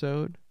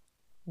episode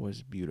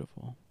was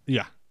beautiful.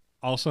 Yeah.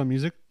 Also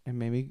music. And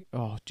maybe,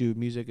 oh, dude,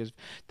 music is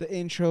the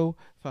intro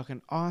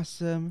fucking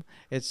awesome.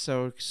 It's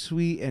so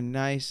sweet and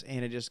nice,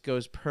 and it just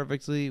goes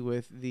perfectly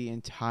with the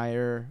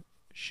entire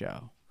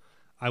show.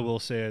 I will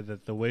say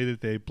that the way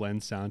that they blend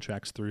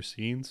soundtracks through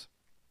scenes,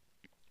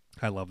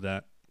 I love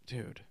that.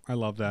 Dude. I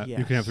love that. Yes.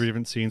 You can have 3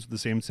 different scenes with the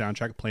same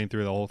soundtrack playing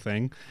through the whole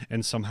thing,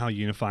 and somehow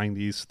unifying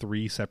these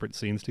 3 separate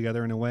scenes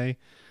together in a way.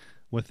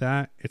 With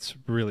that, it's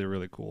really,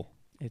 really cool.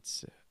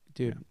 It's,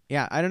 dude,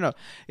 yeah, I don't know.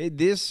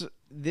 This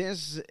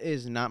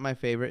is not my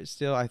favorite.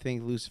 Still, I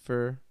think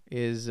Lucifer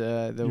is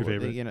your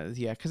favorite.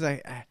 Because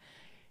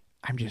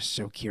I'm just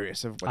so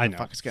curious of what the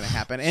fuck is gonna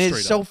happen, and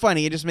it's so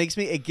funny. It just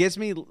it gets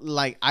me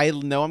like, I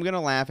know I'm gonna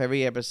laugh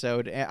every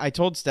episode. And I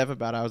told Steph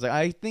about it. I was like,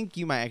 I think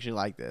you might actually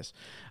like this.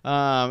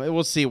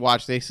 We'll see.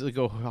 Watch, they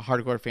go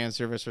hardcore fan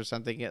service or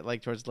something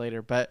like towards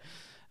later, but.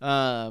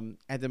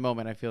 At the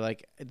moment, I feel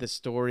like the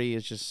story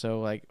is just so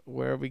like,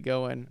 where are we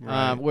going?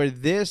 Right. Where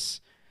this,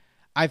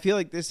 I feel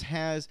like this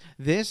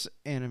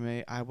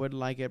anime, I would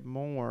like it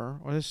more,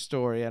 or this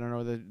story, I don't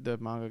know where the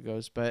manga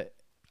goes, but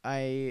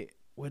I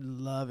would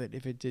love it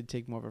if it did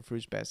take more of a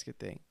Fruits Basket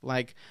thing.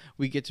 Like,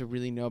 we get to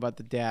really know about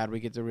the dad,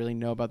 we get to really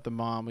know about the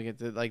mom, we get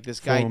to, like,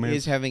 this guy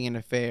is having an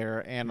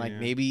affair, and like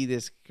maybe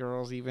this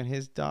girl's even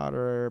his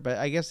daughter, but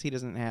I guess he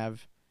doesn't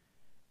have.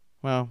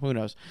 Well, who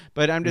knows?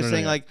 But I'm just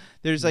saying, like,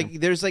 there's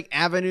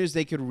avenues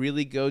they could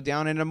really go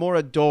down in a more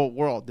adult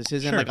world. This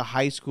isn't like a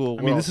high school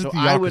world. I mean, this is the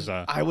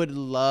Yakuza. I would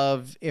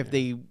love if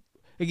they,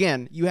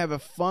 again, you have a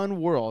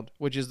fun world,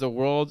 which is the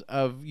world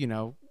of, you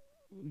know,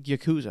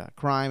 Yakuza,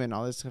 crime, and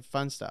all this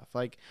fun stuff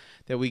like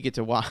that we get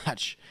to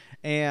watch,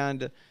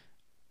 and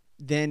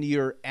then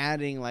you're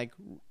adding, like,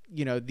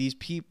 you know, these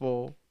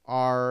people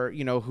are,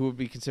 you know, who would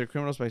be considered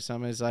criminals by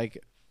some, is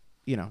like,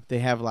 you know, they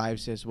have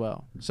lives as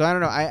well. So I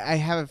don't know. I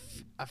have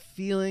a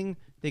feeling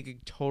they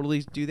could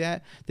totally do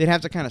that. They'd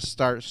have to kind of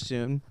start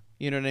soon.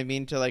 You know what I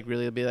mean? To like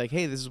really be like,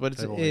 hey, this is what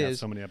it is.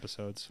 So many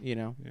episodes. You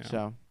know. Yeah.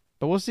 So,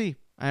 but we'll see.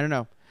 I don't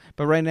know.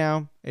 But right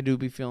now, I do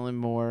be feeling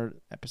more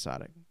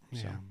episodic.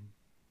 So. Yeah.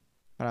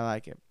 But I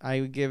like it. I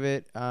would give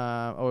it.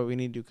 We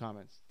need to do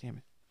comments. Damn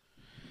it.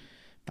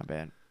 Not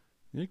bad.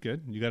 You're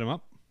good. You got them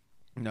up?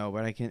 No,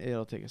 but I can.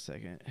 It'll take a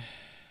second.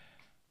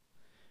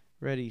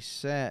 Ready,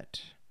 set.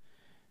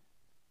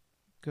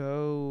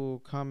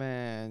 Go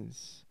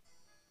comments.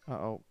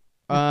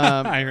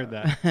 I heard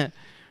that.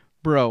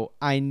 Bro,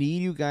 I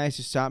need you guys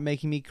to stop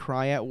making me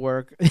cry at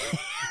work.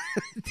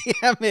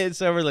 Damn it, it's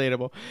so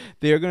relatable.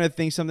 They're going to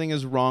think something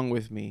is wrong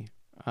with me.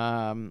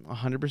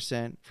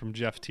 100%. From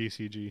Jeff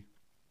TCG.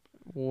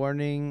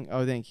 Warning.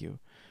 Oh, thank you.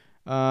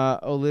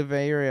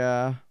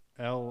 Oliveira.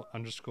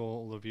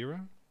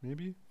 L_Olivera,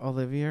 maybe?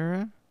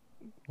 Oliveira?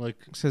 Like,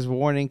 Says,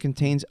 warning,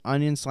 contains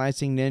onion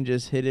slicing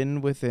ninjas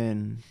hidden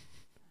within.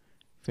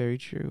 Very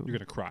true. you're going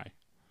to cry.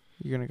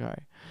 You're going to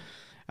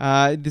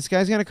cry. This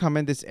guy's going to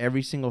comment this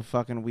every single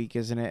fucking week,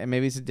 isn't it? And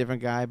maybe it's a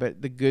different guy,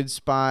 but the Good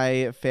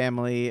Spy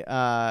family.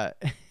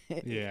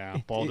 Yeah,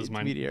 Bald is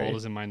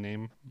in my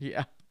name.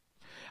 Yeah.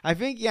 I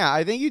think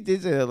you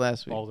did say that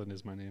last week. Baldwin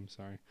is my name,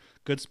 sorry.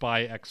 Good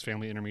Spy,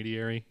 ex-family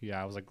intermediary.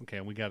 Yeah, I was like, okay,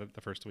 we got it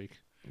the first week.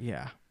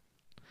 Yeah.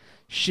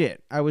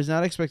 Shit, I was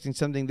not expecting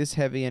something this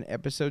heavy in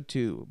episode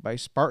 2 by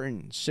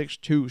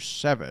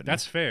Spartan627.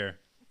 That's fair,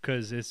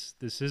 because this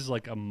is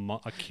like a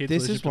kid's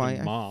This is relationship why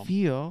with a mom. I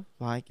feel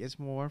like it's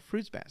more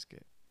Fruits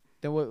Basket.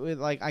 Then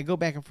like I go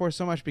back and forth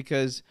so much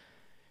because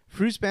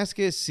Fruits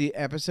Basket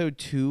episode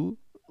 2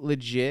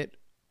 legit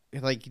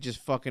like just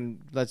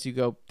fucking lets you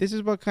go, this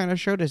is what kind of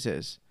show this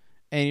is.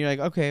 And you're like,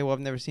 okay, well, I've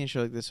never seen a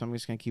show like this, so I'm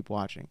just going to keep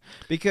watching.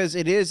 Because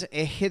it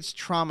hits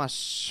trauma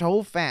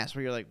so fast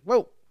where you're like,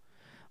 whoa.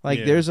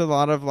 Like, there's a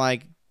lot of,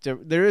 like,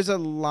 there is a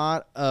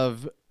lot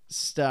of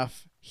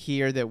stuff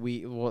here that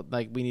we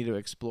need to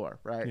explore,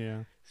 right?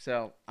 Yeah.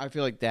 So I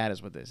feel like that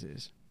is what this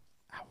is.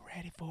 I'm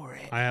ready for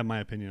it. I have my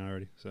opinion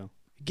already, so.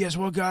 Guess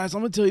what, guys? I'm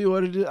going to tell you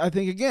what it is. I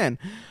think again.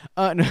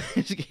 No,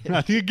 just kidding.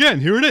 I think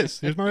again. Here it is.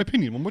 Here's my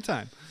opinion one more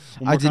time.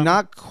 I did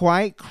not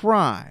quite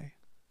cry,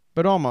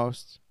 but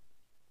almost.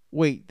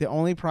 Wait, the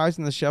only prize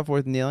on the shelf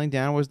worth kneeling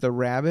down was the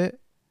rabbit?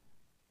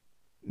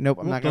 Nope,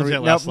 I'm not going to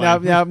read.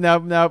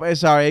 Nope.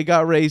 Sorry, it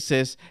got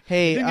racist.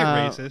 Hey, It didn't get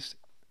racist.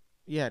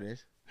 Yeah, it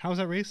is. How is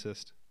that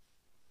racist?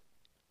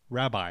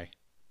 Rabbi.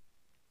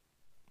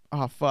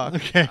 Oh, fuck.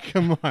 Okay,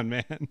 come on,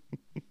 man.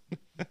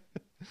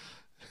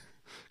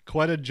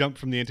 Quite a jump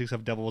from the antics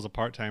of Devil was a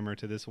part-timer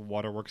to this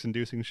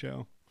waterworks-inducing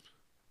show.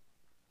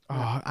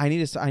 Oh, I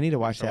need to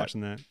watch that.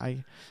 Watching that.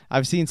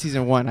 I've seen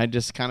season 1. I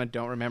just kind of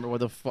don't remember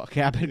what the fuck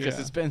happened because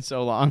it's been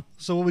so long.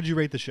 So what would you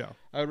rate the show?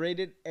 I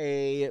rated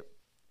a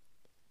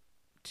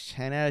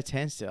 10 out of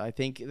 10 still. I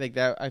think like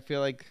that. I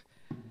feel like,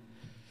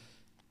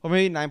 well,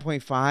 maybe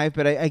 9.5.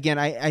 But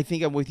I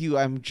think I'm with you.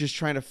 I'm just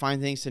trying to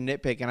find things to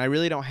nitpick, and I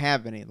really don't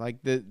have any. Like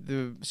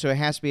so it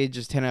has to be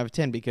just 10 out of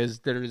 10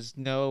 because there's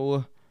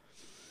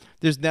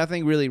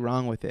nothing really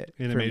wrong with it.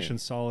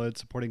 Animation's solid.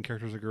 Supporting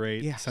characters are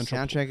great. Yeah,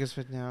 soundtrack is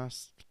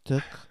fantastic.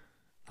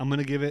 I'm going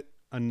to give it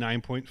a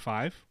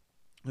 9.5.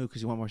 Oh,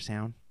 because you want more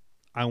sound?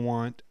 I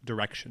want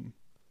direction.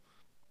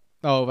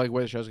 Oh, like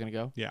where the show's going to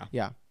go? Yeah.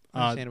 Yeah.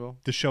 Understandable.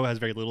 The show has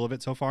very little of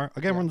it so far.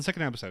 Again, we're on the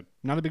second episode.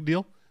 Not a big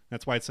deal.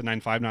 That's why it's a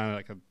 9.5, not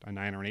like a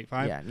 9 or an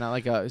 8.5. Yeah, not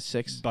like a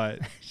 6.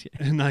 But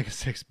not like a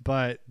 6.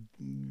 But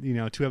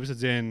 2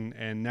 episodes in,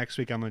 and next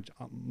week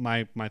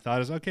my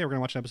thought is, okay, we're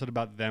gonna watch an episode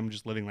about them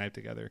just living life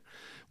together,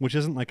 which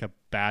isn't like a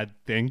bad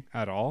thing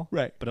at all.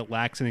 Right. But it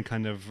lacks any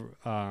kind of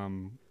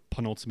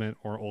penultimate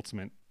or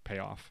ultimate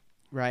payoff.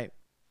 Right.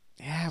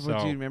 Yeah,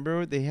 but dude,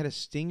 remember they had a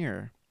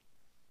stinger.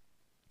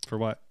 For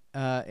what?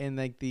 In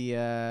like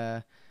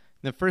the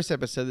first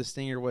episode, the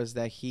stinger was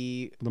that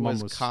he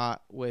was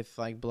caught with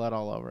like blood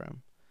all over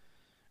him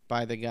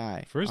by the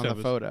guy on the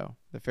photo.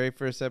 The very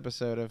first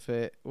episode of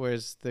it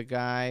was the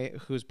guy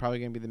who's probably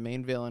going to be the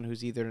main villain,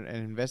 who's either an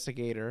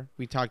investigator.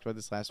 We talked about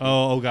this last week.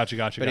 Oh, gotcha.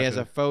 But he has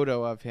a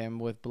photo of him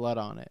with blood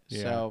on it.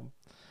 Yeah. So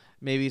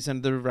maybe it's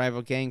another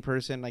rival gang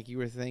person like you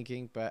were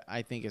thinking, but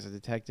I think it's a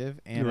detective.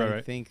 And I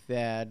think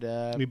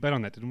that... we bet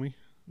on that, didn't we?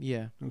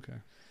 Yeah. Okay.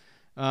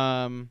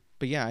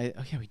 But yeah,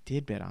 we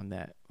did bet on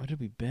that. What did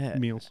we bet?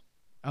 Meals.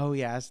 Oh,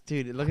 yes.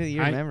 Dude, look at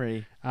your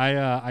memory.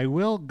 I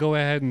will go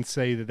ahead and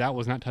say that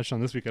was not touched on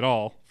this week at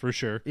all, for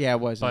sure. Yeah, it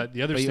wasn't. But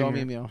the other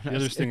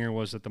stinger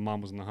was that the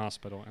mom was in the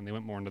hospital, and they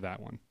went more into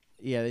that one.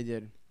 Yeah, they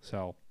did.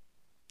 So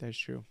that's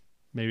true.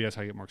 Maybe that's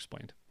how you get more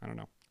explained. I don't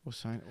know. We'll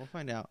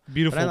find out.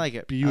 Beautiful. But I like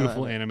it.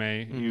 Beautiful anime.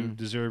 Mm-hmm. You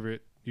deserve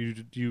it. You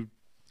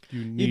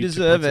need to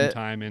put some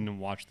time in and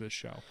watch this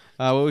show.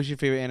 What was your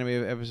favorite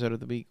anime episode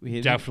of the week?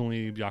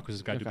 Definitely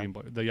Yakuza's Guide to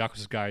the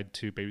Yakuza's Guide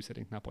to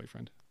Babysitting, not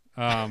Boyfriend.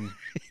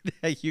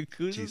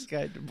 Yakuza's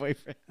Guide to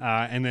Boyfriend.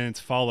 And then it's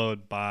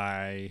followed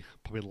by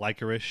probably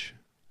Licorice,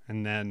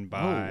 and then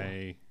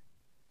by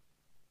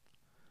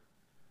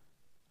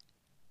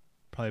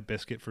probably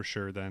Biscuit for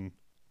sure. Then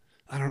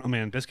I don't know,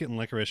 man. Biscuit and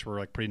Licorice were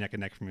like pretty neck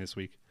and neck for me this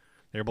week.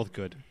 They were both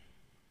good.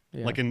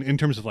 Yeah. Like in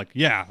terms of like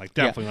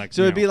definitely like.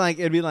 So it'd be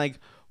like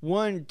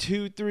 1,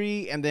 2,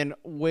 3, and then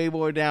way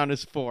more down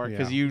is 4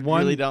 because you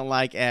really don't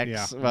like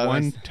X. Yeah,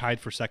 one tied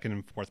for second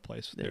and fourth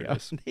place. There it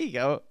is. There you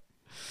go.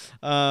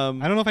 I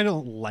don't know if I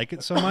don't like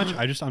it so much.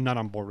 I'm not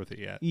on board with it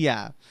yet.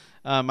 Yeah.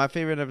 My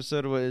favorite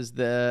episode was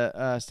the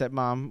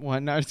stepmom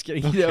one. No, just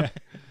kidding. Okay.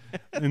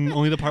 and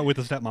only the part with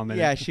the stepmom in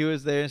Yeah, it. she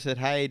was there and said,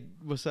 "Hi,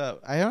 what's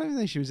up?" I don't even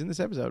think she was in this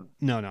episode.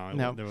 No,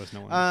 No. there was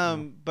no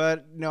one.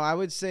 But no, I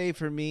would say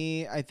for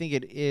me, I think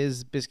it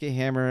is Biscuit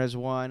Hammer as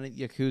 1,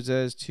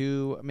 Yakuza as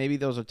 2. Maybe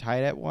those are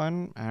tied at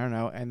 1. I don't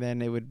know. And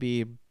then it would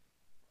be,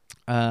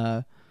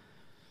 man,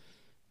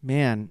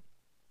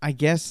 I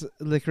guess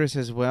Licorice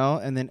as well,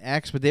 and then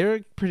X. But they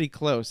were pretty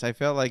close. I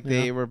felt like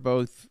they were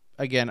both.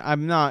 Again,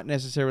 I'm not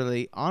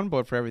necessarily on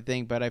board for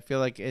everything, but I feel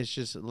like it's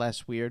just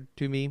less weird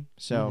to me.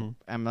 So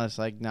I'm less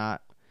like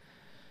not,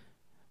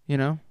 I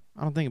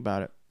don't think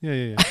about it.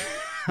 Yeah.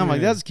 I'm like,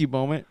 that's a cute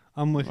moment.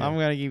 I'm with you. I'm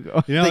gonna keep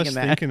going. You know, I was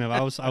thinking of.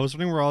 I was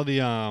wondering where all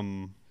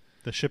the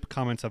ship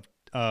comments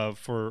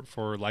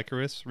for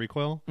Licorice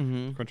Recoil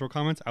control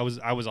comments. I was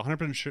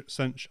 100% sure.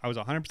 I was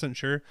 100%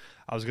 sure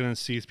I was gonna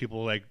see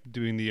people like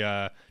doing the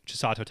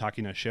Chisato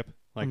Takina ship.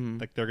 Like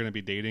they're gonna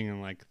be dating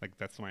and like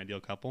that's my ideal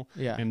couple.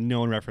 Yeah. And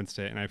no one referenced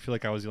it, and I feel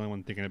like I was the only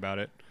one thinking about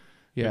it.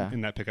 Yeah.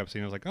 In that pickup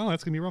scene, I was like, oh,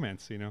 that's gonna be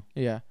romance,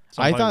 Yeah.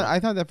 So I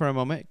thought that for a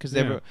moment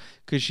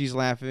because she's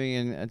laughing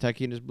and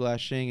Takina's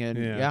blushing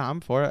and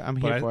I'm for it. I'm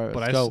here for it.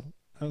 Let's go.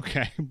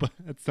 Okay, but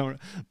it's not.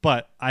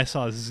 But I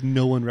saw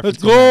no one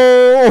referenced.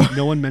 Let's go.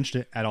 No one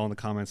mentioned it at all in the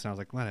comments, and I was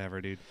like,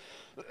 whatever, dude.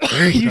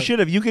 You should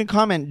have. You can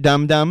comment,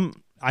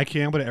 dum. I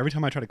can, but every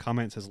time I try to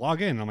comment, it says log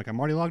in. And I'm like, I'm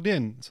already logged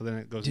in. So then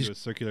it goes into a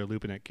circular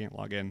loop, and it can't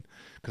log in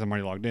because I'm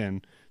already logged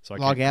in. So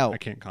log out. I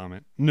can't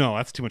comment. No,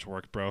 that's too much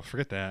work, bro.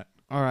 Forget that.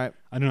 All right.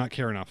 I do not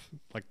care enough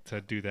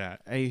to do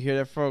that. Hey, you hear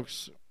that,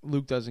 folks?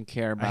 Luke doesn't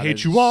care about. I hate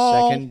his you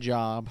all. Second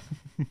job.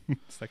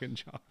 Second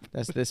job.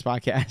 That's this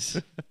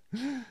podcast.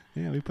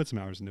 Yeah, we put some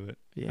hours into it.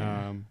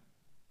 Yeah.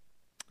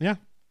 Yeah.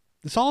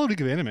 The solid week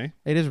of anime.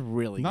 It is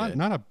really good.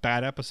 Not a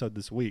bad episode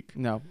this week.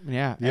 No.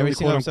 Yeah. The Every only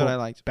single episode I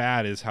liked.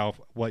 Bad is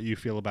what you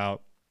feel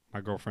about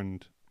my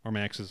girlfriend or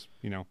my ex's.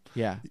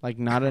 Yeah. Like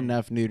not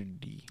enough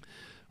nudity.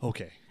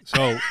 Okay.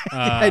 So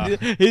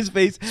his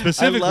face.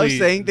 Specifically, I love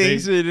saying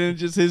things and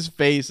just his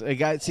face.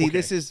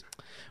 This is.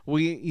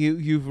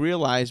 You've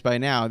realized by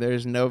now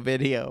there's no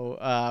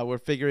video. We're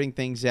figuring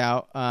things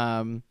out.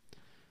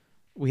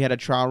 We had a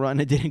trial run.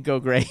 It didn't go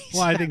great.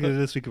 Well, I think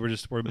this week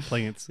we're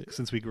playing it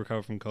since we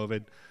recovered from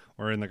COVID.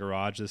 We're in the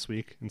garage this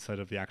week instead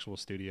of the actual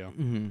studio,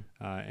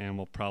 and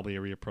we'll probably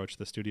reapproach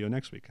the studio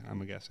next week.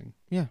 I'm guessing.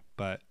 Yeah.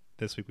 But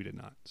this week we did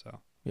not. So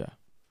yeah.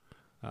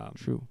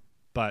 True.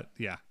 But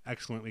yeah,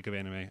 excellent week of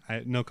anime.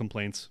 No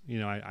complaints.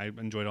 I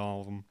enjoyed all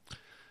of them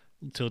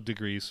till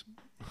degrees.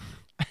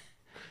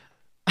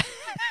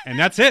 And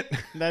that's it.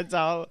 That's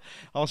all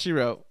she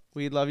wrote.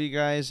 We love you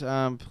guys.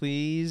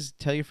 Please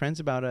tell your friends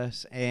about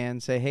us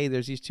and say, hey,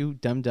 there's these two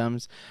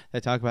dum-dums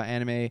that talk about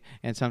anime,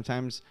 and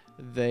sometimes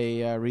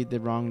they read the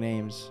wrong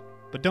names.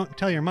 But don't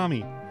tell your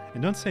mommy.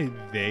 And don't say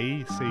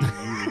they, say you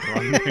read the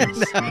wrong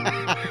names.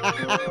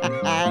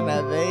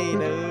 Not they,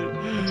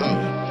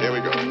 dude.